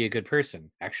to be a good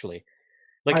person, actually.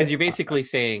 Like, because you're basically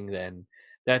saying then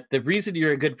that the reason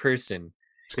you're a good person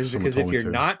is because if you're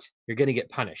not, you're going to get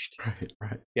punished.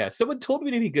 Right. Yeah, someone told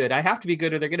me to be good. I have to be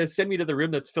good, or they're going to send me to the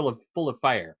room that's full of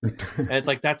fire. And it's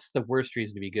like, that's the worst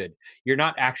reason to be good. You're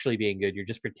not actually being good. You're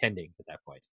just pretending at that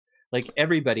point. Like,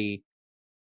 everybody,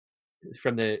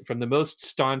 from the most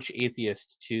staunch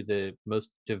atheist to the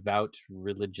most devout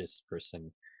religious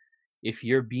person, if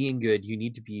you're being good, you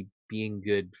need to be being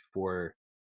good for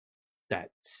that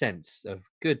sense of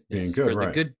goodness, for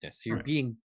the goodness. You're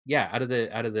being out of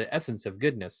the essence of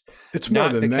goodness. It's more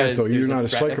than that, though. You're not a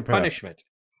psychopath. Punishment.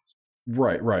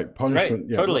 Right. Punishment. Right,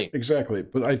 yeah, totally. Exactly.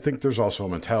 But I think there's also a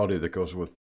mentality that goes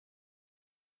with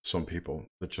some people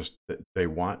that just they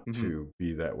want to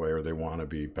be that way, or they want to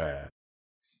be bad.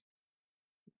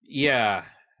 Yeah.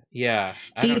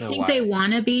 Do you think they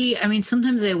want to be? I mean,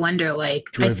 sometimes I wonder, like,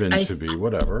 driven to be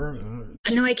whatever.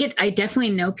 I know. I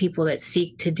definitely know people that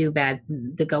seek to do bad,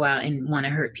 to go out and want to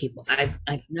hurt people. I've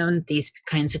known these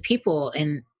kinds of people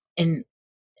in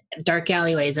dark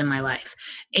alleyways in my life,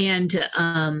 and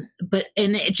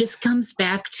it just comes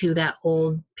back to that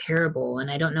old parable, and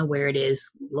I don't know where it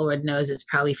is. Lord knows, it's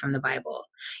probably from the Bible.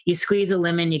 You squeeze a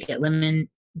lemon, you get lemon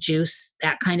juice,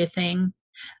 that kind of thing.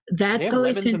 That's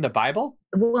always lemons in the Bible.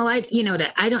 Well, I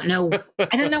don't know.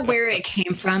 I don't know where it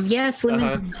came from. Yes,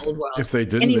 lemons in the old world. If they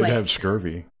didn't, they'd have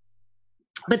scurvy.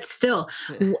 But still,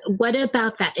 what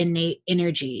about that innate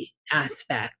energy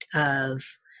aspect of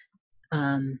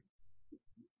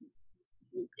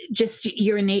just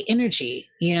your innate energy,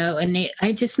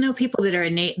 I just know people that are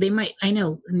innate. I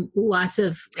know lots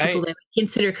of people that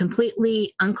consider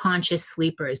completely unconscious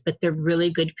sleepers, but they're really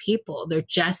good people. They're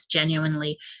just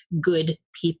genuinely good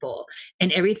people.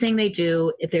 And everything they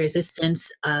do, there's a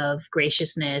sense of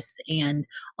graciousness and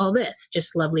all this,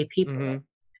 just lovely people. Mm-hmm.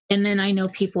 And then I know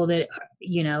people that,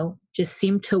 just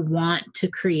seem to want to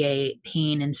create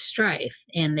pain and strife,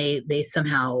 and they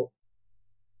somehow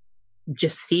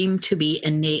just seem to be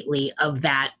innately of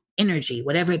that energy,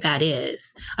 whatever that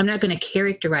is. I'm not going to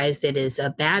characterize it as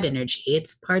a bad energy.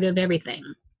 It's part of everything.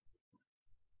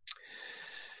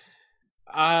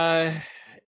 Yeah,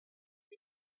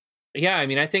 I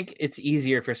mean, I think it's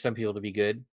easier for some people to be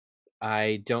good.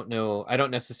 I don't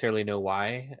necessarily know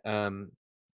why.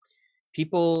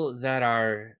 People that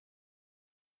are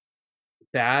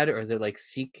bad, or that like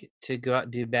seek to go out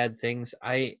and do bad things,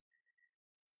 I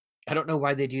don't know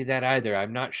why they do that either.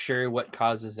 I'm not sure what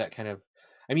causes that kind of.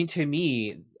 I mean, to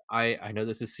me, I know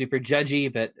this is super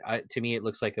judgy, but to me, it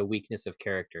looks like a weakness of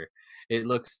character. It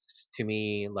looks to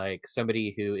me like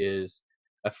somebody who is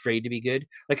afraid to be good.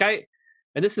 Like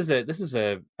this is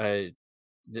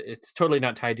it's totally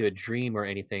not tied to a dream or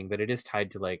anything, but it is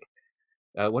tied to like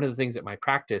one of the things that my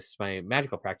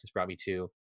magical practice brought me to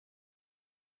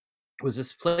was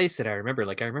this place that I remember.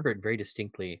 Like, I remember it very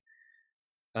distinctly.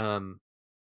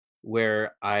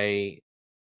 Where I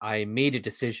made a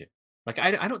decision. Like,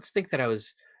 I don't think that I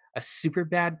was a super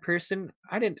bad person.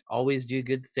 I didn't always do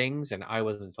good things, and I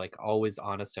wasn't like always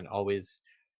honest and always,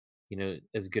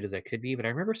 as good as I could be. But I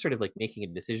remember sort of like making a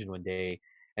decision one day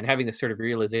and having this sort of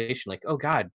realization, like, oh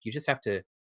God, you just have to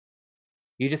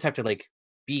like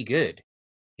be good.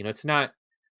 It's not,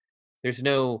 there's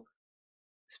no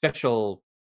special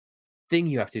thing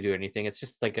you have to do anything. It's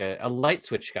just like a light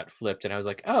switch got flipped, and I was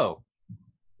like, oh,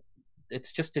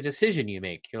 it's just a decision you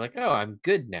make. You're like, oh, I'm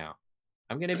good now.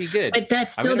 I'm going to be good. But that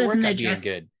still doesn't address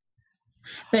good.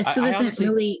 That still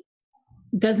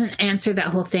doesn't answer that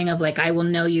whole thing of like, I will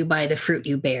know you by the fruit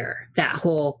you bear. That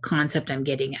whole concept I'm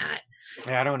getting at.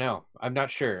 I don't know. I'm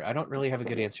not sure. I don't really have a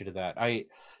good answer to that.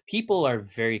 People are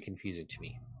very confusing to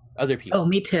me. Other people. Oh,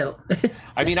 me too.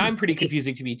 I mean, I'm pretty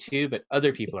confusing to me too, but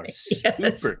other people are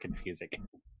super confusing.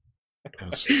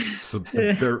 Yes. So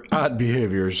they're odd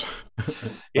behaviors.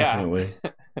 Definitely.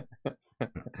 I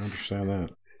understand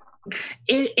that.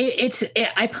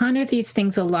 I ponder these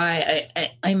things a lot.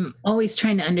 I'm always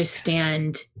trying to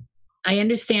understand. I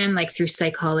understand, like, through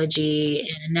psychology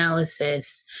and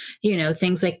analysis,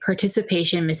 things like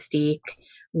participation mystique,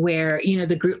 where,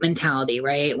 the group mentality,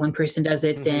 right? One person does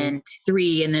it, then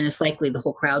three, and then it's likely the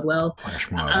whole crowd will.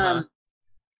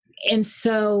 And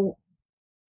so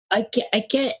I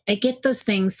get those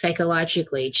things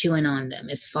psychologically, chewing on them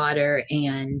as fodder,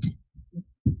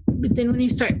 but then when you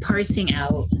start parsing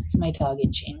out, it's my dog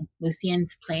itching.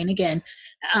 Lucien's playing again.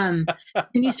 Then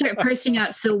you start parsing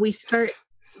out, so we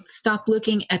stop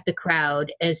looking at the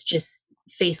crowd as just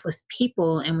faceless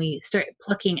people, and we start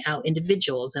plucking out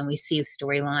individuals, and we see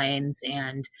storylines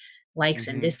and likes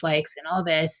and dislikes and all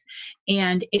this,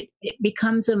 and it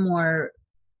becomes a more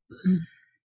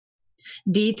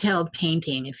detailed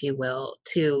painting, if you will,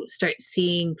 to start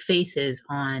seeing faces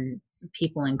on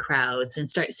people in crowds and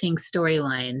start seeing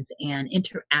storylines and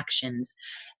interactions.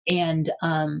 And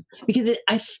because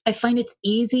I find it's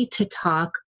easy to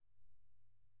talk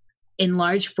in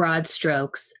large broad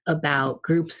strokes about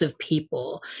groups of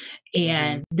people,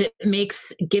 and that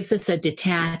gives us a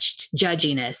detached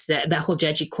judginess. That whole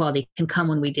judgy quality can come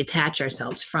when we detach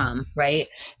ourselves from, right?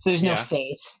 So there's no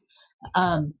face.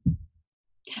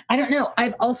 I don't know.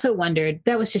 I've also wondered,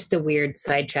 that was just a weird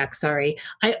sidetrack, sorry.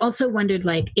 I also wondered,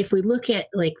 like, if we look at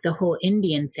like the whole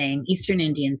Indian thing, Eastern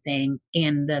Indian thing,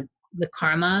 and the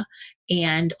karma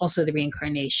and also the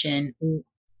reincarnation,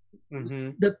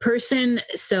 the person,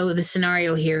 so the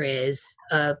scenario here is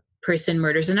a person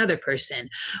murders another person.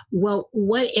 Well,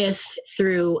 what if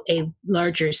through a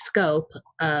larger scope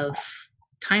of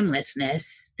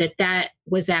timelessness that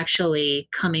was actually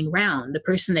coming round? The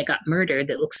person that got murdered,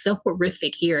 that looks so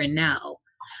horrific here and now,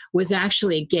 was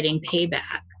actually getting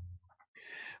payback.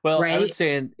 Well, right? I would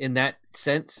say in that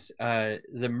sense,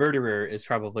 the murderer is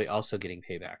probably also getting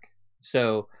payback.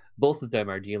 So both of them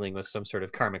are dealing with some sort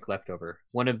of karmic leftover.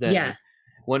 One of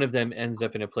them ends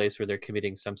up in a place where they're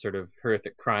committing some sort of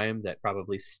horrific crime that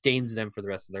probably stains them for the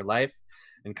rest of their life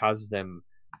and causes them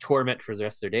torment for the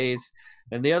rest of their days.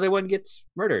 And the other one gets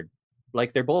murdered.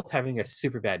 Like, they're both having a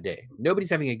super bad day. Nobody's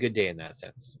having a good day in that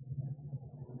sense.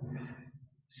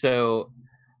 So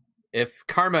if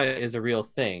karma is a real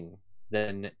thing,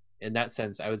 then in that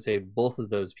sense, I would say both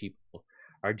of those people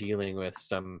are dealing with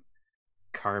some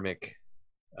karmic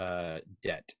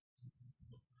debt.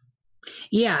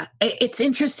 Yeah, it's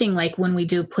interesting, like when we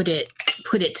do put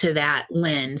it to that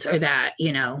lens, or that,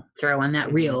 throw on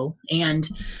that reel. And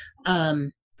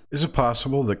is it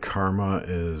possible that karma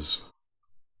is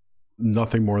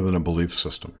nothing more than a belief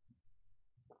system?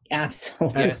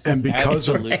 Absolutely. Yes, and because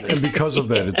of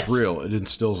that, it's real. It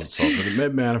instills itself, and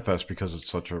it manifests because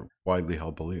it's such a widely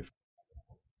held belief.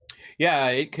 Yeah,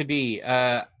 it could be.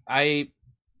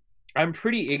 I'm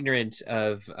pretty ignorant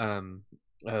of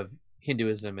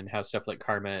Hinduism and how stuff like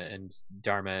karma and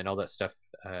dharma and all that stuff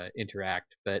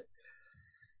interact, but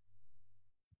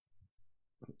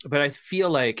I feel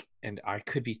like, and I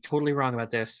could be totally wrong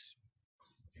about this,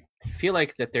 I feel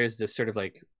like that there's this sort of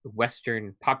like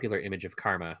Western popular image of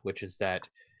karma, which is that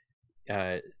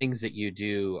things that you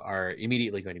do are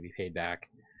immediately going to be paid back.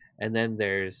 And then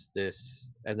there's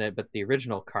this, but the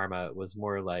original karma was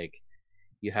more like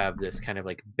you have this kind of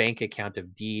like bank account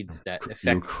of deeds that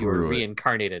affects your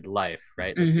reincarnated life,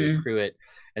 right? Like you accrue it,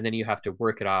 and then you have to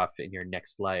work it off in your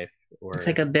next life, or it's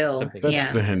like a bill.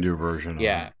 That's the Hindu version.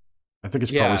 Yeah. I think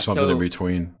it's probably something in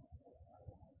between.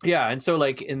 Yeah, and so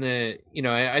like in the,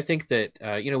 I think that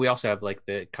we also have like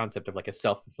the concept of like a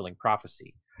self-fulfilling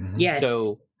prophecy. Yes.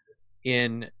 So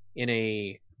in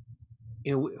the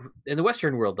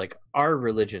Western world, like our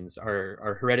religions,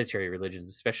 our hereditary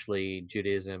religions, especially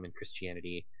Judaism and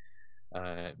Christianity,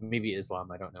 maybe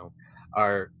Islam, I don't know,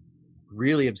 are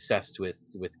really obsessed with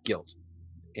guilt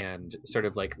and sort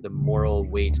of like the moral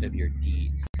weight of your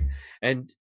deeds.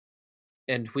 And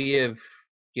we have,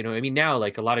 now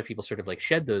like a lot of people sort of like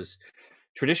shed those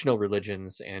traditional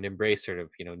religions and embrace sort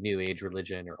of, new age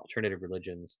religion or alternative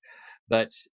religions,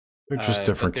 but they're just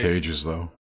different cages though.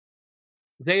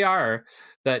 They are,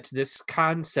 but this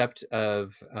concept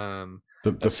of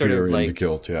the fear and the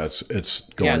guilt, it's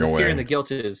going away. The fear and the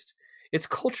guilt it's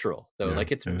cultural though,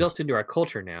 like it's built into our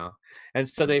culture now, and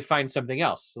so they find something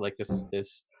else, like the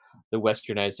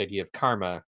westernized idea of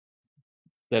karma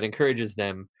that encourages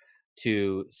them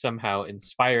to somehow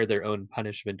inspire their own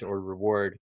punishment or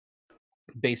reward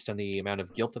based on the amount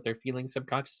of guilt that they're feeling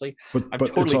subconsciously. But I'm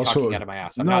totally talking out of my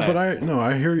ass.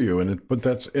 I hear you, but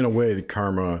that's in a way the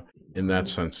karma in that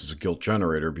sense is a guilt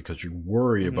generator, because you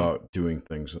worry about doing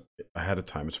things ahead of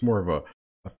time. It's more of a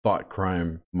thought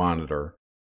crime monitor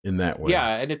in that way.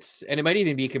 Yeah, and it might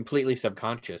even be completely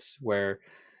subconscious, where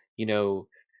you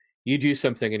do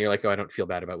something and you're like, oh, I don't feel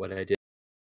bad about what I did.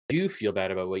 You feel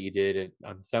bad about what you did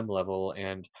on some level,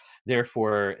 and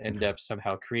therefore end up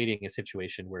somehow creating a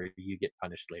situation where you get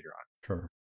punished later on. Sure.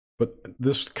 But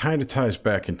this kind of ties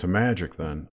back into magic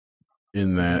then,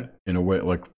 in that, in a way,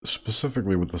 like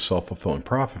specifically with the self-fulfilling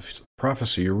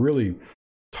prophecy, you're really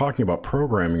talking about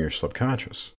programming your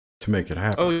subconscious to make it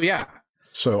happen. Oh yeah.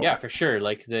 So yeah, for sure.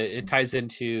 Like it ties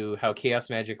into how chaos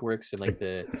magic works, and like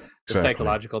the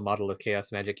psychological model of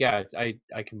chaos magic. Yeah,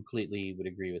 I completely would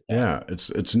agree with that. Yeah,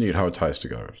 it's neat how it ties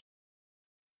together.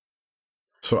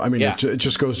 So I mean, it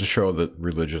just goes to show that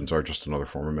religions are just another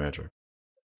form of magic.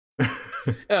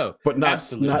 Oh, but not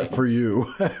absolutely. Not for you.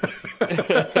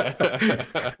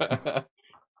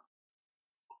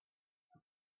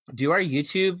 Do our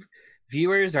YouTube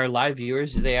viewers, our live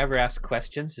viewers, do they ever ask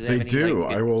questions? Do They have any, do.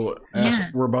 like, I will ask. Yeah.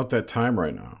 We're about that time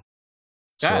right now.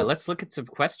 Yeah, let's look at some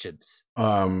questions.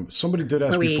 Somebody did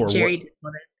ask before. Jerry,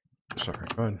 Sorry,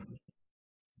 go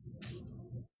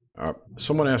ahead.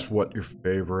 Someone asked what your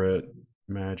favorite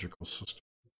magical system.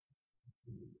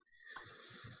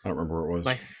 I don't remember what it was.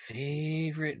 My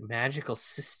favorite magical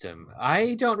system.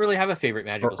 I don't really have a favorite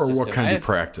magical system. Or what kind you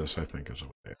practice, I think is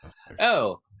what they asked.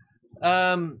 Oh.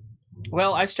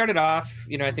 Well, I started off,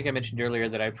 I think I mentioned earlier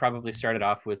that I probably started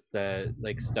off with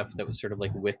like stuff that was sort of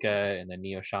like Wicca and then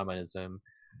neo-shamanism.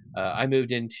 I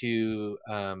moved into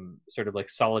sort of like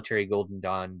solitary Golden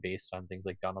Dawn based on things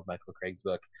like Donald Michael Craig's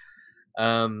book.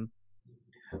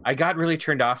 I got really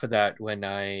turned off of that when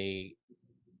I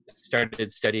started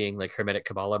studying like Hermetic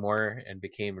Kabbalah more and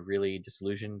became really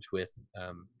disillusioned with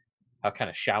how kind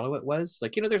of shallow it was.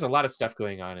 Like, there's a lot of stuff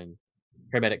going on in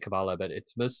Hermetic Kabbalah, but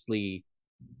it's mostly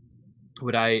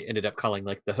what I ended up calling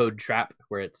like the Hode trap,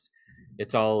 where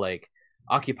it's all like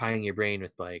occupying your brain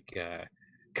with like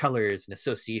colors and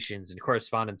associations and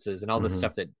correspondences and all this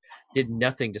stuff that did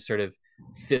nothing to sort of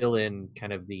fill in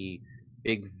kind of the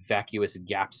big vacuous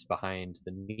gaps behind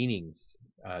the meanings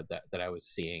that I was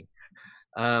seeing.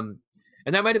 And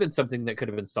that might have been something that could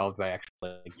have been solved by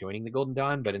actually like joining the Golden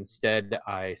Dawn, but instead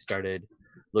I started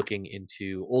looking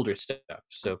into older stuff.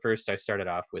 So first I started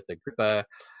off with Agrippa.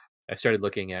 I started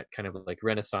looking at kind of like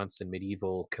Renaissance and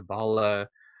medieval Kabbalah.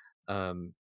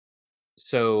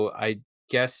 So I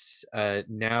guess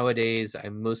nowadays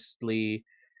I'm mostly,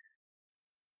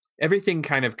 everything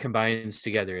kind of combines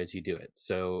together as you do it.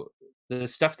 So the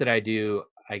stuff that I do,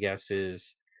 I guess,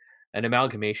 is an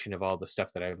amalgamation of all the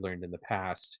stuff that I've learned in the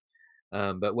past.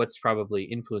 But what's probably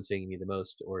influencing me the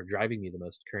most or driving me the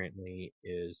most currently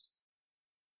is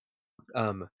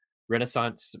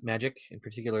Renaissance magic, in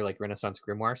particular, like Renaissance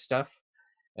grimoire stuff.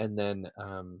 And then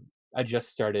I just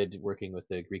started working with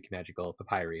the Greek magical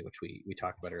papyri, which we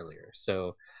talked about earlier.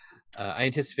 So I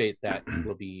anticipate that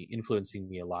will be influencing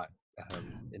me a lot.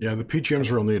 Yeah, the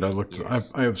PGM's real neat.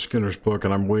 I have Skinner's book,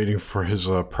 and I'm waiting for his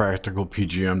practical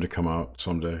PGM to come out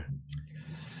someday.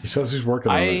 He says he's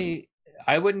working on it.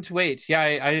 I wouldn't wait. Yeah,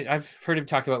 I've heard him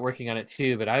talk about working on it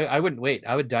too, but I wouldn't wait.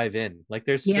 I would dive in. Like,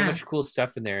 there's so much cool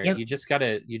stuff in there. Yep. You just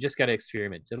gotta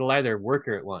experiment. It'll either work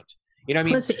or it won't. You know what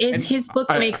I mean? Plus, his book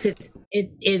makes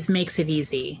it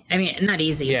easy. I mean, not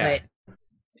easy, but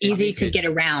easy to get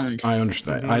around. I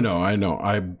understand. Mm-hmm. I know.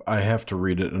 I have to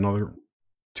read it another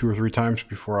 2 or 3 times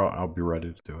before I'll be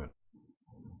ready to do it.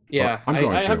 Yeah,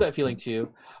 I have that feeling too.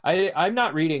 I'm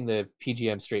not reading the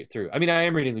PGM straight through. I mean, I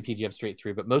am reading the PGM straight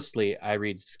through, but mostly I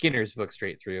read Skinner's book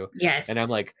straight through. Yes. And I'm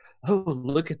like, oh,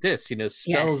 look at this.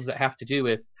 Spells that have to do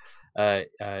with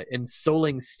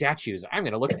ensouling statues. I'm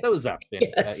going to look at those up.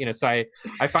 And, so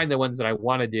I find the ones that I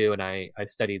want to do, and I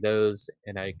study those,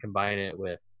 and I combine it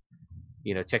with,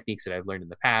 techniques that I've learned in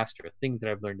the past or things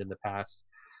that I've learned in the past.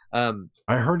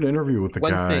 I heard an interview with the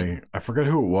guy, I forget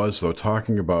who it was though,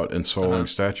 talking about ensouling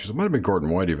statues. It might have been Gordon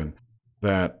White even.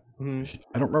 That I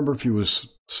don't remember if he was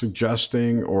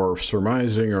suggesting or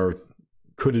surmising, or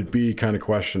could it be kind of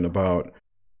question about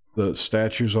the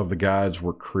statues of the gods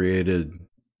were created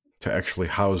to actually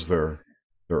house that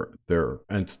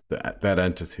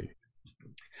entity.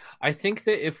 I think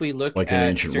that if we look like in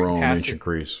ancient Rome, ancient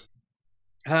Greece.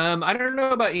 I don't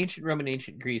know about ancient Rome and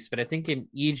ancient Greece, but I think in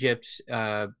Egypt,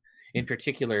 in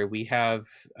particular, we have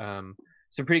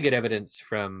some pretty good evidence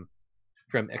from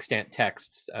extant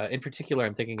texts. In particular,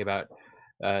 I'm thinking about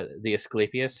the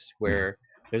Asclepius, where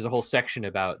there's a whole section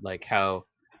about like how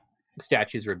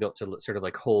statues were built to sort of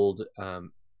like hold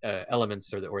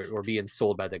elements or be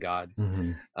ensouled by the gods.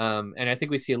 And I think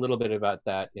we see a little bit about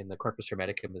that in the Corpus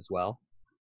Hermeticum as well.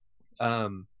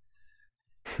 And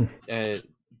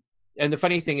the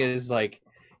funny thing is, like,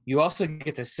 you also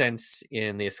get the sense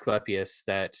in the Asclepius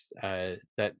that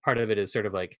that part of it is sort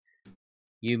of like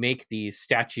you make these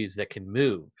statues that can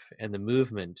move, and the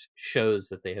movement shows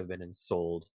that they have been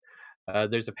ensouled.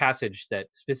 There's a passage that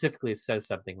specifically says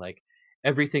something like,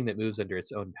 everything that moves under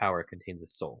its own power contains a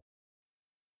soul,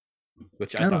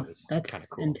 which I thought was kind of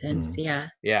cool. Intense. Yeah,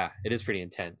 it is pretty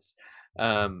intense.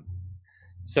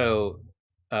 So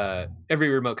every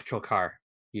remote control car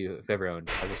you've ever owned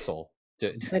has a soul.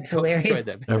 That's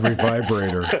hilarious. Every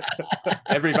vibrator.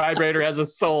 Every vibrator has a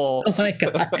soul. Oh my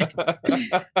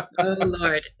God. Oh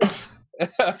Lord.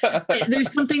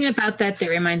 There's something about that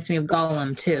reminds me of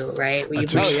Gollum too, right? I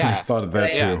thought of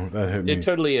that too. Yeah. That hit me. It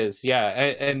totally is. Yeah.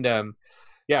 And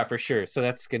yeah, for sure. So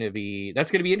that's gonna be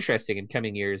interesting in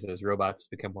coming years as robots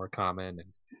become more common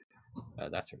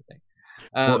and that sort of thing.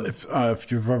 Well,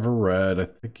 if you've ever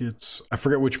read, I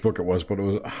forget which book it was, but it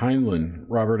was Heinlein,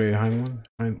 Robert A.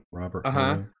 Heinlein. Robert.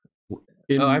 Uh-huh.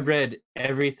 I've read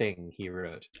everything he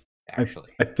wrote,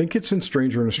 actually. I think it's in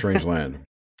Stranger in a Strange Land,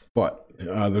 but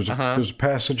there's a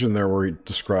passage in there where he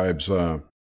describes the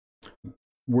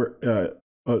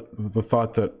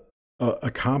thought that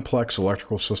a complex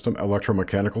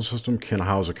electromechanical system can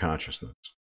house a consciousness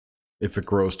if it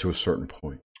grows to a certain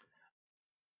point.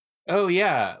 Oh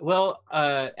yeah, well,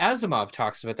 Asimov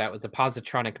talks about that with the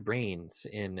positronic brains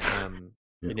in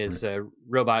his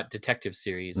robot detective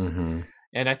series,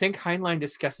 and I think Heinlein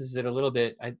discusses it a little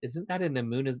bit. Isn't that in The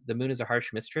Moon is a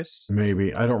Harsh Mistress?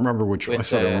 Maybe. I don't remember which. I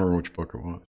don't remember which book it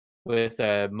was. With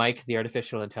Mike, the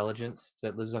artificial intelligence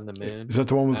that lives on the moon. Is that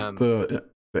the one with the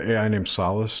AI named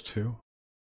Solace too?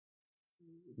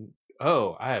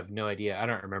 Oh, I have no idea. I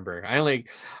don't remember.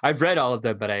 I've read all of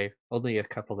them, but only a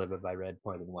couple of them have I read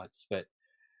more than once. But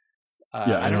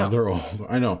yeah, I know they're old.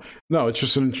 I know. No, it's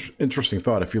just an interesting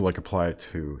thought if you apply it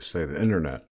to, say, the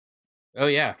internet. Oh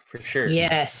yeah, for sure.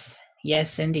 Yes,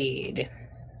 indeed.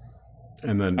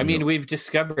 And then I mean, we've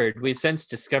since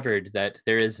discovered that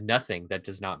there is nothing that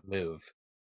does not move.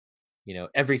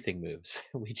 Everything moves.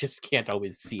 We just can't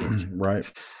always see it. Right.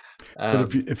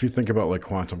 But if you think about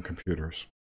quantum computers.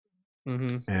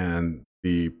 And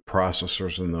the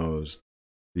processors in those,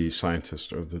 the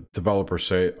scientists or the developers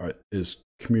say is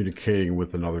communicating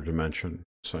with another dimension,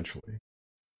 essentially,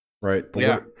 right?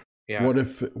 But what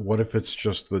if it's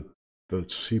just that the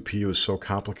CPU is so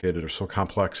complicated or so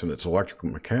complex and it's electrical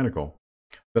mechanical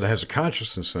that it has a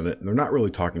consciousness in it, and they're not really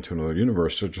talking to another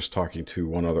universe; they're just talking to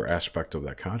one other aspect of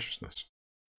that consciousness.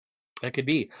 That could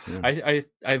be. Yeah. I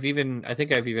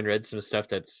think I've even read some stuff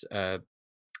that's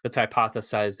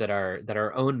hypothesized that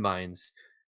our own minds,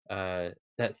 that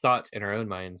thought in our own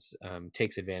minds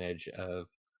takes advantage of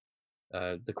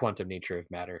the quantum nature of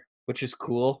matter, which is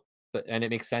cool, and it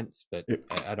makes sense, but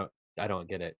I don't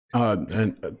get it.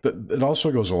 And it also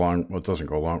goes along. Well, it doesn't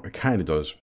go along. It kind of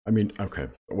does. I mean, okay.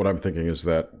 What I'm thinking is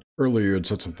that earlier you had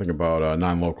said something about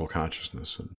non-local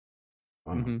consciousness,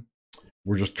 and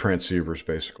we're just transceivers,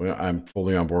 basically. I'm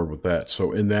fully on board with that.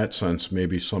 So in that sense,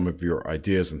 maybe some of your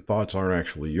ideas and thoughts aren't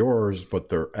actually yours, but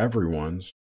they're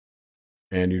everyone's,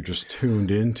 and you're just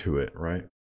tuned into it, right?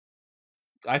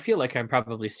 I feel like I'm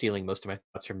probably stealing most of my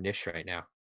thoughts from Nish right now.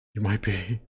 You might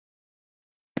be.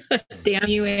 Damn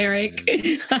you, Eric.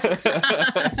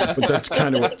 But that's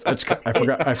kind of what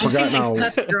I forgot now.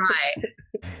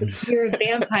 You're a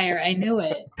vampire. I knew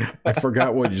it. I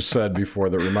forgot what you said before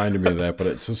that reminded me of that, but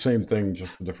it's the same thing,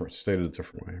 just stated a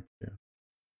different way.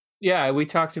 Yeah, we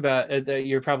talked about.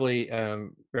 You're probably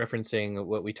referencing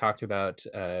what we talked about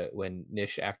when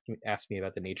Nish asked me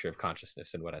about the nature of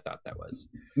consciousness and what I thought that was.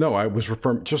 No, I was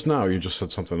referring just now. You just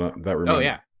said something that reminded. Oh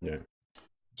yeah.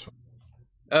 So.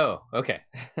 Oh, okay.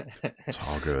 It's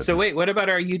all good. So wait, what about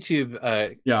our YouTube?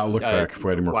 I'll look back if we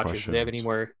had any more watchers. questions. Do they have any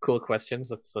more cool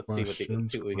questions? Let's see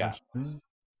what we got.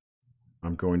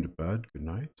 I'm going to bed. Good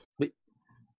night.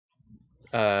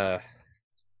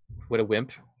 What a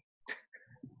wimp.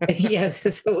 Yes.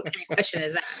 So what kind of question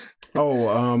is that? Oh,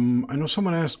 I know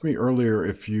someone asked me earlier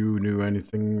if you knew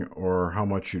anything or how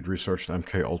much you'd researched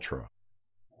MK Ultra.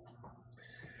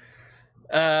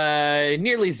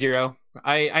 Nearly zero.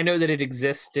 I know that it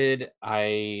existed.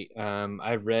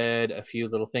 I've read a few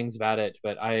little things about it,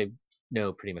 but I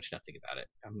know pretty much nothing about it.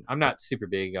 I'm not super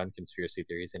big on conspiracy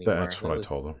theories anymore. That's what I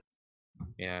told them.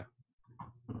 Yeah.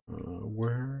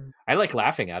 Where? I like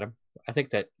laughing at them. I think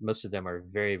that most of them are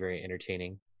very, very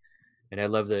entertaining. And I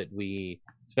love that we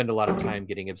spend a lot of time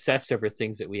getting obsessed over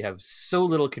things that we have so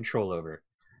little control over.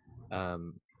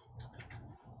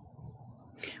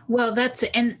 Well, that's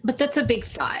a big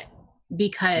thought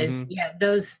because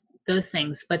those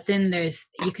things, but then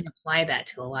you can apply that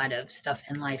to a lot of stuff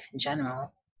in life in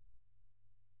general.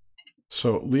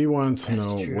 So Lee wanted to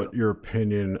know what your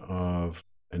opinion of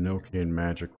Enochian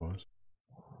magic was.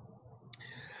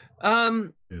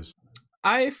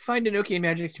 I find Enochian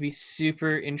magic to be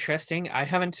super interesting. I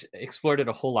haven't explored it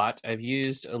a whole lot. I've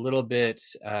used a little bit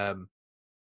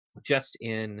just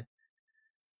in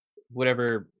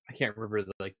whatever, I can't remember,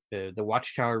 the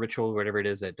Watchtower ritual, whatever it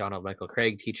is that Donald Michael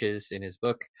Craig teaches in his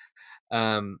book.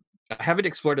 I haven't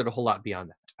explored it a whole lot beyond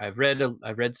that. I've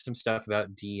read some stuff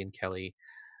about Dee and Kelly.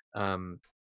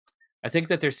 I think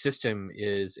that their system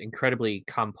is incredibly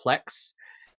complex,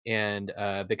 and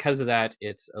because of that,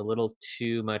 it's a little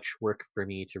too much work for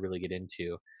me to really get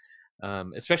into,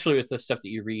 especially with the stuff that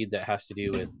you read that has to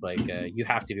do with you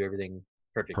have to do everything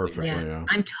perfectly. Yeah.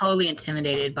 I'm totally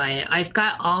intimidated by it. I've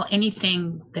got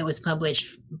anything that was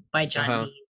published by John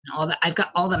Dee all that. I've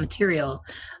got all the material.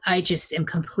 I just am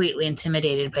completely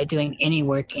intimidated by doing any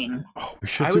working. Oh, we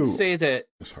should I do. would say that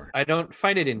Sorry. I don't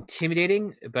find it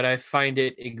intimidating, but I find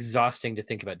it exhausting to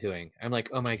think about doing. I'm like,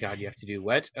 oh my god, you have to do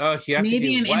what? Oh, you have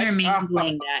Maybe to do I'm what?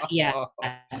 intermingling that. Yeah.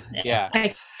 Yeah.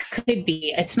 I could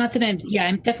be. It's not that I'm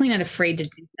definitely not afraid to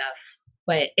do stuff,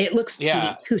 but it looks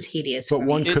too tedious. But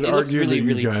one me. could It looks argue really, that you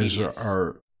really guys tedious.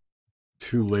 are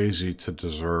too lazy to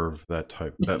deserve that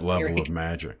level of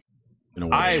magic. In a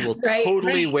way. I will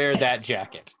totally wear that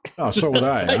jacket. Oh, so would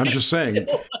I. I'm just saying,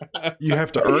 you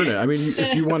have to earn it. I mean,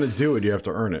 if you want to do it, you have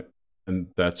to earn it, and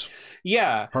that's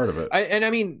part of it. I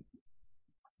mean,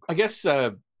 I guess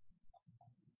I'm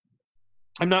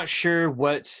not sure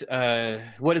what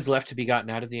is left to be gotten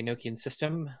out of the Enochian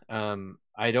system.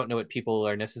 I don't know what people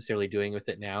are necessarily doing with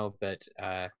it now, but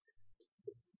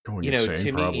going insane,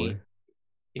 to probably. me,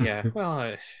 yeah. Well,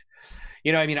 I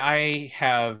mean, I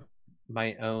have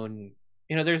my own.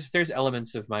 There's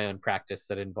elements of my own practice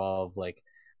that involve like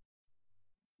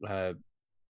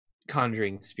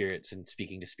conjuring spirits and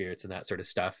speaking to spirits and that sort of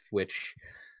stuff, which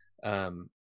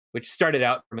started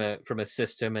out from a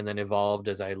system and then evolved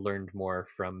as I learned more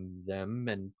from them.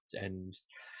 And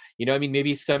I mean,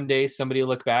 maybe someday somebody will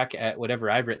look back at whatever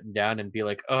I've written down and be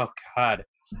like, oh god,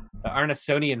 the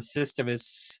Arnisonian system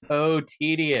is so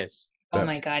tedious. Oh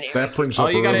my god! Eric. That brings up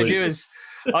all you got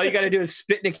to do is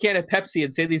spit in a can of Pepsi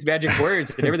and say these magic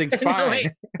words, and everything's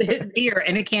fine. Beer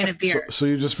in a can of beer. So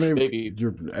you just maybe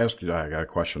you're asking. I got a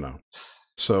question now.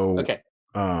 So okay,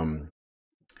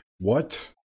 what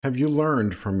have you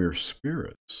learned from your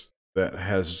spirits that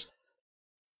has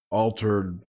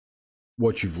altered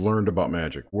what you've learned about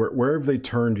magic? Where have they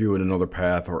turned you in another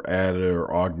path, or added,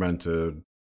 or augmented,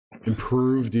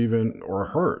 improved, even, or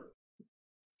hurt?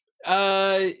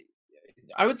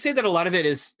 I would say that a lot of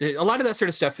that sort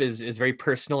of stuff is very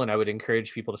personal, and I would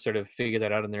encourage people to sort of figure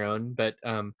that out on their own. But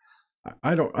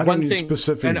I don't need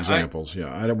specific examples.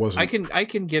 I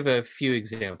can give a few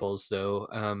examples though.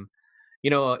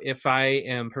 If I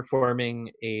am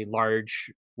performing a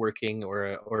large working or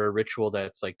a ritual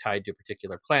that's like tied to a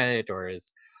particular planet or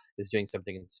is doing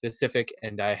something specific,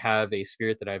 and I have a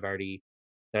spirit that I've already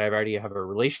have a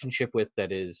relationship with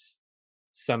that is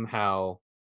somehow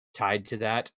tied to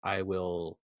that, I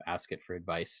will ask it for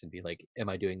advice and be like, am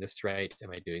I doing this right? Am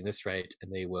I doing this right?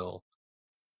 And they will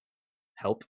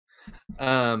help.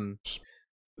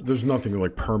 There's nothing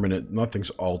like permanent, nothing's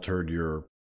altered your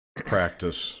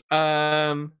practice.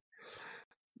 A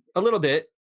little bit,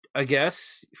 I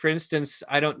guess. For instance,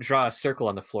 I don't draw a circle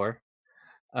on the floor.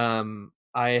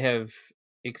 I've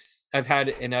had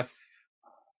enough.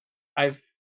 You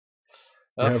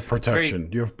have protection.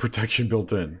 You have protection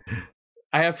built in.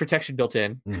 I have protection built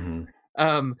in.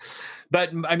 Mm-hmm. But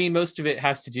I mean, most of it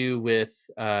has to do with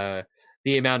the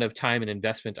amount of time and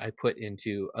investment I put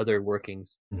into other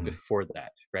workings before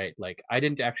that, right? Like, I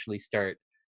didn't actually start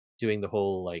doing the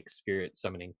whole like spirit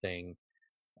summoning thing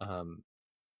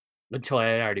until I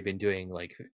had already been doing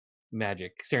like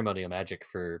ceremonial magic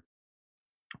for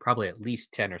probably at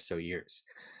least 10 or so years,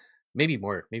 maybe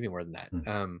more than that.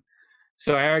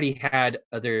 So I already had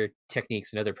other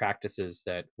techniques and other practices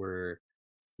that were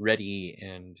ready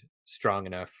and strong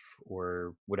enough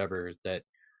or whatever that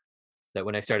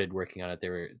when I started working on it, they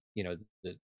were,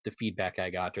 the feedback I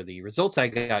got or the results I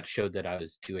got showed that I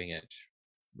was doing it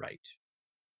right,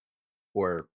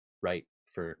 or right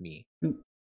for me. Does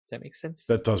that make sense?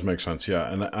 That does make sense.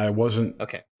 Yeah. And I wasn't,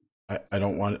 okay. I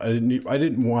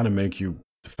didn't want to make you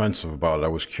defensive about it. I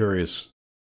was curious.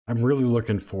 I'm really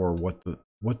looking for what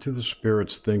do the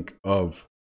spirits think of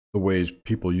the ways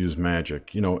people use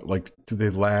magic? Like, do they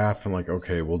laugh and like,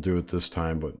 okay, we'll do it this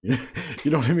time, but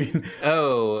you know what I mean?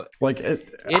 Oh, like,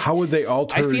 how would they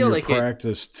alter your like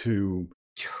practice to?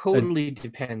 Totally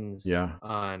depends Yeah.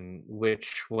 on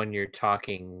which one you're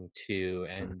talking to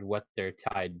and what they're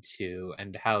tied to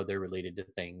and how they're related to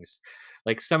things.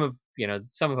 Like some of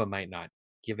them might not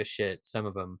give a shit. Some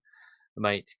of them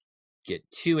might get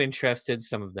too interested.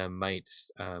 Some of them might,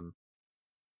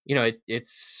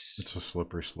 it's a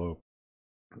slippery slope.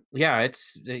 Yeah,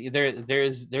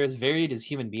 there's varied as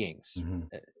human beings,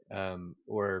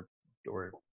 or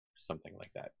something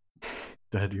like that.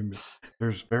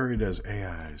 There's varied as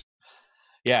AIs.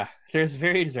 Yeah, there's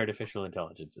varied as artificial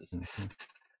intelligences.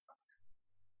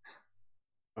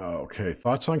 Okay,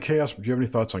 thoughts on chaos? Do you have any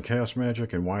thoughts on chaos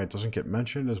magic and why it doesn't get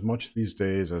mentioned as much these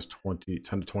days as 10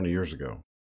 to 20 years ago?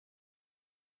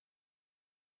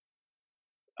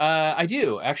 I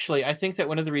do, actually. I think that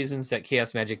one of the reasons that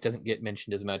chaos magic doesn't get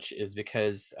mentioned as much is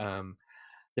because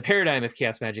the paradigm of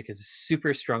chaos magic is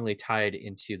super strongly tied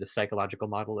into the psychological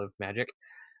model of magic.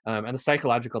 And the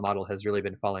psychological model has really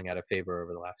been falling out of favor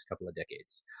over the last couple of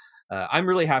decades. I'm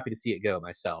really happy to see it go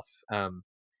myself.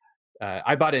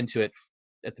 I bought into it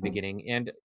at the beginning,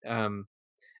 and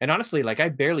honestly, like, I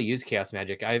barely use chaos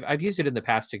magic. I've used it in the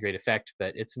past to great effect,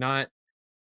 but it's not.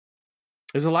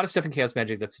 There's a lot of stuff in chaos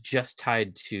magic that's just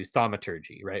tied to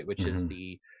thaumaturgy, right? Which is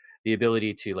the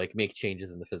ability to like make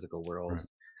changes in the physical world.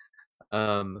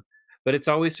 Right. But it's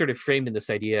always sort of framed in this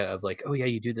idea of like, oh yeah,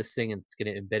 you do this thing and it's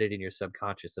going to embed it in your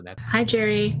subconscious, and that. Hi,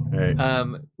 Jerry. Hey.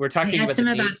 We're talking I asked him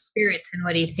about spirits and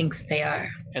what he thinks they are,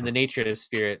 and the nature of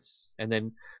spirits, and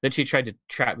then she tried to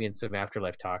trap me in some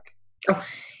afterlife talk. Oh,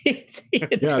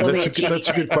 totally that's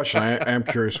a good question. I am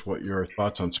curious what your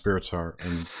thoughts on spirits are,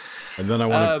 and then I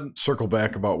want to circle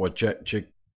back about what Jake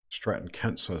Stratton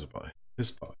Kent says about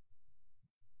his thought.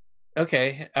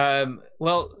 Okay.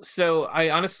 Well, so I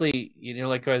honestly,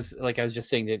 like I was just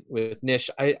saying with Nish,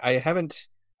 I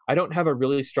don't have a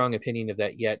really strong opinion of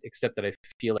that yet, except that I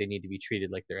feel like they need to be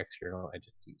treated like they're external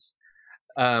entities.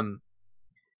 But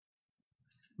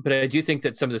I do think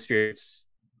that some of the spirits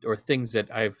or things that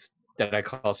I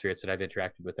call spirits that I've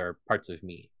interacted with are parts of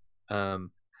me.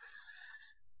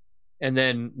 And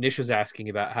then Nish was asking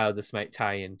about how this might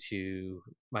tie into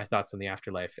my thoughts on the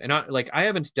afterlife. And I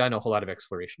haven't done a whole lot of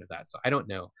exploration of that, so I don't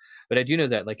know. But I do know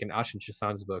that like in Ashen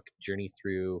Chassan's book, Journey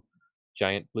Through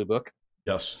Giant Blue Book.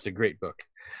 Yes. It's a great book.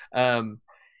 Some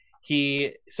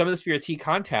of the spirits he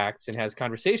contacts and has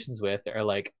conversations with are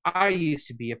like, I used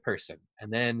to be a person,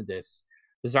 and then this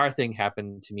bizarre thing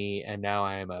happened to me, and now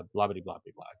I am a blah blah blah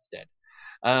blah blah instead.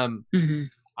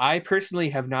 I personally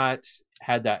have not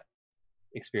had that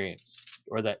experience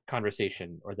or that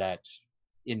conversation or that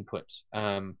input,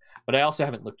 but I also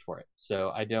haven't looked for it,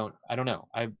 so I don't know.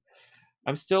 I'm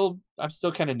still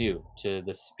kind of new to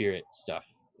the spirit stuff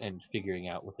and figuring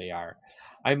out what they are.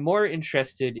 I'm more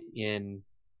interested in,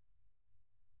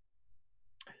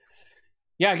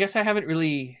 I guess I haven't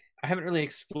really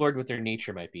explored what their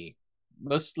nature might be,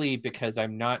 mostly because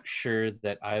I'm not sure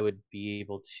that I would be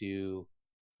able to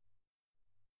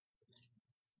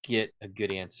get a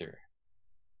good answer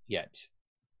yet.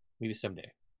 Maybe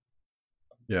someday.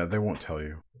 Yeah, they won't tell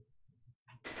you.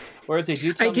 Or if they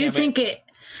do tell me,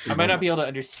 I might not be able to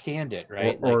understand it,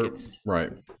 right? Or like it's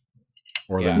right.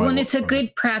 Or yeah. When it's a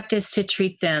good practice to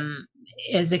treat them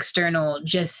as external,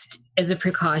 just as a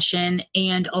precaution,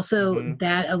 and also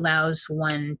that allows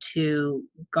one to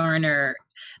garner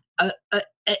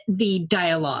the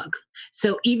dialogue.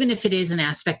 So even if it is an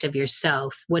aspect of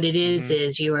yourself, what it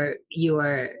is you're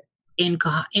in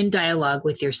dialogue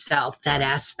with yourself, that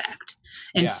aspect,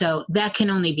 and so that can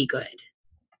only be good.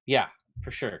 Yeah,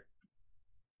 for sure.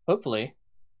 Hopefully.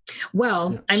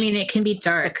 Well, I mean, it can be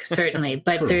dark, certainly,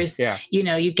 but there's,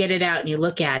 you get it out and you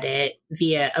look at it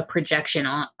via a projection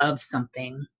of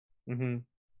something.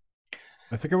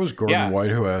 I think it was Gordon White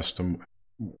who asked him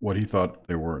what he thought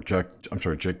they were. Jake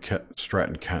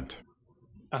Stratton Kent.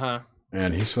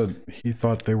 And he said he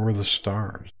thought they were the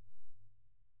stars.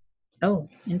 Oh,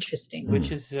 interesting.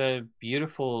 Which is a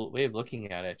beautiful way of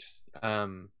looking at it.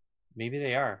 Maybe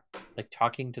they are, like,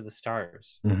 talking to the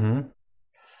stars.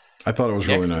 I thought it was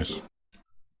really nice.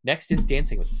 Next is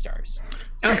Dancing with the Stars.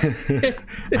 No,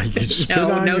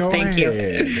 thank you.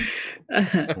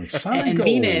 And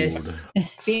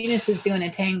Venus is doing a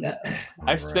tango.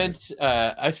 I've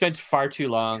spent far too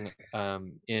long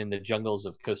in the jungles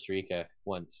of Costa Rica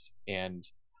once, and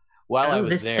while I was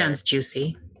this there, sounds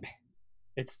juicy.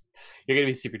 You're gonna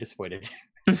be super disappointed.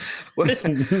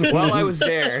 While I was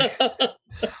there,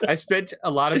 I spent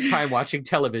a lot of time watching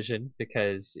television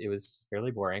because it was fairly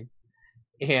boring,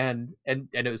 and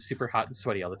it was super hot and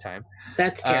sweaty all the time.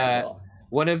 That's terrible.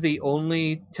 One of the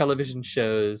only television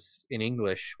shows in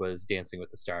English was Dancing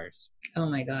with the Stars. Oh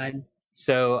my God.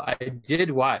 So I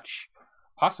did watch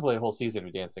possibly a whole season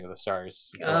of Dancing with the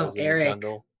Stars. Oh, Eric.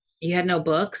 You had no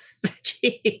books?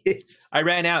 Jeez. I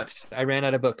ran out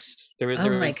of books. There was my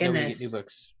no way to goodness. get new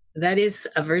books. That is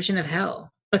a version of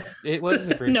hell. It was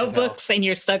a version no of books, hell. And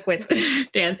you're stuck with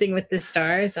Dancing with the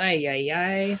Stars.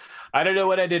 Ay. I don't know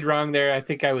what I did wrong there. I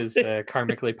think I was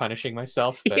karmically punishing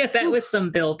myself. But... Yeah, that was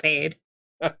some bill paid.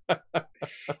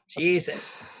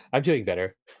 Jesus. I'm doing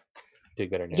better. Doing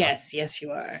better now. Yes,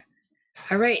 you are.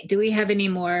 All right. Do we have any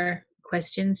more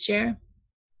questions, Chair?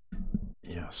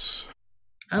 Yes.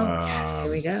 Oh, yes.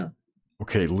 Here we go.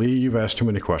 Okay, Lee, you've asked too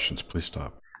many questions. Please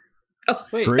stop. Oh,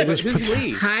 wait. Who's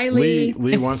Lee? Hi, Lee.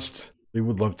 Lee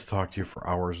would love to talk to you for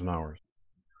hours and hours.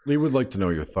 Lee would like to know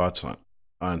your thoughts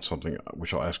on something,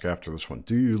 which I'll ask after this one.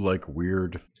 Do you like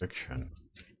weird fiction?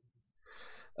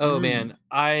 Oh, man.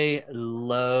 I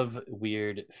love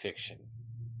weird fiction.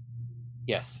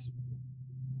 Yes.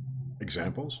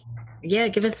 Examples? Yeah,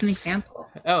 give us an example.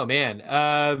 Oh man.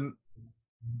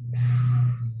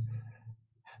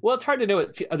 Well, it's hard to know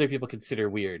what other people consider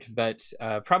weird, but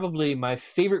probably my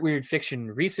favorite weird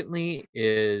fiction recently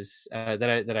is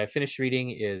that I finished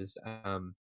reading is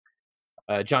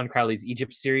John Crowley's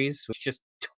Egypt series, which just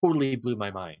totally blew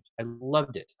my mind. I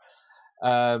loved it.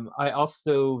 I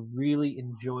also really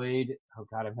enjoyed. Oh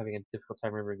God, I'm having a difficult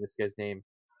time remembering this guy's name.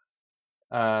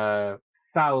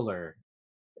 Fowler,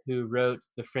 who wrote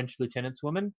The French Lieutenant's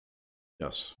Woman.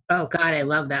 Yes. Oh God, I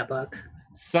love that book.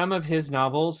 Some of his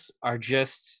novels are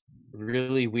just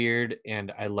really weird,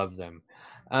 and I love them.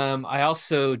 I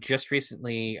also just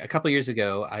recently, a couple years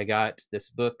ago, I got this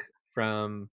book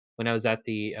from when I was at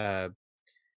the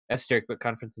Esoteric Book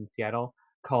Conference in Seattle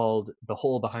called The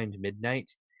Hole Behind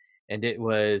Midnight, and it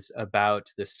was about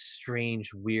this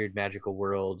strange, weird, magical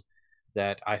world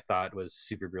that I thought was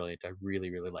super brilliant. I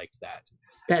really, really liked that.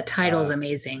 That title's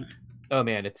amazing. Oh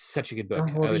man, it's such a good book.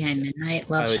 The Hole Behind Midnight.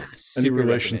 Love that. Any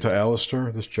relation to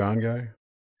Alistair, this John guy?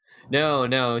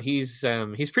 No, he's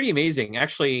pretty amazing.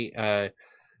 Actually,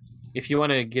 if you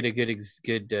want to get a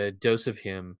good dose of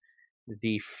him,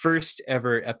 the first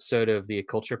ever episode of the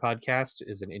Culture podcast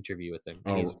is an interview with him.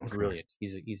 And he's brilliant.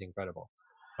 He's incredible.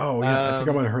 Oh yeah, I think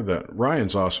I might have heard that.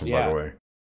 Ryan's awesome, by the way.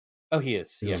 Oh, he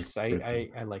is. Yes,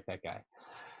 I like that guy.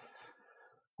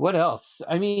 What else?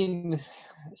 I mean,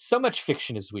 so much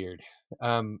fiction is weird.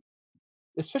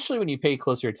 Especially when you pay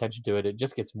closer attention to it, it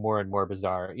just gets more and more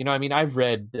bizarre. You know, I mean, I've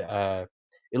read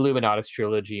Illuminatus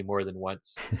trilogy more than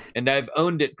once, and I've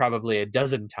owned it probably a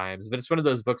dozen times, but it's one of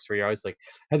those books where you're always like,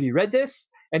 have you read this?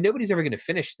 And nobody's ever going to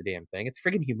finish the damn thing. It's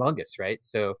friggin' humongous, right?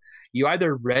 So you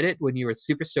either read it when you were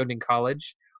super stoned in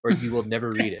college, or you will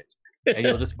never read it. And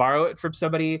you'll just borrow it from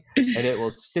somebody, and it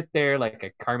will sit there like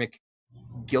a karmic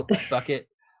guilt bucket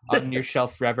on your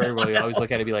shelf forever, where you always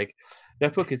look at it and be like,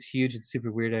 that book is huge and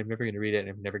super weird. I'm never going to read it, and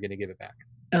I'm never going to give it back.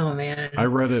 Oh, man. I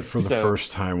read it for the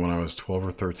first time when I was 12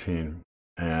 or 13,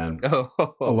 and a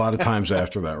lot of times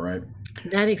after that, right?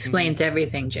 That explains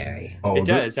everything, Jerry. Oh, it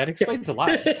does. That explains a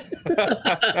lot.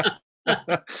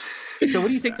 So what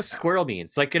do you think the squirrel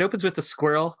means? Like, it opens with the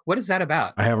squirrel. What is that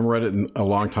about? I haven't read it in a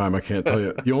long time. I can't tell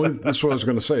you. That's what I was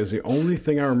going to say, is the only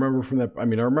thing I remember from that. I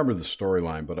mean, I remember the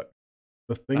storyline, but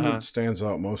the thing that stands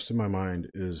out most in my mind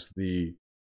is the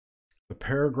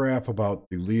paragraph about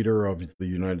the leader of the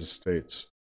United States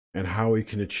and how he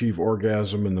can achieve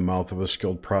orgasm in the mouth of a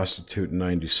skilled prostitute in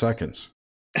 90 seconds.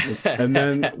 And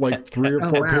then like 3 or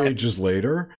 4 pages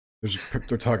later,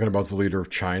 they're talking about the leader of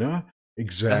China,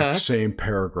 exact same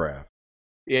paragraph.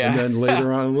 Yeah. And then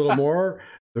later on a little more,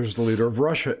 there's the leader of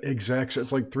Russia, exact.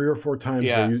 It's like 3 or 4 times.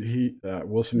 Yeah.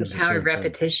 Wilson the used power the of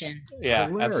repetition. Yeah,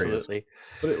 absolutely.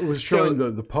 But it was showing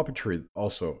the puppetry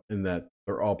also, in that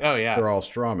they're all they're all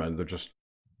straw men. They're just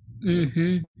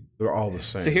they're all the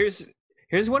same. So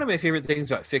here's one of my favorite things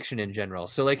about fiction in general.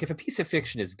 So like, if a piece of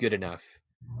fiction is good enough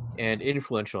and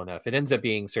influential enough, it ends up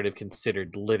being sort of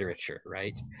considered literature,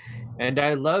 right? And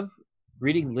I love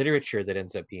reading literature that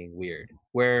ends up being weird,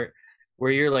 where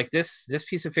you're like, this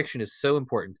piece of fiction is so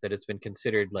important that it's been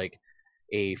considered like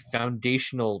a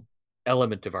foundational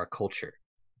element of our culture.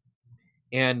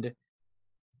 And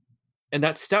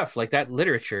that stuff, like that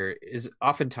literature, is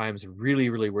oftentimes really,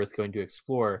 really worth going to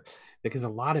explore, because a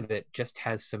lot of it just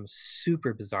has some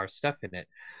super bizarre stuff in it.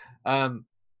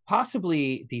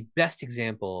 Possibly the best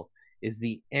example is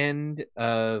the end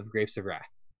of Grapes of Wrath.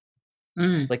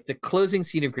 Like the closing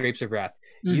scene of Grapes of Wrath.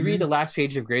 You read the last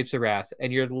page of Grapes of Wrath,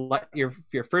 and your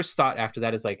first thought after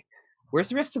that is like, where's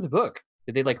the rest of the book?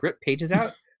 Did they like rip pages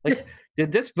out? Like,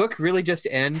 did this book really just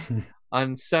end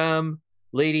on some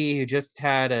lady who just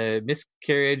had a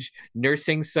miscarriage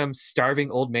nursing some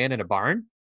starving old man in a barn?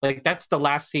 Like, that's the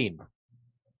last scene.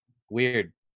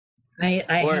 Weird. I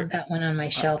have that one on my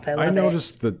shelf. I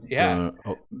noticed that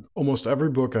almost every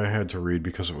book I had to read,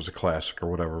 because it was a classic or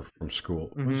whatever from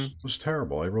school, was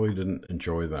terrible. I really didn't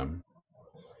enjoy them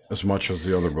as much as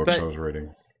the other books I was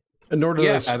reading. And nor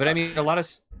did but I mean, a lot of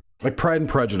like Pride and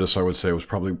Prejudice, I would say, was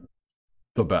probably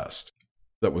the best.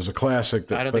 That was a classic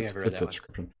that I don't think I've read that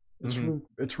description.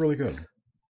 It's really good.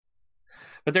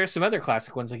 But there's some other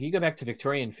classic ones. Like, you go back to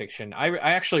Victorian fiction. I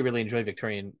actually really enjoy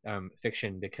Victorian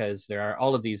fiction, because there are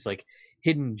all of these like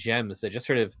hidden gems that just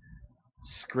sort of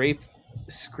scrape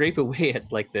away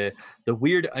at like the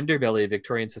weird underbelly of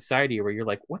Victorian society, where you're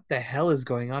like, what the hell is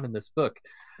going on in this book?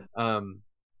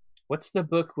 What's the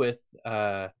book with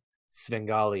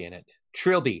Svengali in it?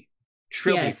 Trilby,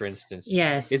 for instance.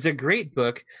 Yes. It's a great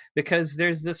book, because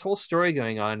there's this whole story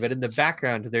going on, but in the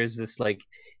background there's this like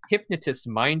hypnotist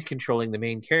mind controlling the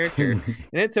main character, and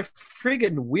it's a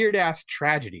friggin' weird ass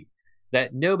tragedy.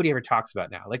 that nobody ever talks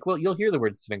about now. Like, well, you'll hear the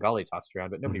word Svengali tossed around,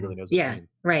 but nobody really knows what it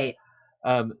means. Right.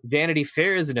 Vanity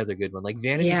Fair is another good one. Like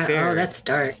Vanity Fair. Oh, that's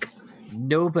dark.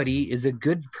 Nobody is a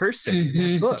good person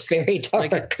in that book. It's very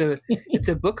dark. Like it's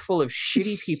a book full of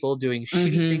shitty people doing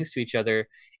shitty things to each other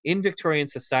in Victorian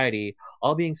society,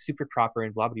 all being super proper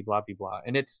and blah blah blah blah blah.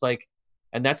 And it's like,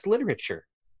 and that's literature.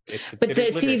 But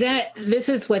see, that this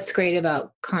is what's great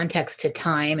about context to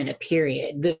time and a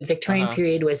period. The Victorian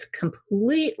period was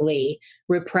completely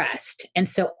repressed. And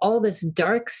so all this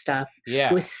dark stuff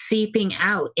was seeping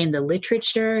out in the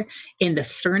literature, in the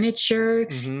furniture,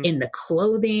 in the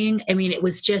clothing. I mean, it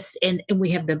was just, and we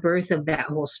have the birth of that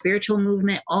whole spiritual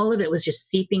movement. All of it was just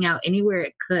seeping out anywhere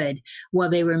it could while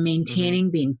they were maintaining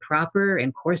being proper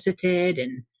and corseted,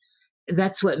 and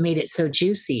that's what made it so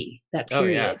juicy, that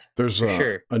period. Oh, yeah. There's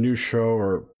a new show,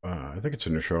 or I think it's a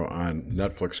new show on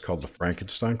Netflix called The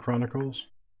Frankenstein Chronicles.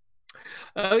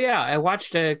 Oh, yeah. I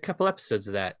watched a couple episodes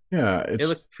of that. Yeah. It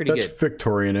looked pretty good. That's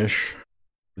Victorian-ish.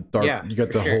 Dark, yeah, you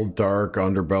got the whole dark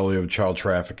underbelly of child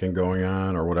trafficking going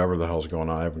on, or whatever the hell's going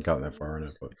on. I haven't gotten that far in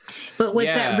it. But was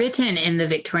that written in the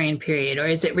Victorian period, or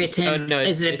is it written,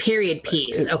 is it a period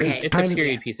piece? It's a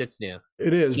period piece. It's new.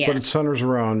 It is, but it centers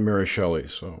around Mary Shelley,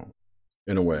 so...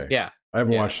 in a way. Yeah. I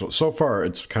haven't watched it. So far,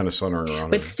 it's kind of centering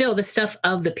around But still, the stuff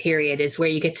of the period is where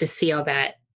you get to see all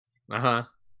that.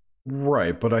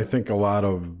 Right, but I think a lot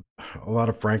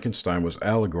of Frankenstein was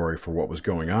allegory for what was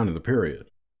going on in the period.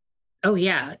 Oh,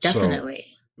 yeah, definitely.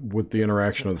 So, with the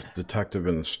interaction of the detective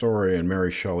in the story and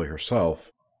Mary Shelley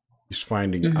herself, he's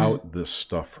finding out this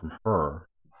stuff from her,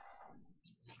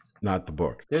 not the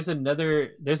book. There's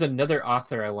another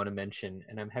author I want to mention,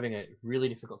 and I'm having a really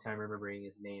difficult time remembering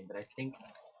his name, but I think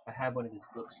I have one of his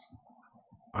books.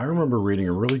 I remember reading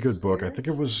a really good book. I think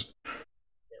it was,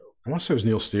 I want to say it was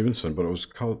Neil Stevenson, but I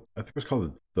think it was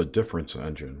called The Difference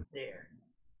Engine. There.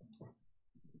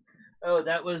 Oh,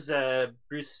 that was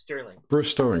Bruce Sterling.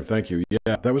 Bruce Sterling, thank you.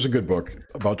 Yeah, that was a good book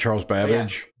about Charles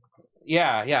Babbage.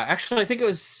 Yeah. Actually, I think it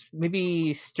was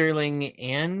maybe Sterling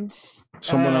and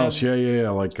someone else. Yeah.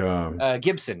 Like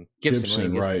Gibson,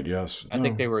 right? Yes. I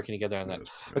think they were working together on that.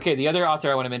 Okay, the other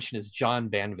author I want to mention is John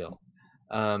Banville,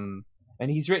 and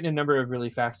he's written a number of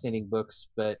really fascinating books.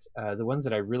 But the ones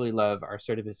that I really love are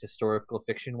sort of his historical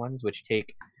fiction ones, which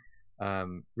take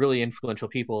really influential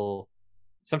people,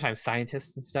 sometimes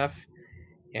scientists and stuff,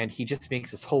 and he just makes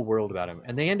this whole world about them,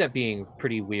 and they end up being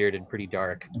pretty weird and pretty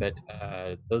dark, but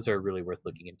those are really worth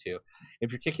looking into. In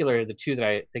particular, the two that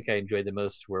I think I enjoyed the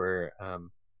most were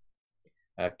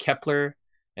Kepler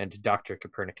and Dr.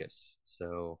 Copernicus.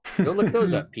 So go look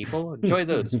those up, people. Enjoy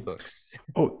those books.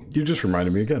 Oh, you just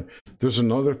reminded me again. There's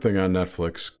another thing on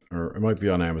Netflix, or it might be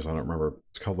on Amazon, I don't remember.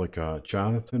 It's called like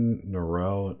Jonathan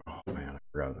Norell. Oh man, I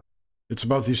forgot it. It's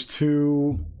about these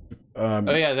two...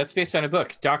 that's based on a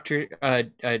book, Dr.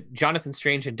 Jonathan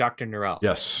Strange and Dr. Norell.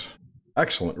 Yes,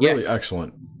 excellent, really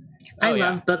excellent. I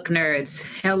love book nerds.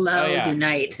 Hello,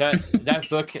 unite.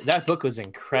 That book was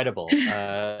incredible,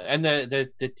 and the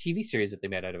TV series that they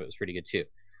made out of it was pretty good too.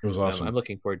 It was awesome. I'm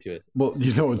looking forward to it. Well,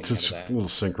 it's just a little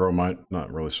synchro,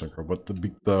 not really synchro, but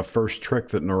the first trick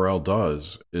that Norell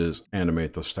does is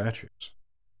animate those statues.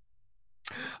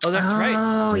 Oh, that's right.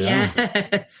 Oh,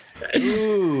 yes.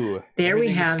 Ooh. There we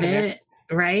have it.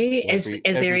 Right? As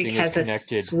Eric has a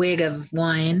swig of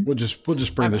wine. We'll just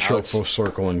bring the show full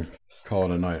circle and call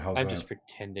it a night. How's that? I'm just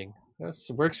pretending. This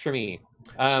works for me.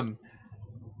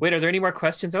 Wait, are there any more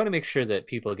questions? I want to make sure that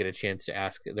people get a chance to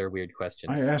ask their weird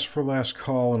questions. I asked for last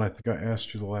call, and I think I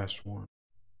asked you the last one.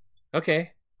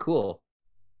 Okay, cool.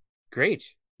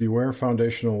 Great. Beware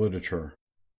foundational literature.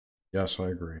 Yes, I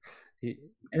agree.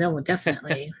 No,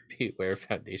 definitely. Beware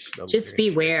foundational Just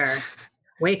literature. Beware.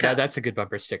 Wake up. That's a good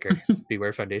bumper sticker.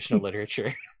 Beware foundational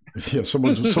literature. Yeah,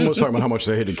 someone's talking about how much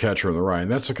they hated Catcher in the Rye.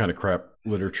 And that's the kind of crap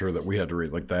literature that we had to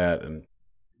read, like that. And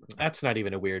that's not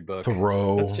even a weird book.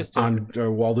 Thoreau, that's just on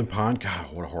Walden Pond.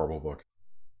 God, what a horrible book.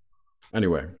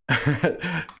 Anyway,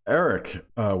 Eric,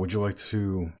 would you like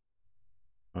to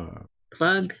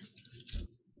plug?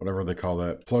 Whatever they call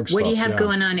that. Plug stuff. What do you have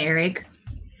going on, Eric?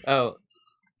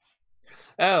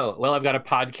 Oh, well, I've got a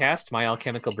podcast, My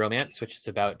Alchemical Bromance, which is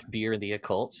about beer and the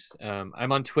occult.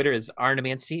 I'm on Twitter as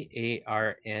Arnemancy,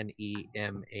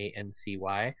 ARNEMANCY.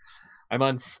 I'm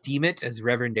on Steemit as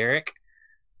Reverend Eric.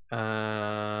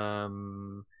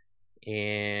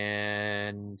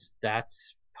 And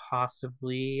that's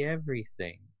possibly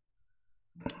everything.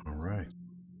 All right.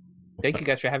 Thank you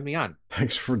guys for having me on.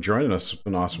 Thanks for joining us. It's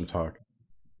been an awesome talk.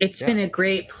 It's been a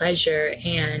great pleasure,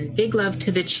 and big love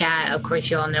to the chat. Of course,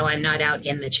 you all know I'm not out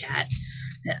in the chat.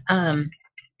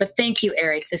 But thank you,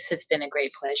 Eric. This has been a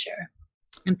great pleasure.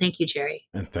 And thank you, Jerry.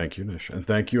 And thank you, Nish. And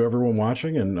thank you, everyone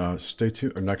watching. And stay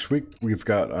tuned. Next week,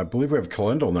 I believe we have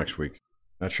Kalendal next week.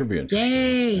 That should be interesting.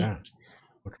 Yay! Yeah.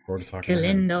 Looking forward to talking to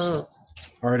him. Kalendal.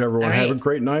 All right, everyone. All right. Have a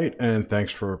great night. And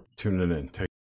thanks for tuning in. Take